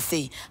did it to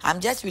say,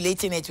 I'm just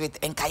relating it with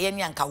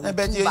Nkayeni and Kawu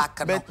back.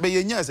 But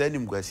you know,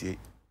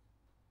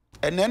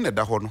 and then the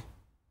hono.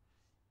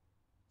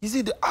 You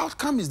see, the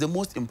outcome is the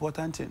most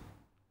important thing.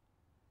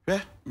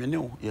 Yeah, me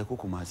know ye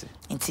kukumase.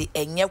 Inti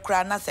enye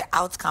kra na se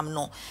outcome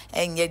no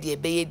enye de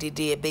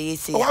ebeye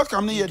say.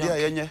 Outcome ni ye de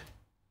enye.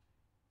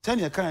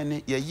 Tanya kan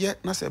ni ye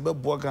na se be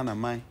boa Ghana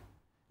man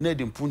na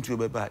de mpuntu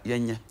be ba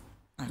yenye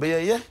be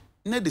ye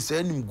na de se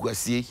anim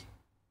guasie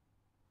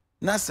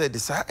na said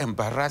this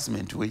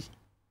embarrassment way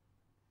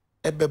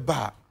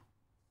ebeba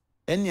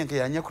eni nke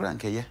ya nyekura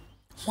nke ye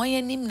hwan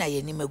yanim na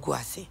yanim egu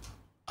ase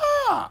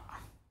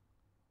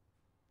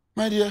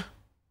my dear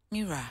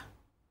Mira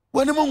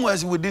when you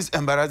was with this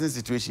embarrassing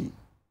situation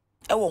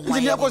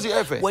when you go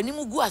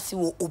as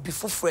you obi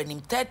foforo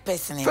nim third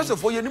person first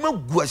of all you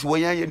nim gu as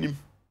when yanim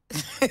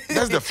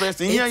that's the first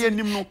thing here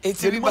yanim no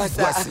you nim gu as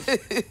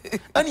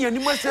and you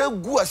nim say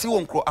gu as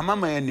won kro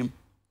amama yanim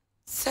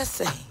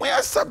sese we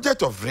are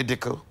subject of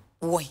ridicule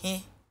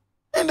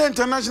in the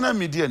international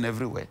media and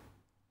everywhere.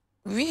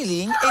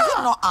 Really? Is it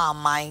not our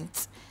mind?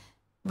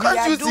 We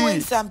are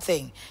doing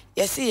something.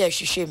 You see, you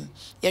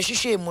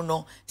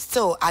no.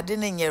 Still, I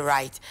didn't get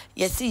right.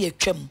 You see, you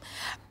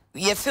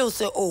feel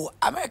so. Oh,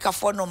 America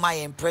for no my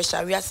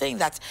impression. We are saying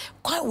that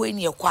quite when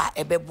you're quite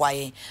a bit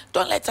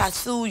don't let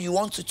us feel you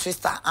want to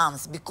twist our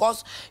arms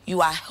because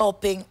you are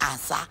helping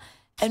us.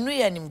 And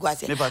we are in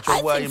Guasi.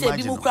 I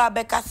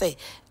think the say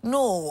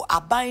no.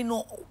 I buy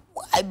no.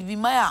 I be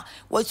my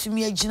what to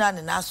me Gina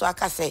and so I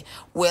can say,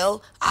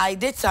 well, I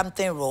did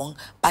something wrong,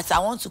 but I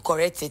want to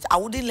correct it. I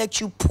wouldn't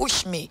let you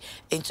push me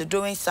into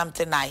doing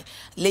something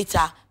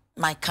later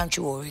my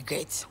country will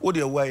regret. What do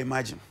you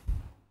imagine?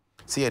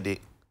 See the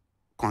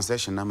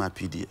concession number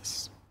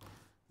PDS.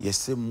 You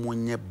say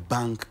money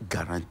bank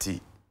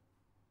guarantee.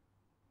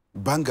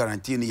 Bank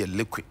guarantee ni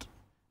liquid.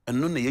 And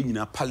no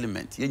na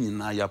parliament,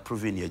 you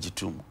approving your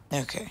jitum.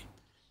 Okay.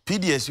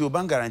 PDS you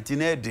bank guarantee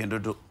na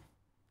do.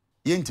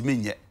 Yentimi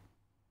nye.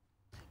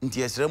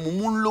 Nti esre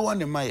mu lower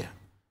ne maya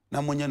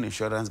na monya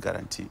insurance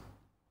guarantee.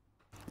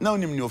 Now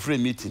nim ni offer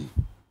meeting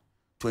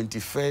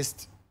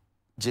 21st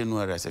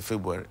January as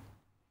February.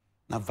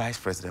 Na vice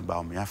president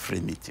ba me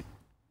afre meeting.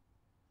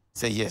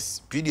 Say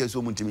yes, PDS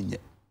wo muntimi nye.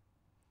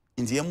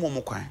 Nti ye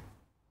mo kwan.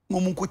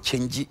 Mo ko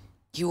change.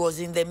 He was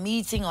in the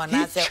meeting on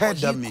us or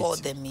he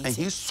called the meeting. And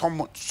he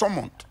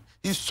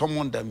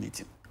summoned that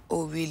meeting.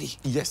 Oh really?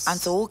 Yes. And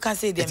so who can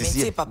say the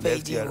meeting papa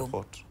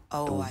report.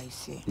 Oh, I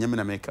see.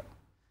 Nyamina maker.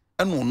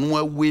 And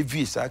no way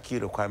visa key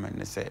requirement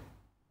ne say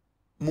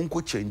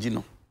munko change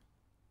no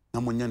na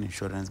monya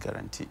insurance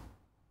guarantee.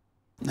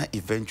 Na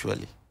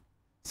eventually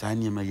sa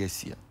nyama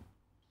yesia.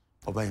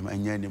 Oba yema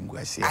anya nem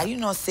guasia. Are you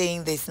not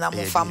saying this na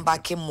mo fan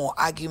back more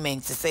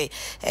argument to say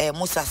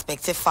mo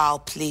suspected foul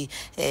play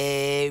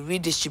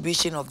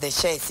redistribution of the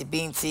shares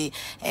being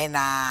and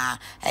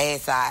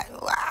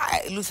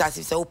it looks as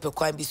if say open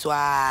kwan bi so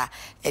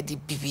e di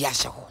bibia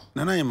hye ho.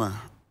 Nana yema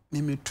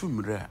me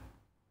tumra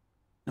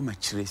na ma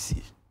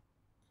kiresi.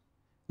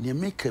 Ne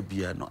make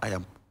bia no I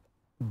am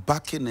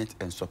backing it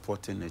and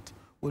supporting it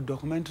with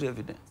documentary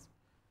evidence.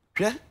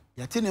 Hwe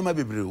yate ne ma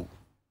bebre o.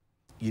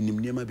 Yinim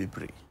ne ma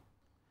bebre.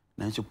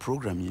 Na so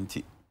program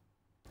yinti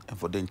and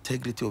for the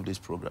integrity of this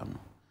program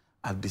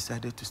I've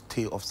decided to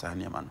stay off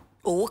Sanyama.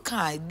 Oh, what can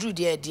I do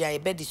there I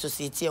bet the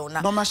society or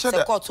not. No ma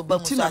share court to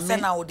bum so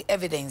send out the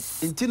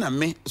evidence. Intina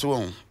me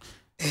so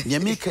ye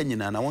me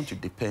Kenyan and I want to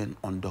depend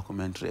on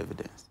documentary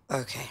evidence.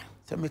 Okay.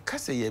 So me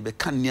kase ye be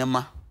kan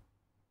niema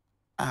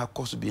a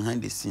course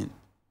behind the scene.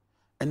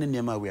 And then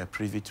niema we are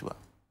privy to.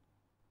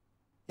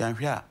 Yan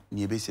hwa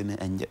ni be se ne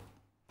enje.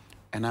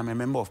 And I'm a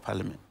member of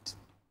parliament.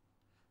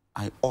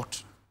 I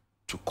ought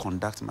to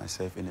conduct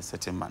myself in a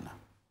certain manner.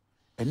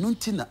 And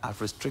nothing I've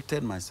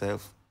restricted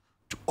myself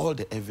to all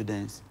the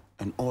evidence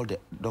and all the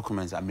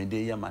documents I made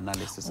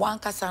analysis. One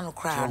kasano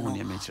cry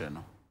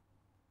no.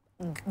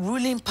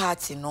 Ruling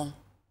party no.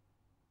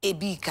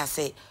 Ebi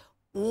kase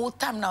wo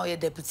time now your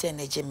deputy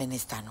energy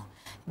minister no.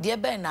 Dia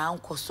be na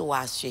anko so wa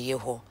ahye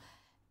ho.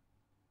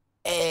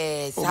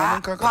 Sa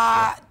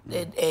pa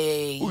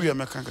uya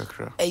mekanka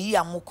kra. Eyi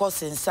amukọ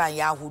sensan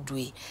ya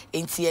ahudue.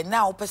 Enti e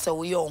na wo pese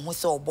wo ye ohun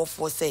se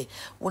obofo se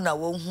wo na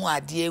wo hu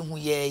ade ehu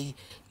ye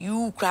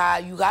you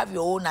have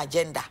your own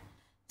agenda.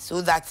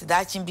 So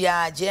that can be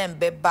a gem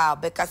beba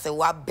because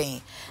wa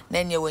ben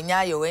then you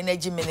wenya your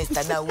energy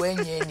minister na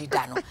wenye ni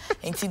dano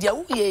enti dia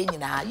wo ye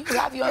nyina you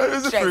have your own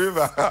interest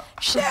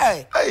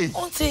share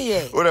onti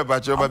ye what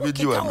about your baby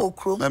do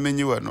na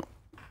menyi no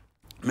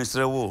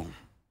Mr. Wo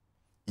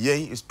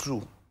ye is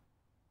true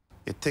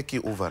you take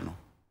it over no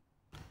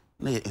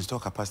na you install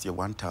capacity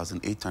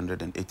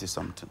 1880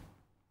 something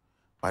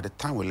by the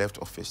time we left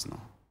office no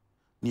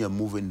we are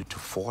moving to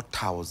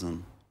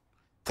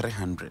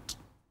 4300.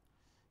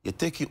 You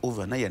take it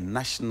over, now your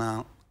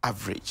national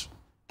average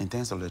in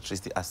terms of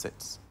electricity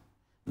assets.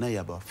 Now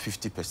you're about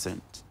 50%.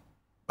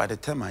 By the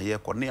time I hear,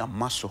 near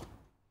muscle,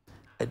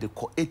 at the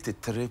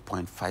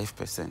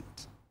 83.5%.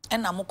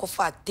 And I'm going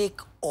to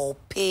take or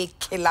pay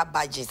killer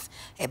badges.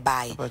 Take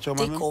or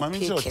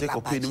pay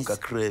killer badges.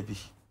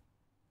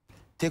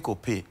 Take or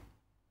pay.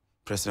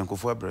 President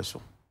Kufuor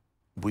Breso.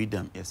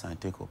 Buidam, yes, I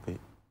take or pay.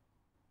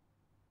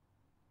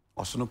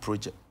 Also no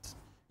project.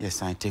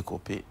 Yes, I take or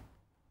pay.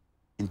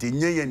 Inti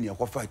nyeye ni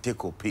akofa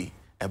take or pay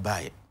e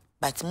buy.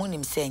 But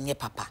munim say nye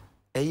papa.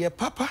 Eye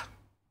papa.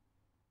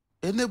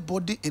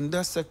 Anybody in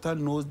that sector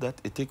knows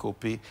that a take or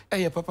pay.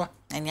 Eye papa.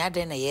 And ya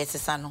den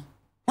yes sano.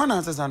 One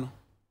answer sano.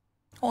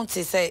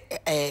 Onti say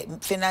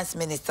finance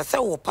minister say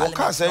wo parliament.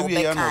 Oka say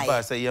we ya no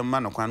ba say ye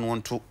man kwan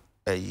won to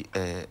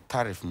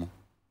tariff mu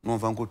no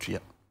vanko tua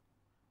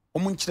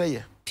omo nkyere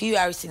ye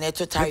PRC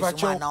neto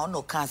tariff mu na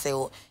ono kan say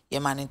ye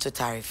man into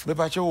tariff be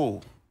pache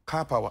wo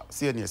car power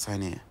see ne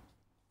sign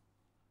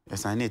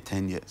here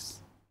 10 years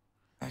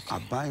okay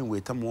buying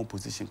with one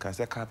position ka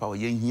say car power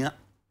ye hia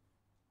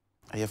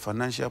a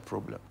financial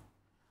problem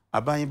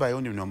buying by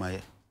only no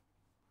my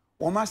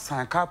o ma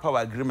sign car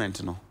power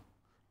agreement no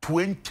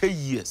 20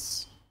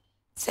 years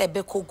say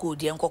be ko go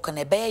de enko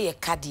na be ye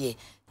card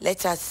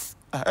let us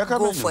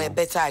go for a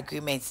better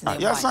agreement.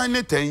 You sign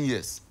it 10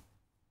 years.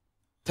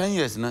 10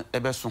 years na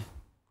ebe so.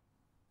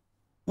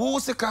 Wo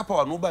se car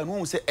power no buy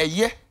no say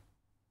eye.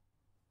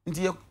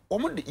 Nti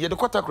ye de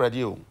kwata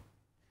krade o.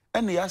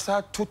 Ene ya sa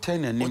to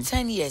 10 anim.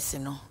 10 years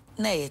no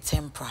na ye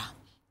tempera.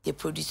 Ye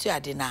produce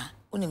ade na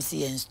unim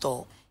see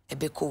install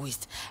ebe co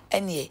waste.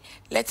 Ene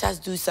let us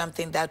do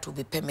something that will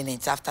be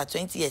permanent after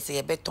 20 years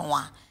ye beton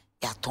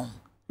ya ton.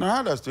 Now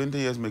how does 20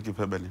 years make it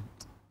permanent?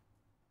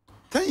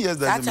 10 years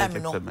doesn't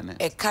make it permanent.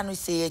 A can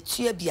say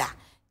a bia,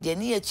 the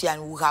near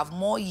and will have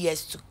more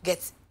years to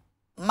get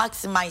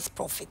maximize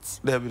profits.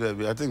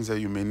 Debbie, I think so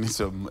you may need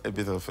a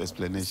bit of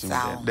explanation.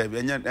 Debbie,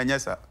 and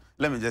yes, sir.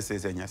 Let me just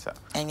say, yes, sir.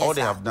 All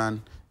they have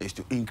done is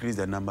to increase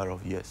the number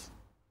of years.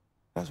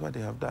 That's what they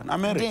have done.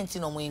 America.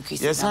 Didn't no more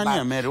increase. Yes,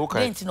 America.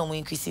 Didn't no more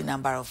increase in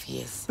number of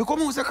years. Because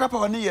we say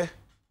couple of years,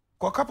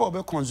 couple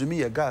of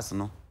consuming gas,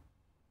 no.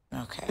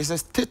 Okay. It's a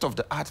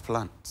state-of-the-art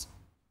plant.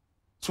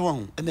 So,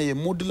 and a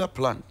modular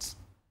plant.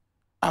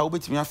 I will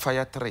bet me a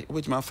fire 3,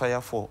 which me fire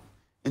 4.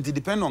 And it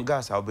depends on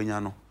gas, I'll be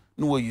no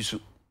way you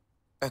should.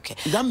 Okay.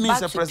 That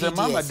means the President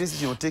Mama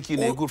decision you're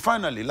taking a good.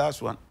 Finally,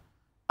 last one.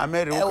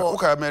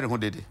 America, who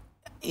did it?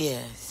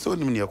 Yes. So,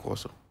 you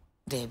also.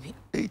 Debbie.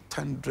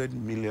 $800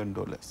 million.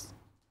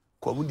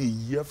 Come the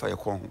year for your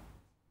con.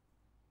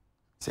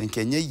 Saying,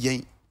 can ye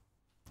yen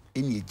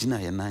in your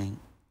Gina 9?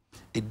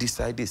 It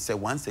decided, say,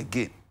 once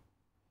again,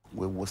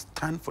 we will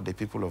stand for the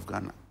people of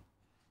Ghana.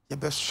 You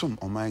best sum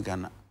on my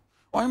Ghana.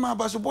 Why my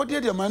basu body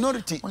the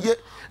minority? Yeah,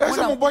 as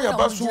a boy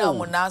basu.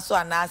 So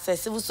and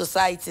civil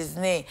societies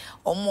ne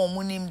omo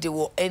munim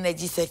the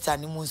energy sector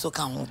ni mun so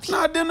kan ho bi.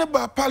 Na dey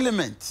na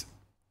parliament.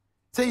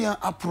 Say you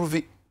approve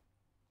it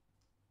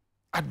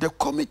at the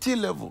committee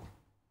level.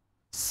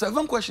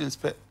 7 questions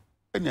per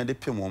any dey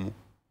pay mo.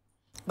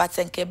 But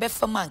enke be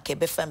fam anke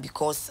be fam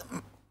because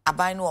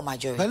abai no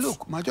majority. But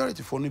look,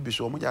 majority for no be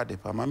so omo ja dey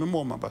pa. Ma me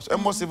mo basu. E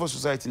mo civil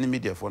society ni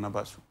media for na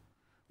basu.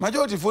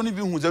 Majority for ni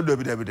bi hu ze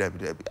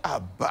Debbie.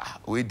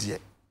 Aba, we die.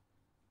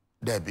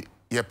 Debbie,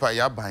 ye pa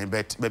ya ban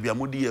bet, baby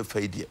amudi ye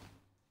fa die.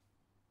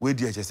 We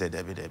die je say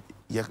Debbie.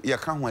 Ye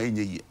kan ho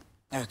enye ye.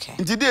 Okay.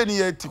 Nti dey ni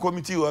ye ti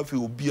committee wa fi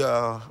obi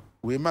a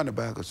we man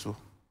bag so.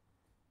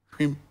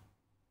 Hwim.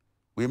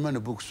 We man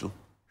book so.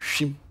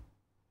 Hwim.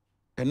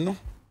 Eno.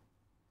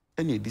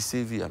 Any di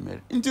save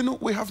America. Nti no,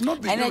 we have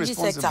not been energy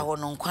responsible. sector ho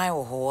no kwan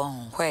wo ho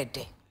where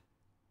dey.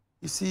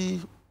 You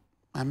see,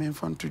 I mean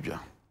fun to do.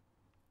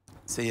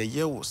 Say a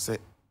year say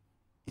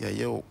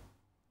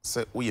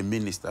we a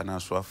minister now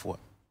so for.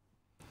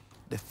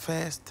 The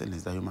first thing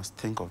is that you must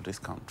think of this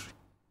country.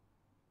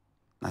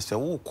 Now say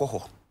wo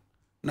koho.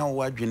 Now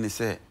what you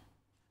say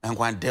and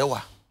when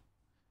dewa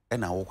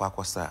and I walk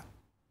akosa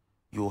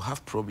you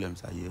have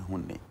problems a year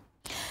hunne.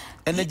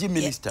 Energy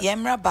minister.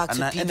 Yemra back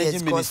to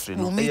energy ministry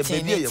no. E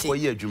baby e ko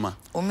ye adwuma.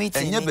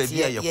 Enye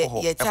baby e ye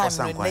koho e ko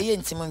san kwan.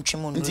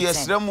 Nti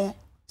yesremo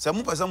se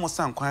mu pese mo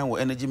san kwan wo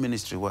energy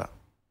ministry wa.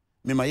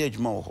 Me ma ye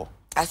adwuma wo ho.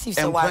 As if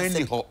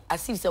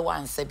the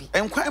one sabi.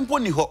 Enkwan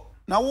mpo ni ho.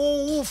 Na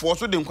wo for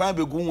so de nkwan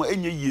begu ho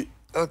enye yie.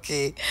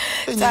 Okay.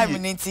 Time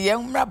minute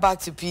yemra back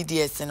to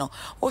PDS no.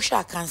 O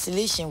sha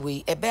cancellation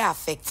we e be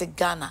affect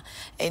Ghana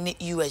any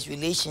US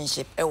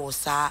relationship e wo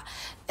sa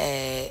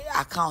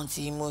account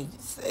mo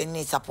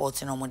any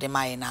support no mo de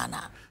mai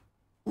na.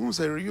 We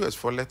say US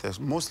for letters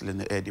mostly in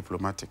the air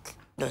diplomatic.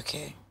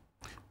 Okay.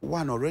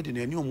 One already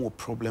no any more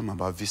problem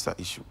about visa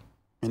issue.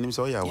 Menim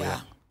say ya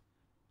aware.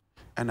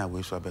 And I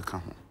wish I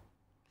become home.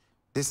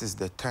 This is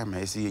the time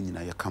I see in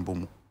your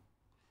Kambomu.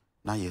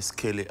 Now you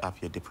scale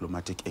up your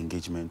diplomatic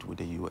engagement with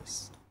the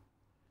US.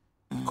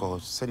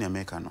 Because Senior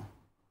Americano,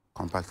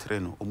 compact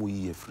treno, omu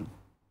ye free.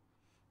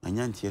 And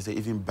yanti say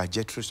even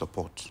budgetary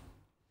support.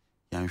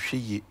 Yan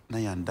she na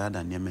yan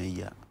dada nyeme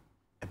ya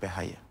ebe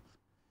higher.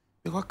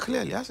 Because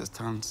clearly as it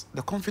stands,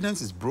 the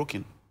confidence is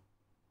broken.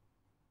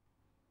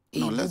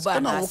 No, let's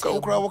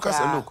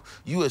look.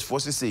 US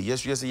forces say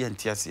yes,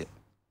 yanti.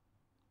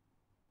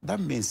 That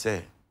means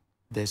say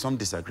there's some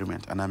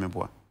disagreement and I'm a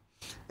boy.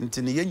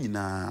 Ntini ye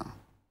nyina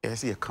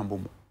ese ye kambo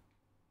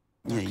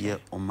mu. Ye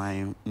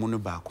my munu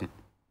baako.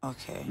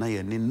 Okay. Na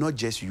ye not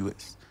just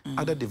US.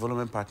 Other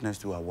development partners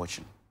too are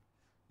watching.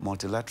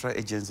 Multilateral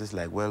agencies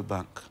like World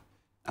Bank,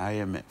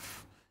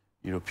 IMF,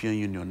 European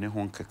Union, ne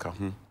hon keka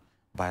ho.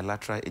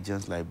 Bilateral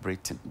agents like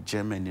Britain,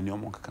 Germany, ne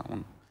hon keka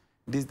ho.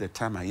 This is the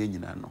time I ye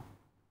nyina no.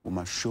 We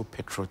must show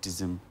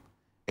patriotism.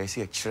 Ese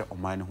ye kire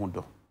oman ho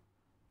do.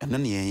 And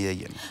then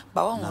yeah.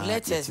 But one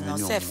let us know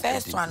say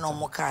first one no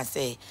more can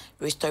say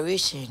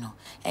restoration no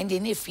and they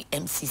need free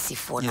MCC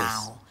for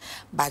now.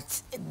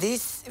 But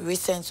this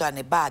recent one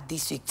about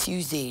this week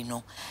Tuesday, you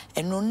know,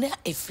 and no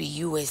if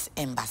US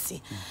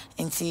embassy.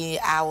 And see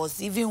I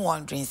was even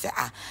wondering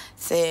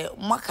say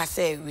Maka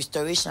say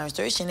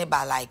restoration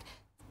about like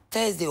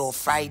Thursday or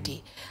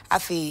Friday. I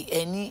feel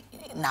any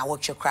na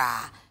what you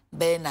cry.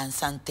 Ben and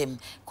Santem,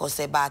 cause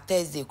about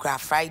Thursday,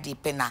 Friday,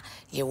 pena,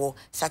 yewo,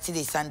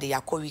 Saturday, Sunday,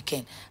 yako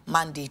weekend,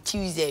 Monday,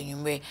 Tuesday, you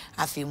may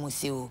have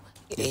museo,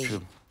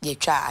 ye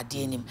try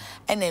adienim,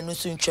 and then no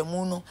soon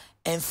chemuno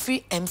and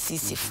free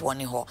MCC for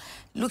ni ho.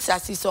 Looks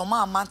as if so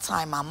my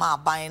time, mama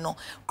buying no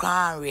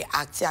crown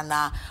react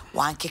na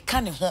one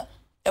kekani ho,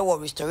 ewo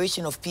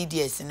restoration of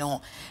PDS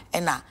no,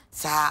 and na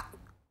sa.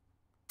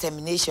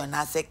 Termination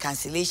as a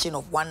cancellation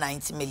of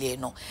 190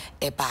 million no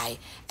a buy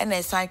and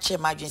then sign chair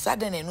margins I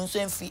don't know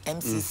so free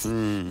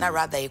MCC not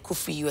rather a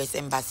free US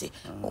embassy.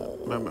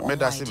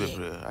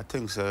 I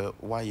think sir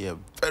why a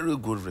very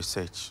good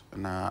research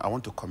and I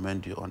want to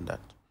commend you on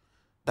that.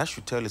 That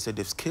should tell us that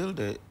they've scaled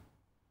the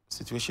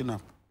situation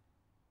up.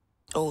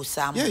 Oh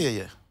Sam.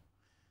 Yeah.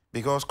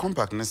 Because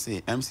compactness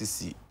say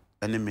MCC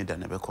and then made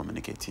never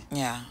communicating.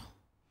 Yeah.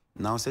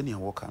 Now send your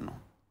worker no.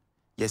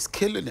 You're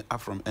scaling it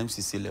up from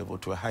MCC level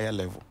to a higher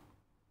level.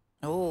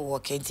 Oh,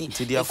 okay.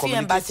 They are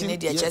communicating,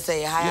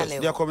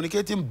 they are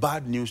communicating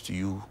bad news to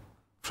you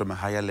from a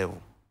higher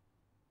level.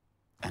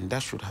 And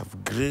that should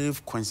have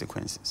grave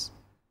consequences.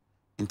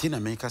 In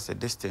America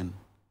said this thing,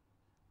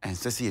 and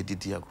see a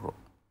DDR grow.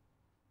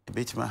 A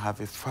bit might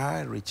have a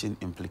far-reaching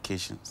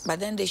implications.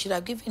 But then they should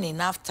have given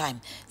enough time.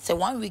 So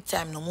 1 week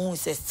time, no more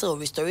says still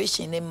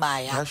restoration in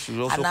Maya. That should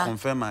also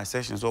confirm my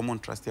sessions,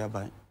 almost trust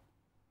hereby.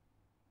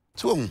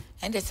 So,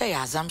 and they say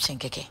assumption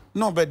keke.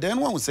 No, but then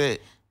one will say,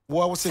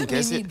 what I was saying,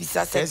 there's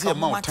a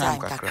amount of time,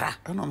 kakra.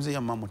 I know I'm saying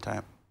amount of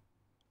time.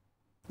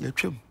 Yeah,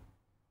 true.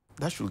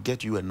 That should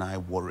get you and I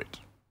worried.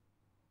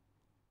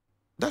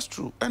 That's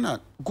true. And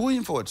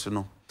going forward, so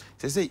no,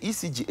 they say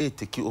ECGA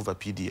take you over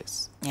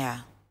PDS. Yeah.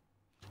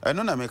 I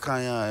know American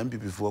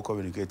MPP4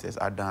 communicators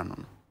are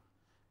done.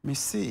 Me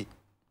say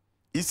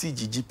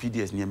ECGG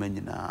PDS near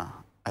many na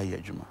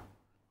ayajuma,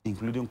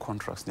 including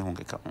contracts.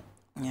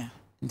 Yeah.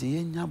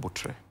 The enya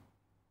botre.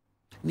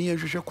 Near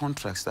usual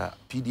contracts that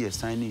PDS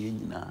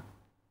signing.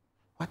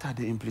 What are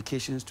the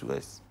implications to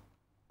us?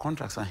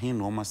 Contracts are here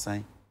no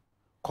sign.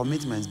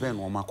 Commitments ben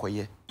no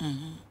makoye.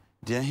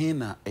 They are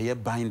here a year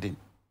binding.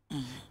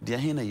 They are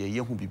here a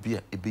year who be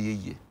a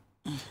be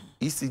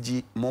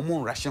ECG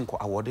momo ration ko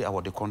award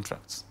the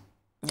contracts.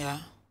 Yeah.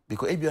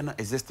 Because if you are not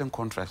existing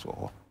contracts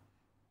or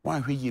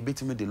one where you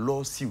bet me the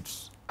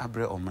lawsuits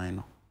abre or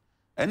minor.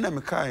 And I'm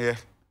a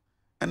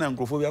and I'm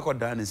going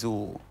down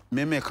so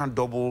maybe I can't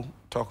double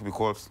talk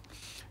because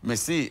me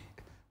see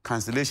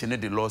cancellation of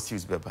the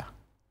lawsuits beba.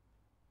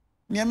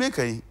 Ni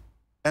America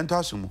enter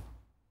sumo.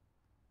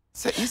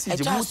 Say easy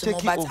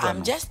but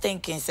I'm just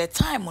thinking say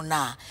time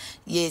na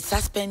ye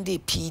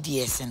suspended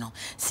PDS no.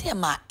 See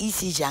ma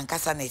ECG and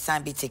kasa na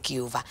san be take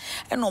over.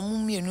 And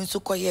omo mienu so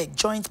koye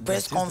joint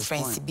press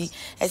conference bi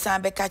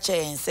esan be catch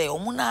and say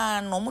omo na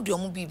no omo de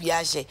omo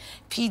bibia hye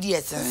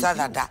PDS and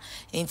sadada.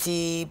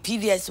 Inti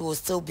PDS will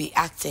still be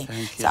acting.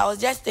 So I was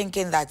just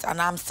thinking that and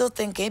I'm still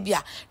thinking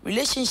ebia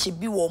relationship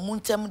bi wo omo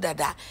ntem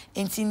dada.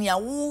 Inti nia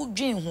wo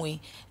dwen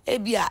hui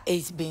ebia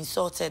it's been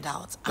sorted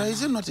out. But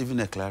is it not even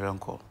a clarion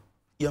call?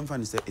 Young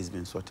fan said it's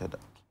been sorted out.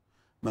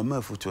 My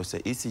mother for say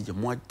ECG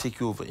more take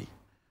over.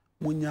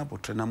 Munya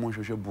botrena mon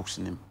books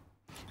name.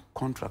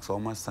 Contracts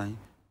almost sign,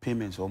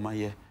 payments all my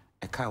year,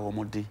 a car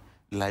almost day,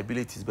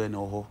 liabilities by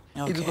no ho.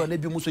 If you gonna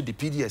be most of the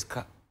PDS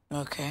car.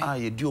 Okay. Ah,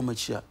 you do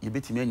much here, you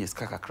bet me and your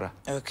skakakra.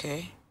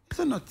 Okay. Is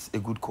that not a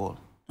good call?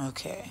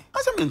 Okay.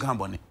 As I'm in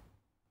company.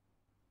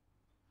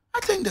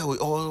 I think that we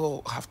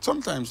all have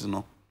sometimes, you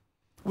know,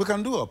 we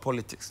can do our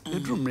politics. The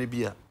room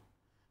maybe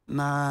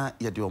na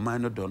ya do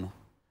minor dono.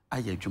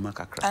 Aye juma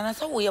kakra. And I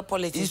thought we are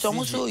politics. So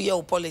much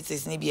your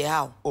politics ni be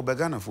how.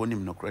 Obegana for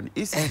him no crane.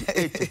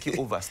 ECG take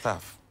over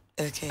staff.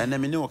 Okay. And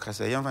then me know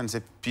kasa young fan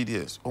say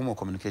PDS, Homo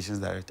Communications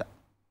Director.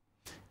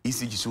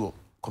 ECG so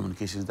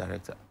Communications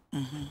Director.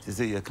 They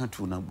say you can't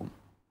do na boom.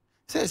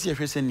 Say see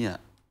hwe senia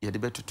ye de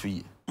beto 2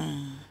 year.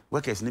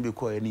 Workers ni be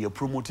call any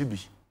promote bi.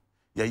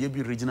 Ya ye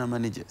be regional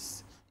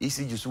managers.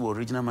 ECG so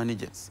regional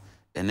managers.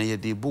 And ye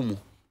de boom.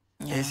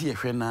 Yeah. See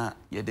hwe na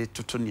ye de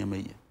toto niam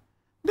ye.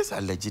 These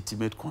are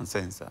legitimate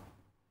concerns.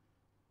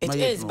 It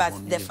is, but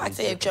the fact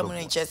that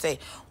you're say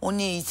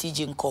only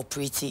ECG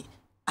incorporated,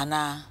 and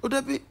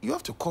you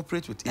have to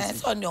cooperate with ECG.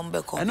 It's on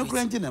the I know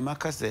granting a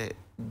marker say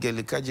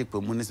Gelikaji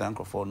Pomunis and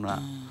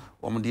Crofona,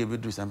 or Monday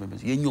do something.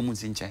 You know,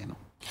 in China.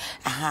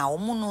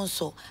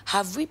 So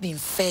have we been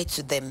fair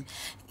to them?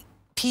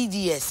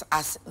 PDS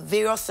as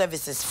various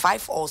services,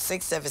 5 or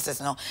 6 services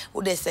now.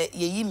 Would they say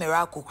ye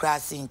miracle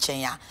crash in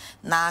China?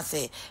 Now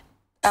say.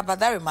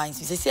 But that reminds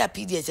me, say a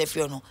PDS if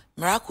you know,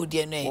 miracle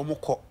DNA.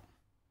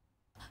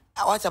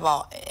 What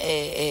about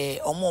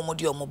Omo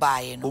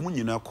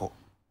mobile?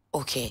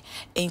 Okay.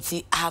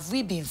 And have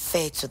we been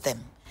fair to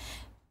them?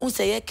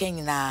 unse ye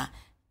kenyina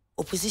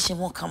opposition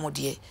won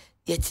kamodie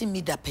yeti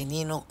mida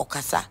penino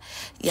okasa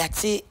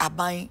yati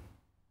aban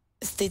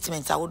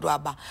statements awodo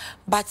aba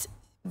but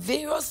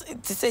various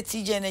to say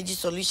TG Energy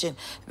Solution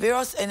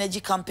various energy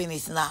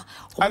companies now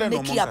make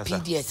a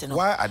PDS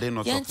why are they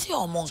not talking?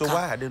 So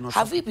why are they not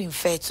have we been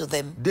fair to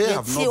them? They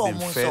have not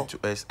been fair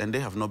to us and they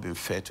have not been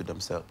fair to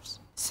themselves.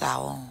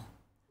 So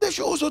they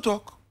should also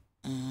talk.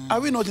 Are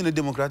we not in a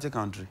democratic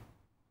country?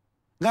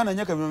 Ghana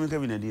nyaka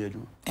bi na di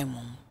adwuma.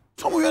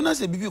 Some of you na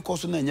say bibi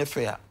cost na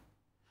fair.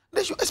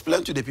 They should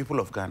explain to the people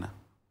of Ghana.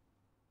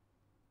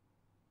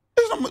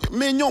 It's not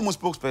me no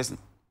spokesperson.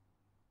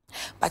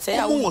 But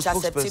I will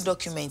accept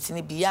documents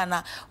in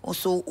Biana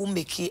also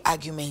make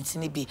arguments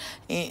in be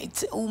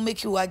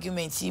make you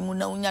arguments you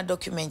na unya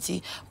documents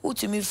who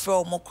to me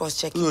from more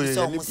cross checking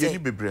so almost say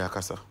bebre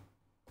akasa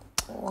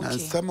na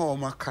sama o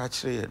maka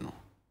kire no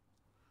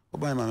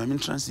oba ma me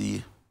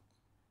transi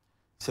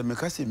se me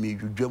ka se me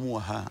dwudwam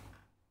ha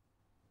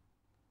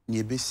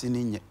ne besi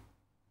ne nye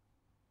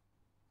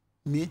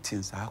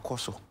meetings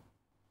akoso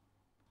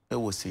e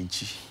wo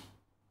senchi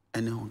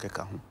ene ho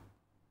keka ho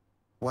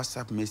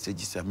WhatsApp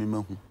messages are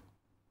memahu,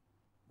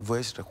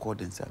 voice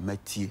recordings are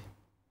matie,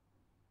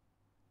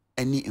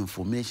 any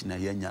information are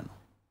yanyano.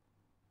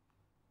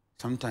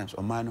 Sometimes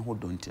a man who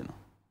don't know,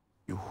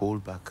 you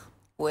hold back.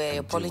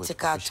 Where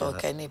political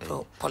talk, any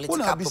political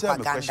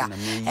propaganda.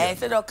 And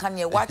if you can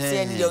you watch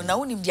any you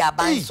now nim dia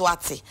ban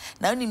swati,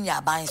 now nim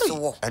dia ban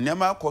so. And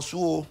yama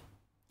koso.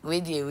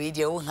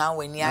 Radio, how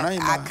when you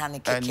are can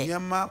and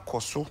yama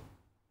koso.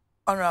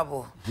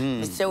 Honorable,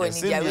 Mr. When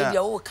you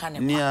radio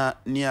can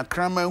near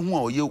Kramer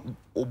who you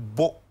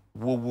obo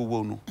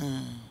wo no.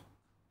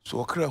 So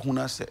okra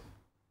huna se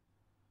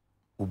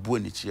obo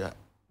anichia.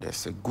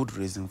 There's a good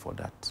reason for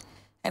that.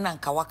 And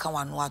anka waka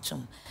wanu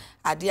atum.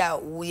 Adia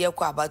we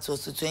kwa about to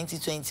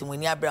 2020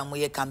 when you abram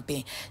we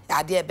campaign.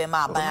 Adia be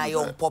ma aban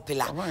ayo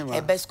unpopular. E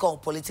best call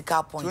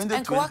political points.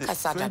 And kwa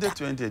kasa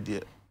 2020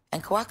 dear.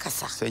 And kwa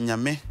kasa. Se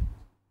nyame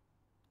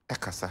e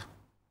kasa.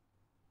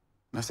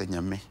 Na se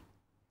nyame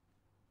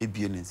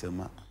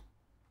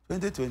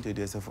 2020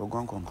 there's a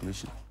foregone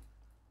conclusion.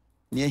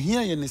 Near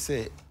here you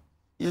say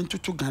you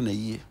to Ghana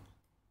year.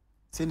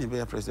 Senior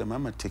Bear President,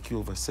 Mama take you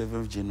over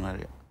 7th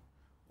January.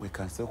 We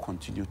can still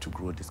continue to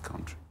grow this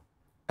country.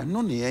 And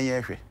no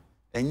near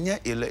and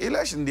yet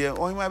election there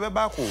or my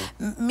back.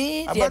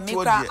 Me,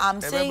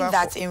 I'm saying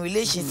that in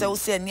relation so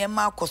say near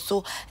Marco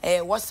so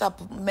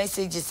WhatsApp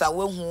messages are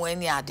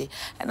when you day.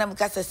 And I'm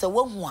because I say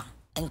one.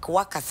 And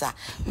Kwakasa,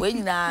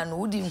 when na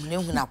would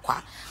na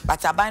kwa,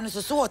 but I buy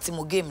so what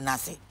mo game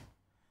nasi.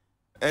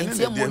 And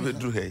then David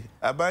drew hey,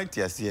 I buy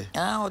tias here.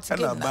 Ah, what's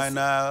game? I buy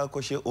na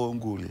koshe own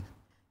goal.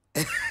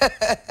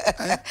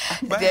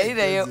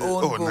 They own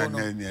goal.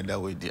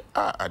 That way,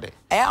 ade.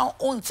 I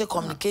own te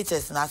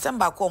communicators na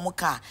samba ko mo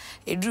ka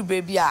edru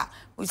baby a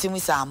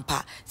wutimi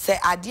sampa say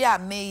ade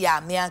me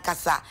ya me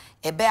ankasa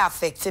e be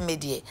affect me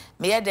de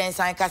me ye den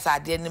san kasa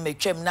ade ne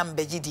metwam na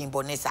mbeji din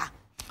bonesa.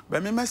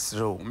 But me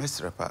mesro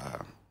pa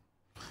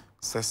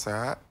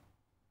sesa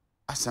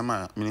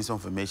asama Minister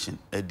of Information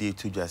a day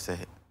to just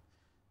say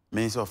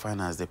Minister of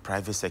Finance the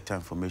private sector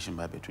information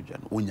by betujan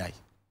unyai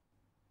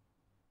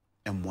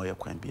and moya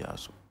kwan bia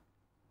so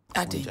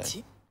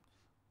Adekye.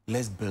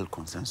 Let's build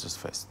consensus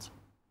first.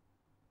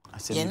 I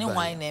said you know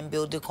why and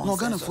build the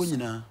consensus. No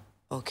Ghana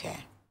okay.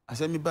 I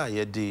said me buy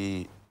ye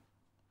the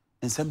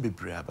ensem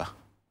bebre aba.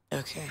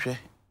 Okay. Hwe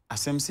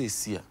asem say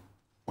sia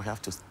we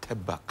have to step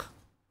back.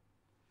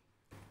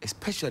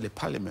 Especially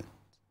Parliament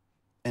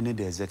and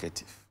the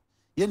executive.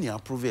 When you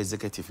approve the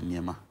executive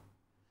niema,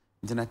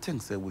 then I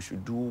think that we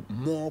should do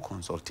more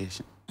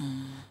consultation.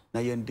 Now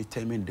you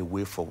determine the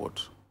way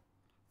forward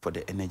for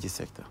the energy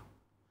sector.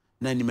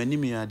 Now in many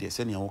they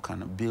send you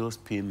kind of bills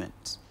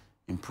payments,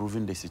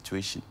 improving the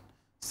situation,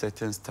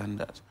 certain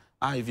standards.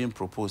 I even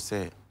propose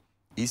say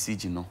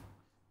ECG no,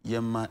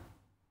 yema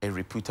a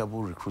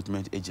reputable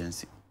recruitment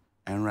agency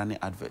and running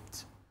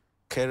adverts.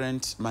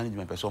 Current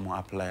management person will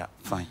apply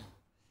fine.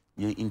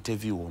 You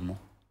interview womo.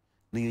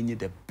 Now you need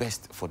the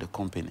best for the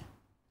company.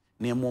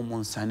 Now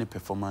more signing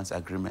performance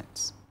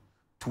agreements.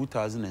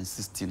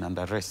 2016 and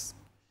the rest,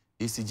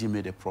 ECG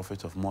made a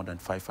profit of more than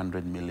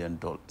 $500 million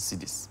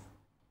cedis.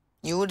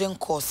 You wouldn't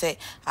call say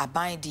I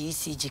buy the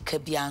ECG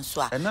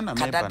Kabianswa.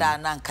 Kadada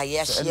na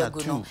Kayashi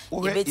Guno.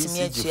 You bet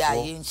me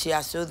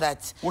so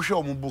that what's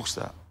your books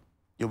that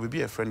you will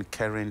be a friend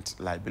current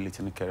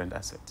liability and current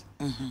asset.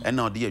 And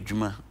now the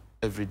Juma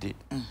every day.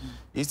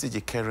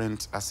 ECG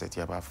current asset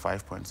about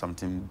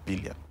 5-point-something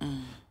billion.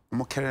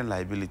 More current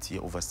liability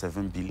over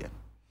 7 billion.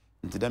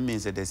 And that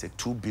means that there's a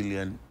 2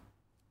 billion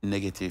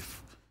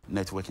negative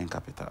net working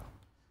capital.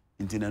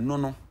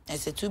 No.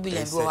 It's a 2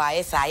 billion.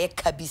 Yes, I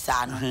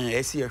kabisa.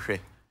 Yes,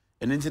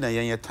 and in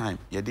a time,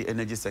 the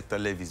energy sector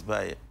levies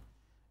by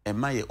a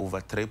my over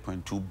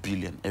 3.2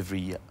 billion every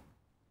year.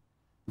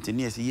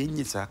 Yes,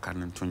 yes, I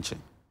can't tunche.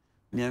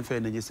 Near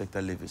energy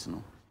sector levies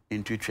no.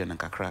 Intuition and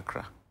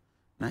kakra.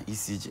 Na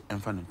ECG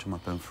and fan to my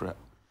penfra.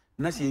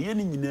 Na see yen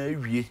in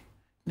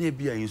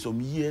a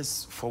some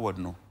years forward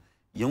no.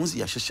 You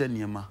see a shasha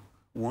niema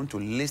we want to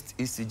list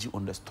ECG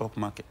on the stock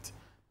market.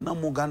 Now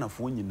more Ghana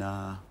for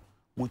nyina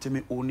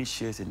mutemi only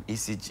shares in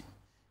ECG.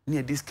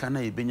 Near this kind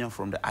of ebenya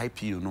from the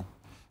IPO no.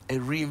 A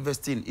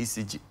reinvest in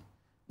ECG.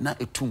 Na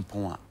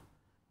etumpon.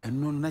 And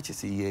no nature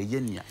say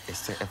yenya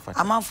ese effort.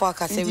 Amanfo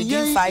akase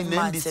within 5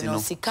 months no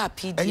sika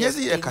PDS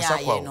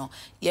enya no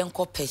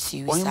yenko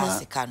pursue sa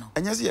sika no.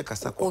 Anyase ye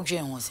kasa kwa.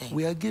 Odwen ho say.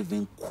 We are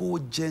giving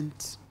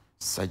cogent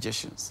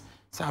suggestions.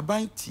 Sa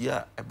aban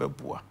tia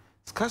ebeboa.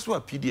 Sika so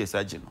a PDS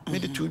age no. Me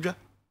de tudwa.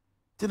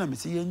 Tina me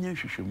say yenya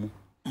hwehwemu.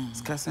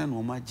 Sika sen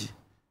no maji.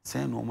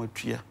 Sen no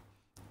matua.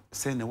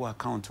 Sen ne wa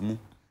account mu.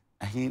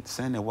 Ahin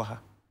sen ne wa ha.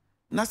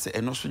 Na se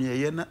eno so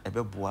ye na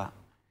ebeboa.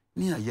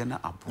 Ni ayena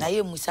apo. Na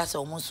ye musa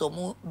so mo so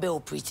mo be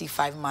operating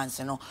 5 months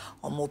no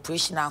or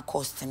operational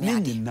cost ni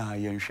ade. Ni na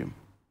yenhwem.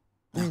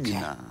 Ni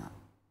na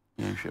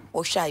yenhwem.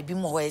 O sha bi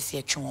mo ho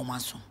ese atwe wo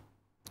maso.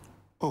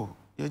 Oh,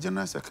 your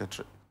general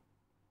secretary.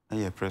 Na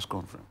your press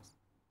conference.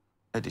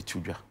 At the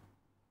tudwa.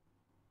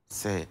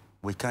 Say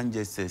we can't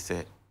just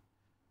say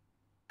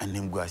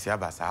anim guasi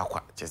abasa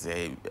akwa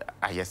say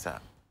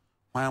ayesa.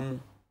 Hwan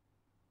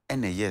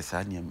ene yes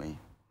anyema yi.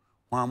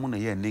 Hwan mu na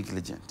ye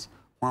negligent.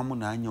 Hwan mu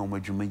na anya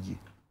omadwuma yi.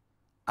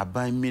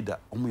 Aban mida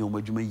omo ye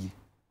omadwuma yi.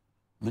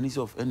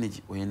 Minister of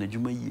Energy oye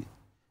nadwuma yi.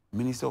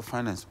 Minister of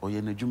Finance oye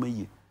nadwuma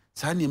yi.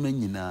 Sa niema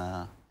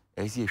nyina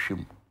esi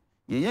ehwem.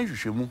 Ye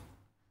hwehwemu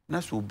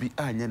na so obi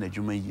anya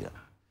nadwuma yi a.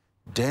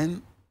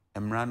 Then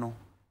emra no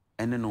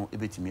ene no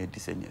ebetimi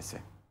adisani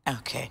ese.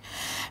 Okay.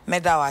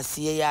 Meda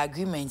wasi ya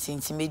agreement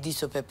inti medi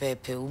so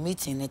pepepe u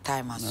meeting any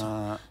time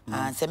aso.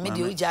 And say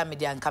medi uja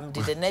medi and come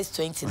the next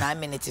 29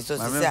 minutes so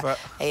say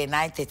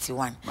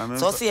 9:31.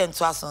 So see en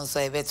twaso so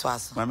e be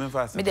twaso.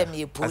 Meda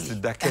me poli.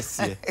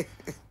 Asidakese.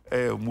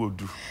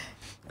 Modu.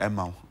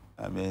 Emma.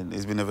 I mean,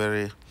 it's been a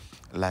very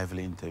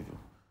lively interview.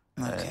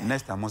 Okay.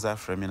 Next time was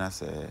framing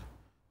as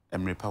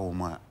Emrepa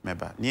woman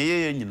meba. Ni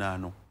ye nyina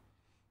no.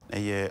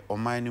 Eye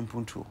omai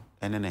nimpuntu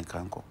ene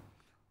nenkanko.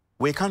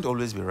 We can't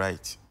always be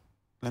right.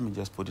 Let me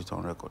just put it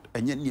on record.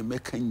 And yet you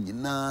make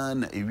nyina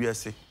na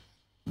ewiase.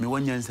 Me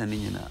wanyansa ni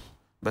nyina.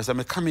 But say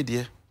me come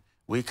there,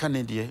 we can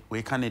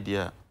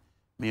there.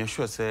 Me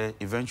sure say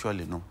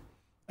eventually no.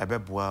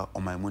 Ebeboa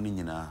on my money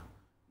nyina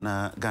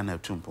na Ghana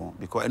tumpon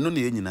because eno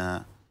ne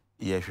nyina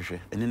ye hwehwe.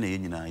 Eno ne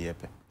nyina ye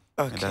pe.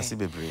 Okay. That's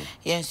bebre.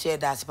 Yen share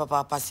that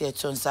papa pass ye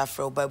ton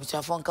safra oba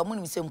buchafo nka mu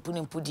nim se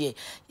mpu de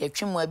ye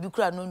twemu abi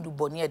kura no ndu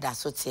bone da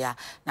so tia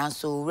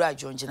nanso owura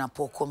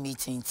Jinapo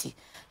committee nti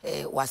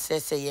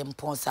wasese ye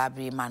mpon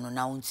sabre ma no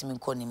na untimi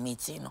ko ni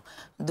meeting no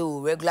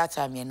do regular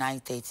time ye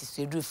 9:30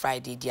 so do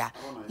Friday dia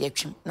ye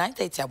twem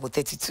 9:30 about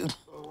 32.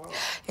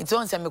 It's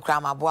on some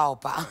cram aboa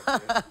opa.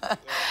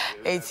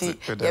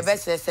 Enti ye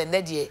best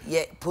send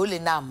ye poli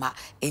na ma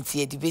enti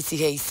ye debesi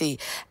he say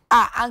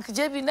Uncle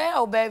JB na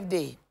your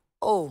birthday.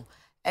 Oh,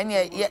 and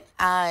yeah,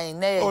 I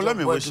know. Oh, let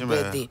me wish him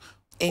birthday.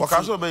 What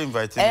also be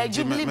invited?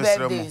 Jubilee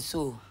birthday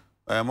so.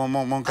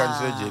 Mon can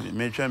say JB,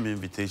 me try me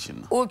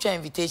invitation. Oh, try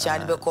invitation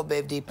and be call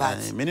birthday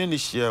party. Me ni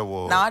share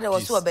wo. Now there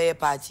was so a birthday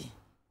party.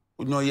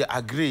 No, you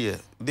agree.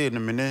 They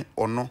no me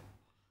or no.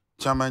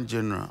 Chairman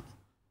General.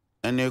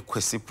 Any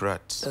Kwesi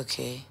Pratt.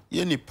 Okay.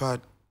 Ye ni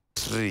part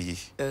 3.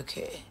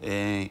 Okay.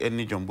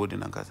 Any John Body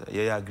nankasa.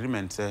 Ye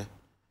agreement say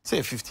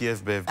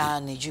 50th birthday.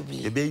 Ni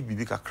Jubilee. Ye baby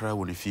bi kakra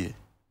wo ne fie.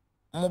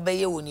 Mo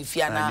beye wo ni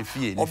fie na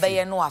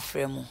obeye no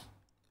afre mu.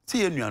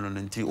 See ye nuano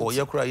nti o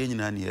ye kura ye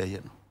nyina na ye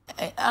no.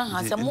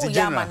 Say mo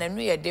ya ma na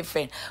nu ye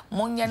different.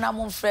 Mo nya na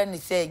mo friend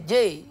say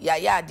J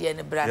ya de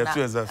ne bra na. Ya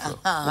tuenza so.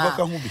 Mo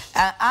ka hu bi.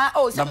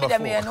 Oh say me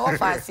dem ye no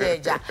fa se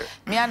eja.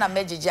 Me ana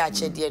mejeje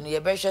achede no ye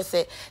be hwe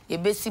say ye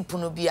be si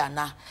punu bi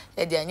ana.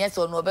 E de anya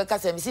so no obeka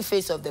say me see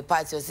face of the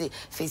party or say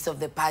face of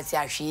the party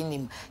ahwe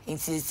nim.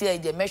 Nti say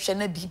de me hwe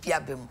na bibi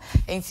abem.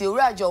 Nti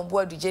owura John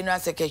Boadu General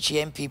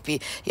Secretary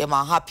MPP ye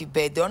ma happy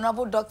birthday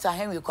Honorable Dr.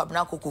 Henry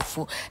Kwabena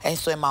Kokofu and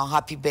so ma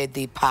happy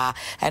birthday pa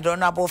and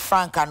Honorable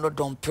Frank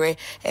Anodompre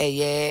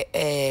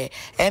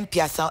MP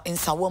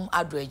Nsawom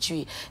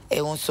Adekye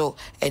also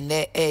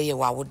ene ye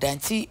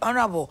wawodanti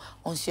Honorable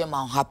onse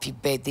ma happy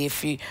birthday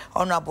free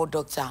Honorable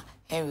Dr.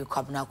 Henry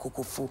Kwabena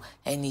Kokofu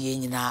eni ye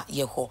nyina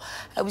ye ho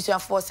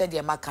abusuafo said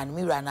ye maka no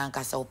mira na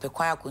nkasa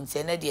opekwan akonti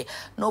ene de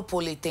no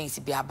poly things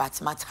be about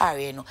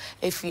matare no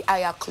efi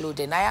aya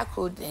clothing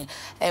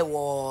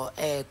wo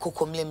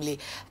kokomlemle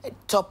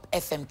top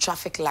FM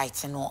traffic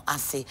light no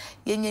ase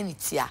yenye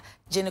nitia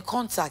Jenny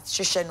contact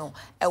Shisheno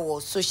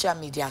ewo social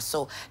media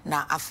so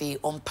na afi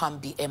on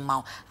pambi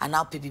emma and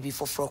now PBB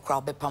for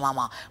crowd be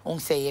pamama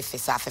say if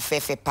it's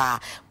afefe pa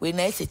we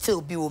na say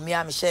till bi o mi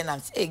am share na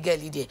say girl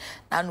ide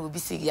na no bi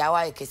say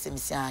yawa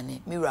ekesemisi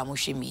ane mira mo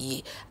hwe mi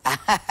ye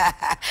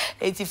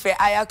 83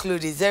 aya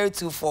clothing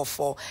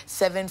 0244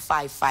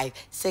 755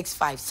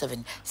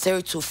 657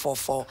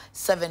 0244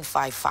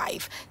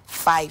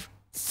 755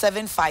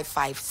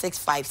 755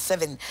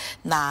 657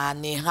 na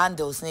ne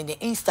handles ne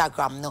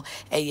Instagram no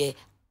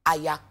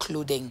Aya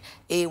Clothing,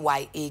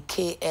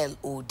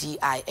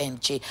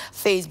 AYAKLODING.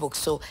 Facebook,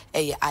 so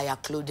Aya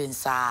Clothing,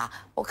 sir.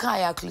 Okay,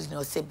 Aya Clothing,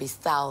 or say be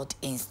styled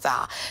in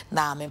style.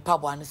 Now, I'm in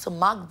Pabwa, so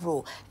Mark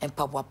Bro and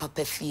Pabwa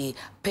Papefi,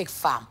 Pig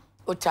Farm.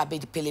 Otabe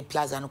di Pele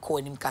Plaza no ko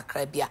nim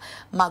kakrabia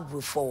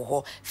Magbu for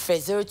ho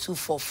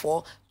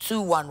 0244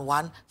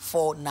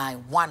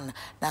 211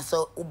 na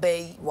so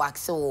obey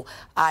wax o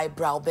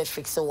eyebrow obey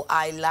fix o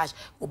eyelash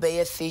obey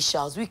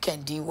facials we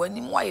can do when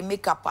him why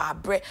makeup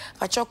abre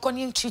fa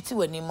chokoni treat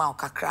when him ma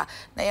kakra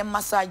na ye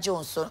massage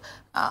on so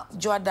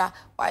Joada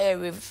why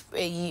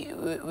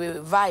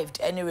revived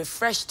and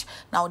refreshed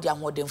now they are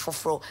modern for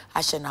fro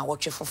ashe na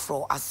watch for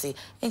fro ase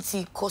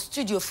enti co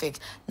studio fix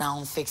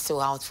now fix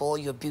you out for all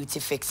your beauty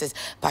fixes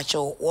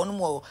pacho one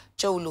more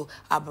cholo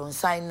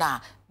abronsai na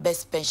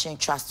best pension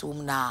trust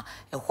room na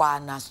ehwa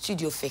na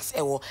studio fix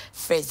ewo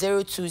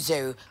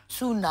 020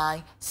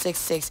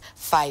 2966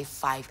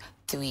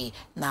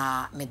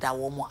 na meda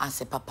wo mo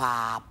ase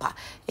papa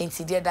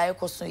enti de da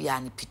yekoso ya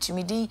ni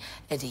pitimidi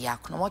e de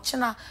yakono mo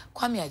chena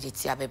kwame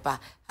ageti abeba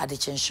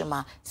Adekye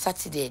Nsroma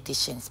Saturday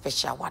edition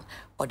special one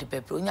or the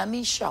bebro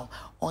nyame show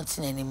on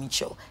tinani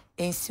show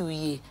ensi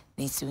uye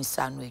nensi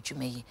unsanu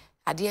adwumayi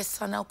ade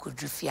sana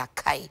kodrufi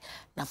akai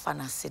na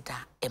fana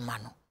seda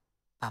emano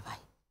bye bye.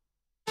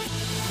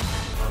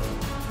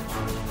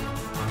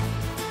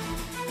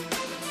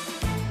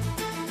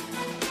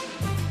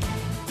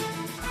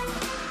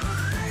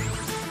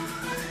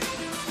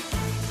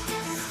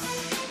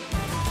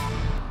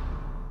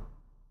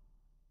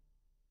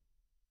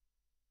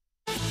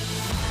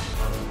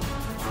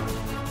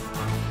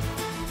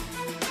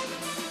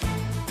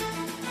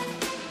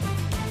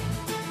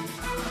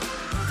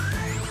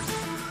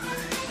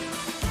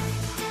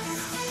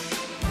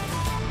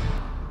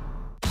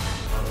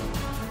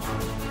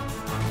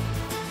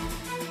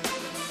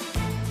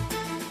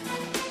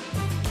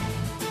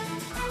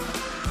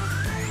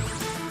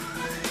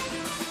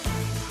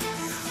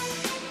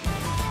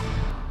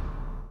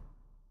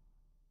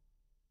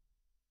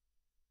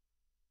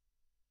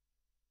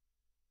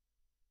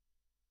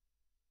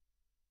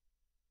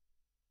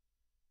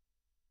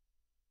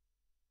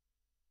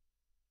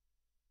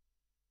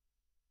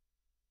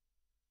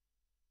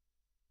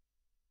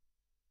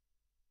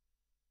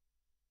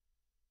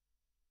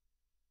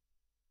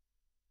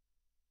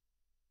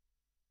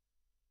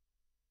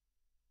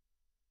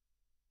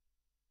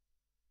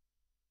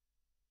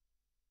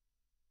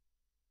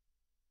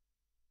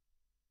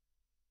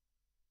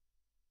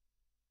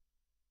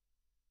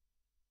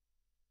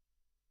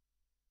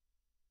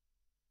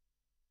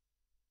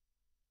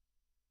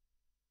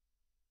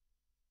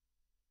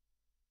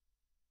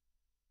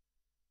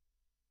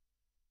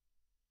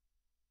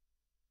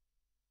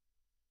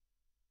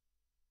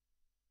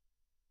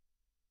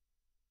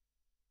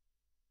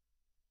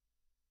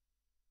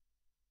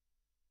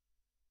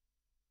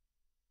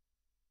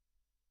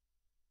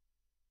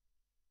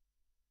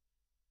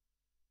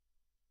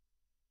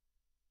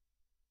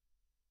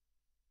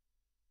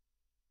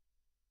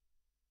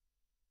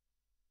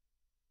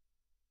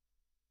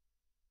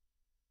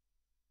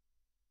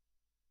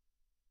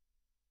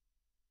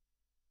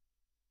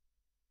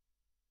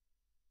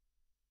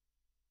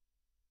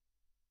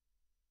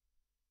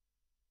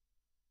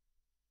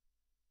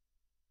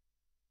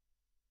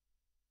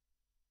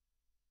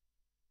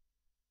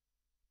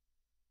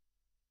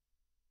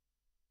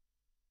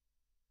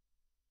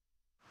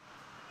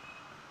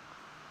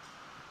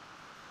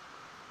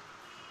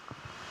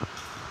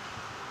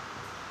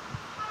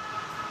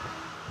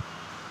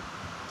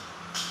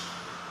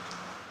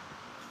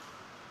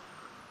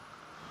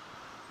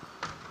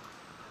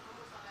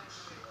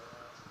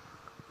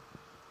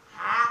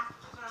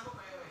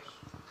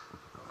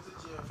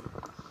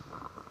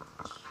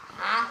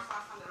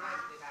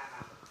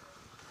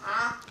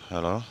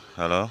 Hello,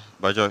 hello.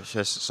 Bajo,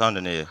 she's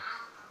sounding here.